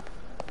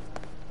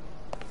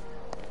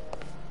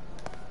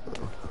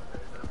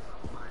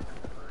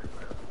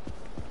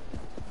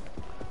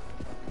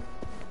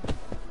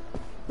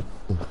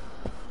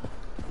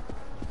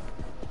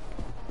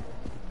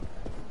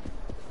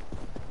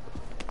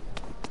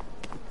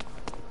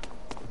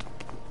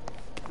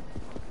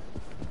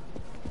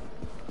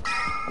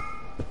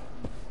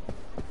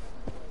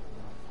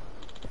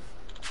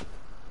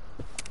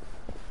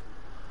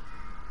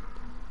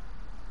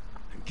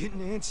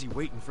 Getting antsy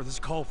waiting for this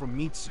call from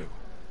Mitsu.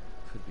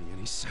 Could be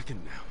any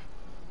second now.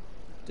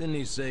 Didn't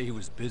he say he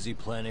was busy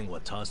planning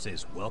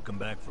Watase's welcome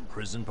back from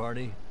prison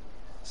party?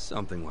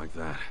 Something like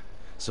that.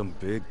 Some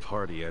big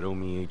party at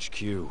Omi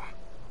HQ.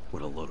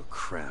 What a load of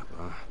crap,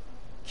 huh?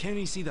 Can't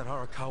he see that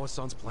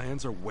Arakawa-san's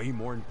plans are way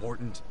more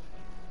important?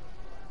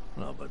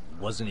 No, but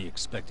wasn't he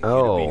expecting you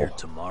to be here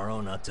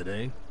tomorrow, not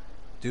today?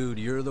 Dude,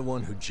 you're the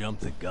one who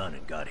jumped the gun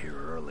and got here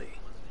early.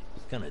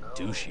 It's kinda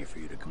douchey for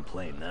you to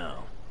complain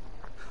now.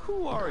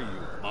 Who are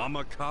you,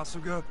 Mama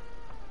Kasuga?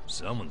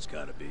 Someone's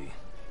gotta be.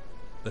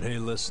 But hey,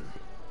 listen.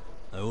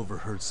 I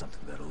overheard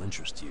something that'll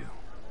interest you.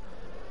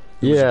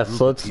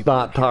 Yes, let's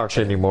not talk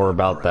anymore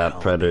about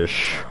that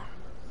fetish.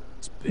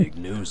 It's big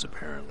news,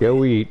 apparently.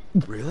 Go eat.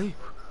 Really?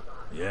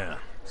 Yeah.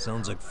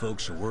 Sounds like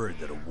folks are worried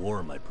that a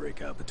war might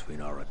break out between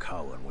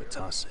Arakawa and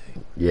Watase.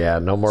 Yeah,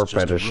 no more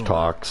fetish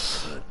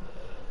talks.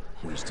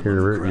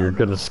 You're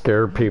gonna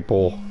scare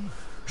people.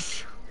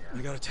 Shh. I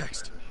got a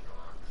text.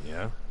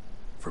 Yeah?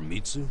 From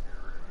Mitsu?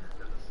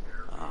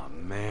 Oh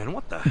man,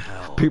 what the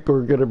hell? People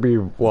are gonna be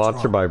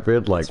watching my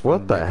vid like,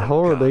 what the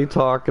hell are they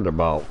talking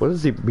about? What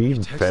does he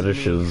mean,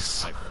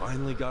 fetishes? I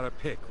finally got a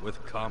pic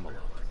with Kamala.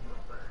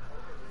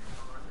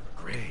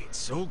 Great,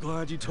 so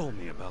glad you told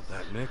me about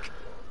that, Nick.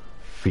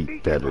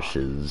 Feet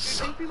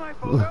fetishes. Didn't see my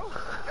photo?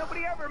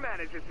 Nobody ever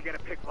manages to get a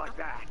pic like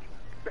that.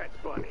 That's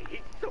funny.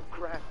 He's so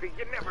crafty,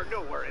 you never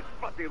know where his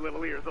fuzzy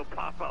little ears will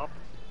pop up.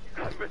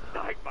 I'm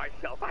beside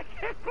myself. I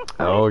can't believe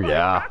Oh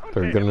yeah,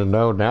 they're gonna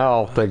know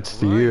now, thanks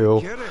to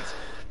you.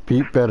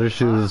 Feet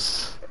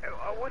fetishes.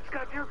 What's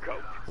got your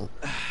coat?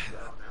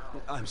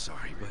 I'm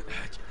sorry, but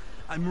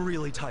I'm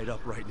really tied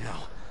up right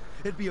now.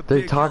 It'd be a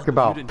They big talk help if you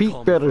about didn't feet call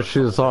me for a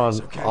fetishes couple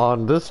days, okay?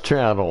 on this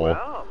channel.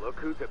 Well, look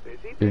who's a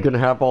busy You're gonna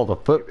have all the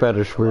foot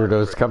fetish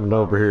weirdos coming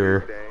over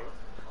here.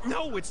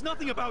 No, it's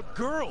nothing about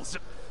girls.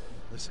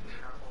 Listen,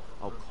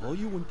 I'll call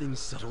you when things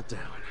settle down.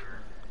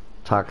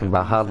 Talking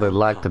about how they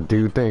like to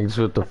do things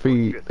with the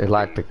feet. They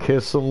like to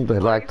kiss them. They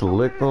like to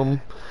lick them.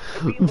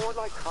 Be more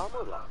like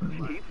Kamala.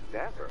 He's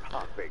never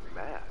hopping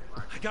mad.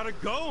 I gotta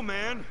go,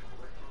 man.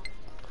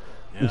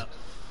 Yeah.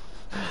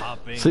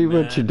 Hopping See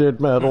what mad. you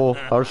did, Metal?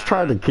 I was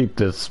trying to keep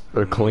this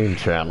a clean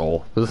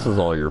channel. This is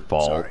all your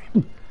fault. Sorry.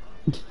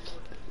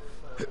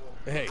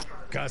 Hey,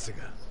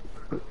 Kasuga.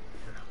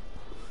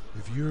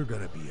 If you're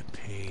gonna be a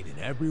pain in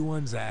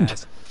everyone's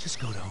ass, just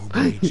go to Home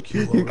HQ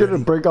You're gonna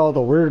bring all the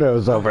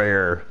weirdos over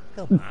here.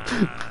 Come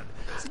on.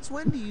 Since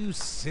when do you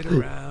sit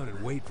around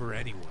and wait for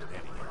anyone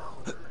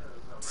anyhow?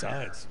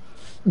 Besides,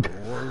 if the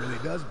war really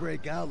does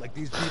break out like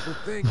these people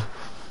think,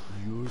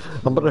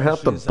 I'm gonna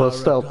have to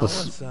bust out the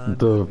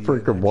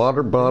freaking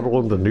water bottle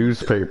and the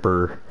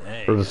newspaper,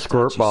 or the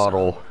squirt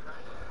bottle.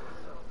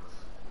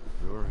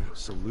 You're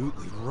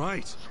absolutely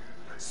right.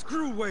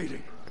 Screw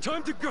waiting.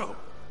 Time to go.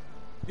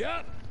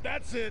 Yep,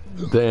 that's it.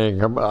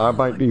 Dang, I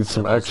might need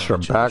some extra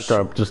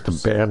backup just to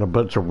ban a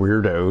bunch of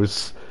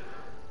weirdos.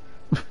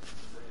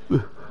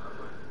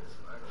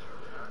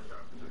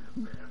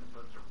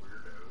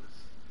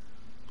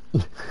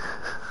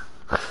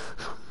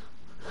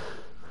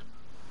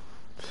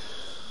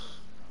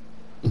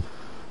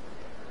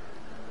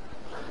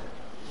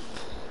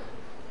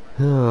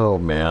 Oh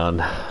man.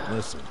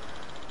 Listen.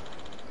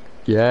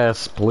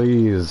 Yes,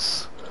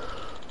 please.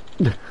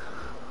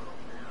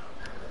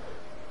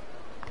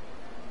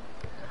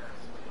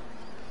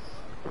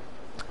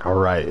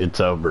 Alright, it's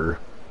over.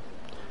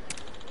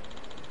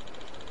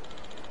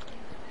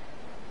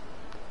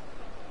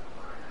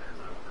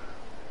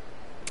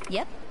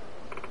 Yep.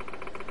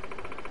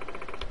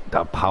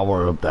 The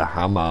power of the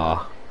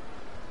hammer.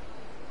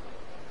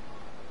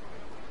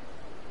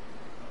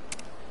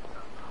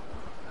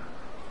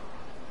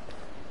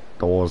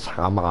 Those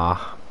hammer.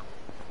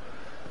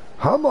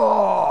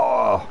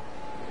 Hammer!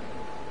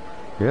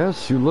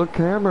 Yes, you look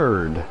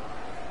hammered.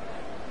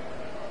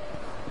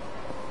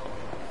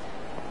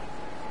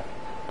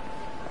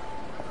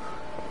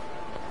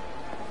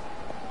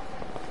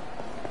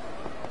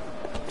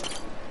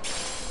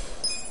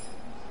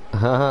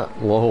 Haha,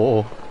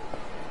 lol.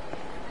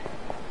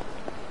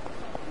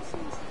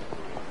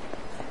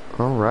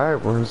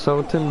 Alright, we're in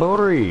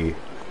Sotenbori.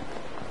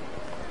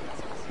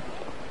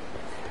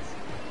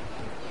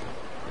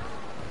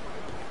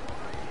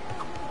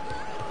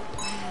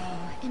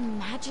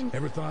 Imagine.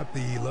 Ever thought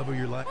the love of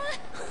your life?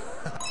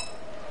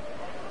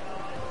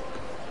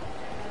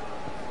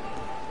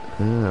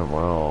 Yeah,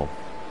 well.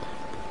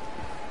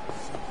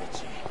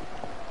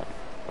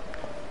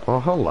 Well,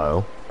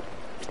 hello.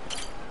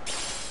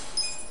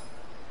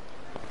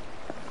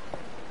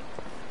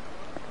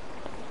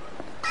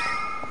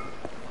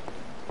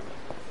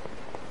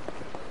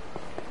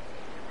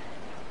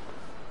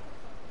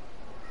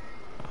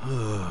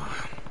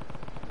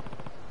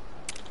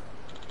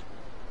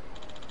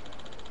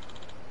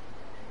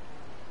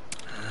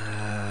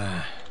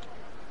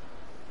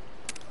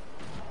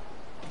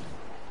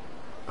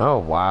 Oh,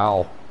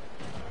 wow.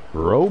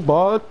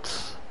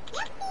 Robots?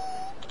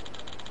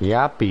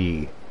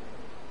 Yappy.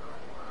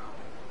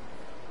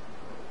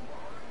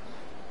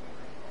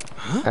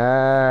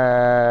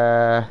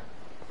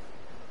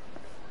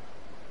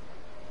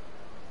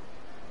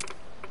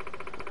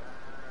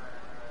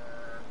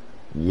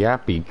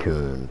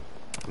 Yappy-kun.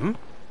 Hmm?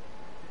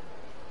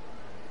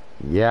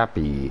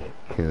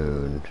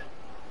 Yappy-kun.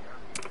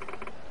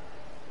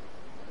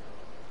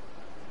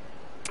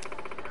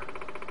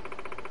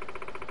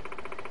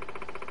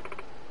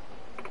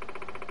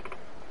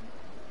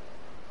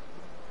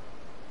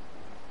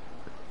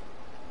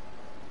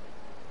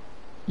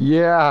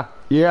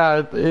 Yeah,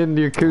 in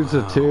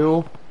Yakuza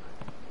 2.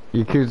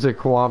 Yakuza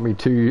Kiwami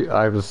 2,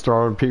 I was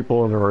throwing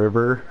people in the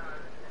river.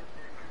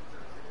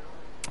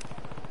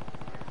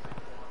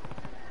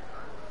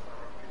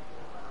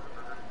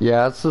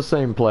 Yeah, it's the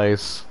same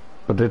place,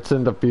 but it's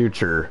in the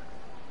future.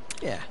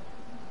 Yeah.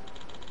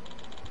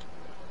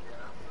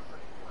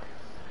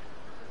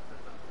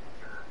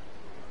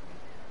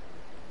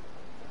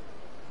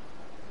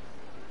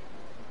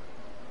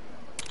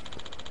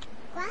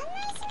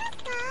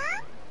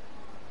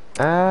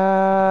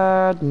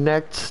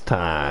 Next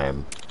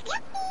time.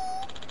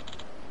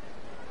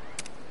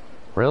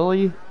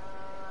 Really?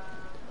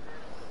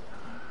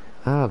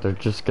 Oh, they're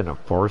just gonna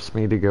force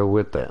me to go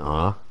with it,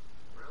 huh?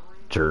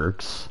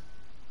 Jerks.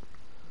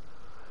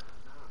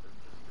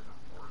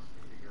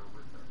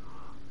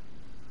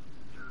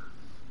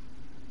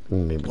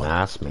 Didn't even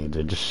ask me,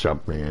 they just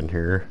shoved me in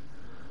here.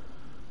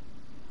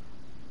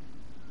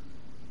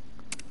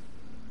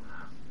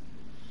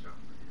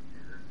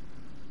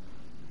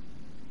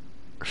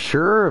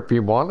 Sure, if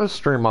you want to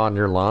stream on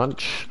your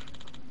lunch.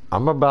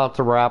 I'm about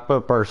to wrap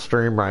up our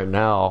stream right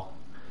now.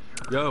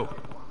 Yo.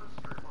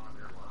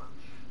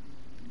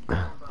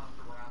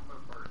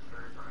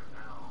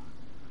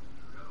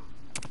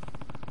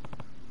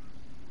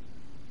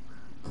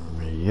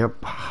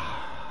 Yep.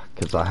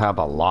 Because I have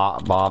a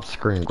lot of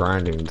off-screen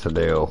grinding to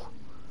do.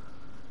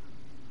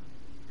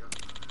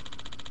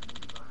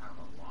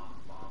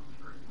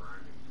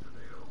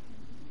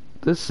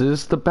 This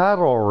is the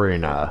battle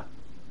arena.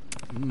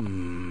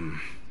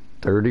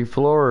 30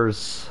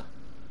 floors.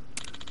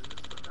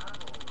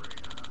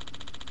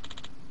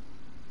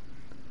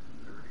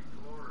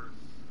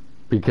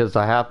 Because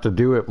I have to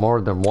do it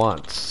more than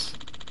once.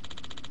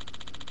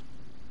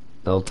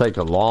 It'll take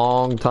a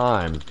long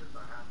time.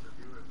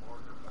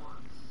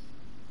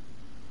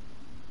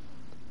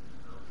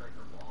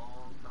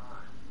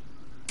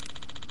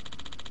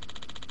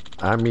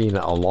 I mean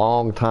a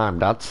long time.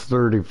 That's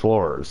 30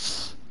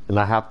 floors. And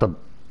I have to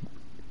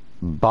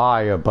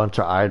buy a bunch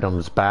of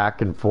items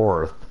back and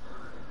forth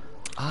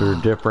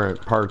through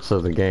different parts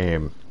of the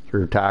game.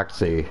 Through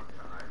Taxi.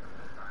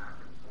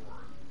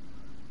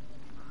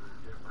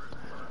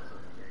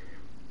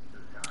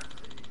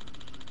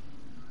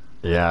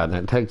 Yeah, and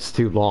it takes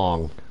too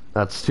long.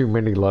 That's too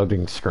many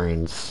loading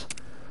screens.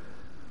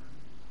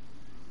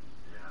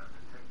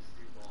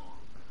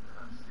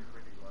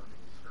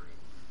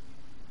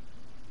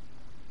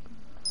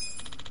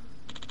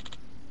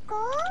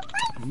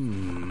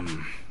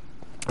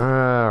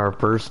 Our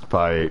first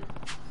fight.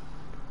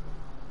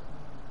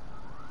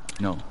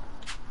 No.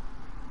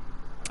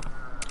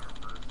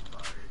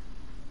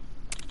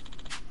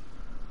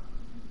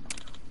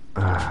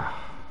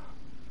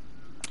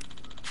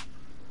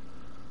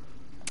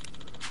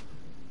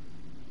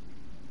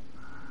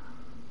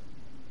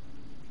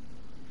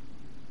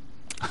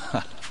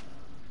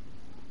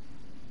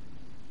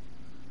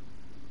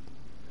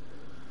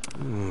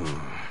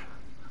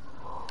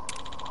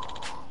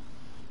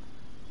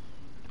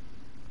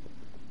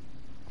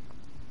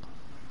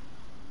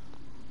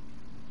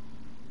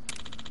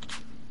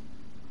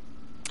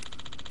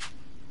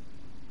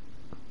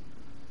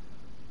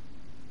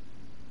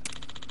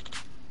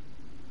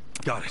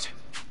 Got it.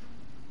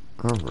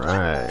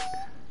 Alright.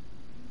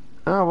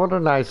 Oh, what a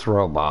nice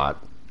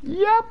robot.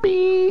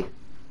 Yuppie!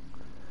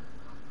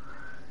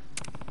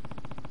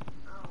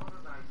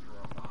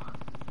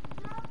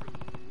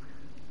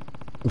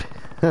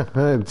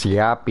 It's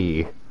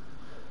Yappy.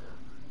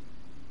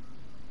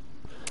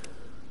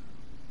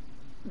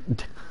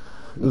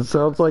 It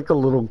sounds like a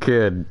little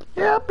kid.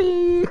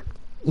 Yappy!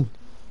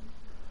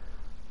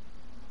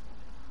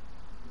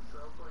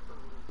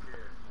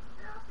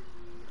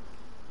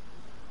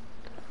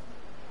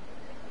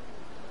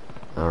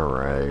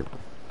 Alright.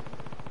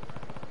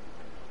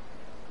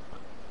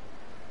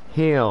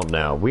 Hell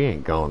no, we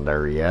ain't going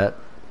there yet.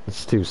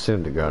 It's too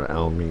soon to go to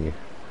Omi.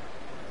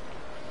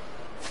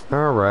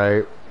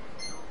 Alright.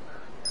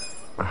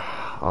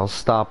 I'll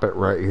stop it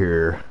right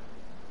here.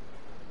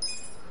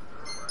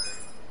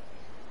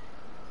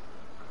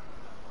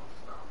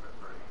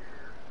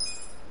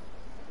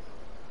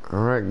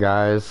 Alright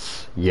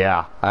guys.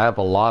 Yeah, I have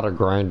a lot of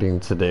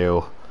grinding to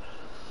do.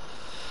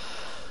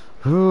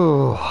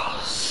 Ooh,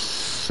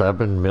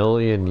 7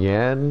 million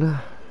yen?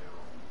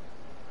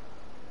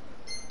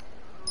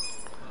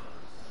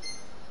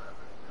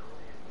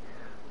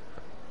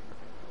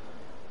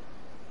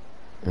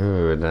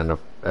 Ooh, and then an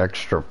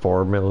extra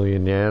 4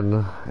 million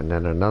yen, and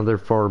then another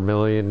 4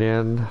 million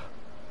yen.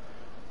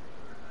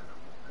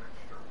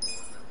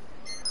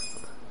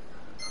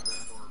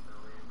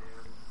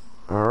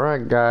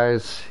 Alright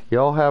guys,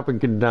 y'all have a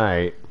good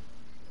night.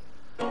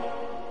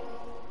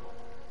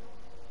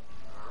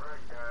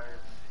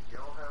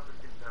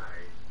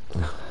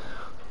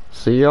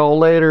 See y'all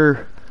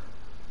later.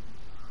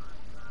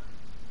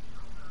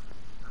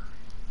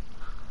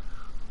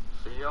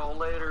 See y'all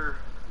later.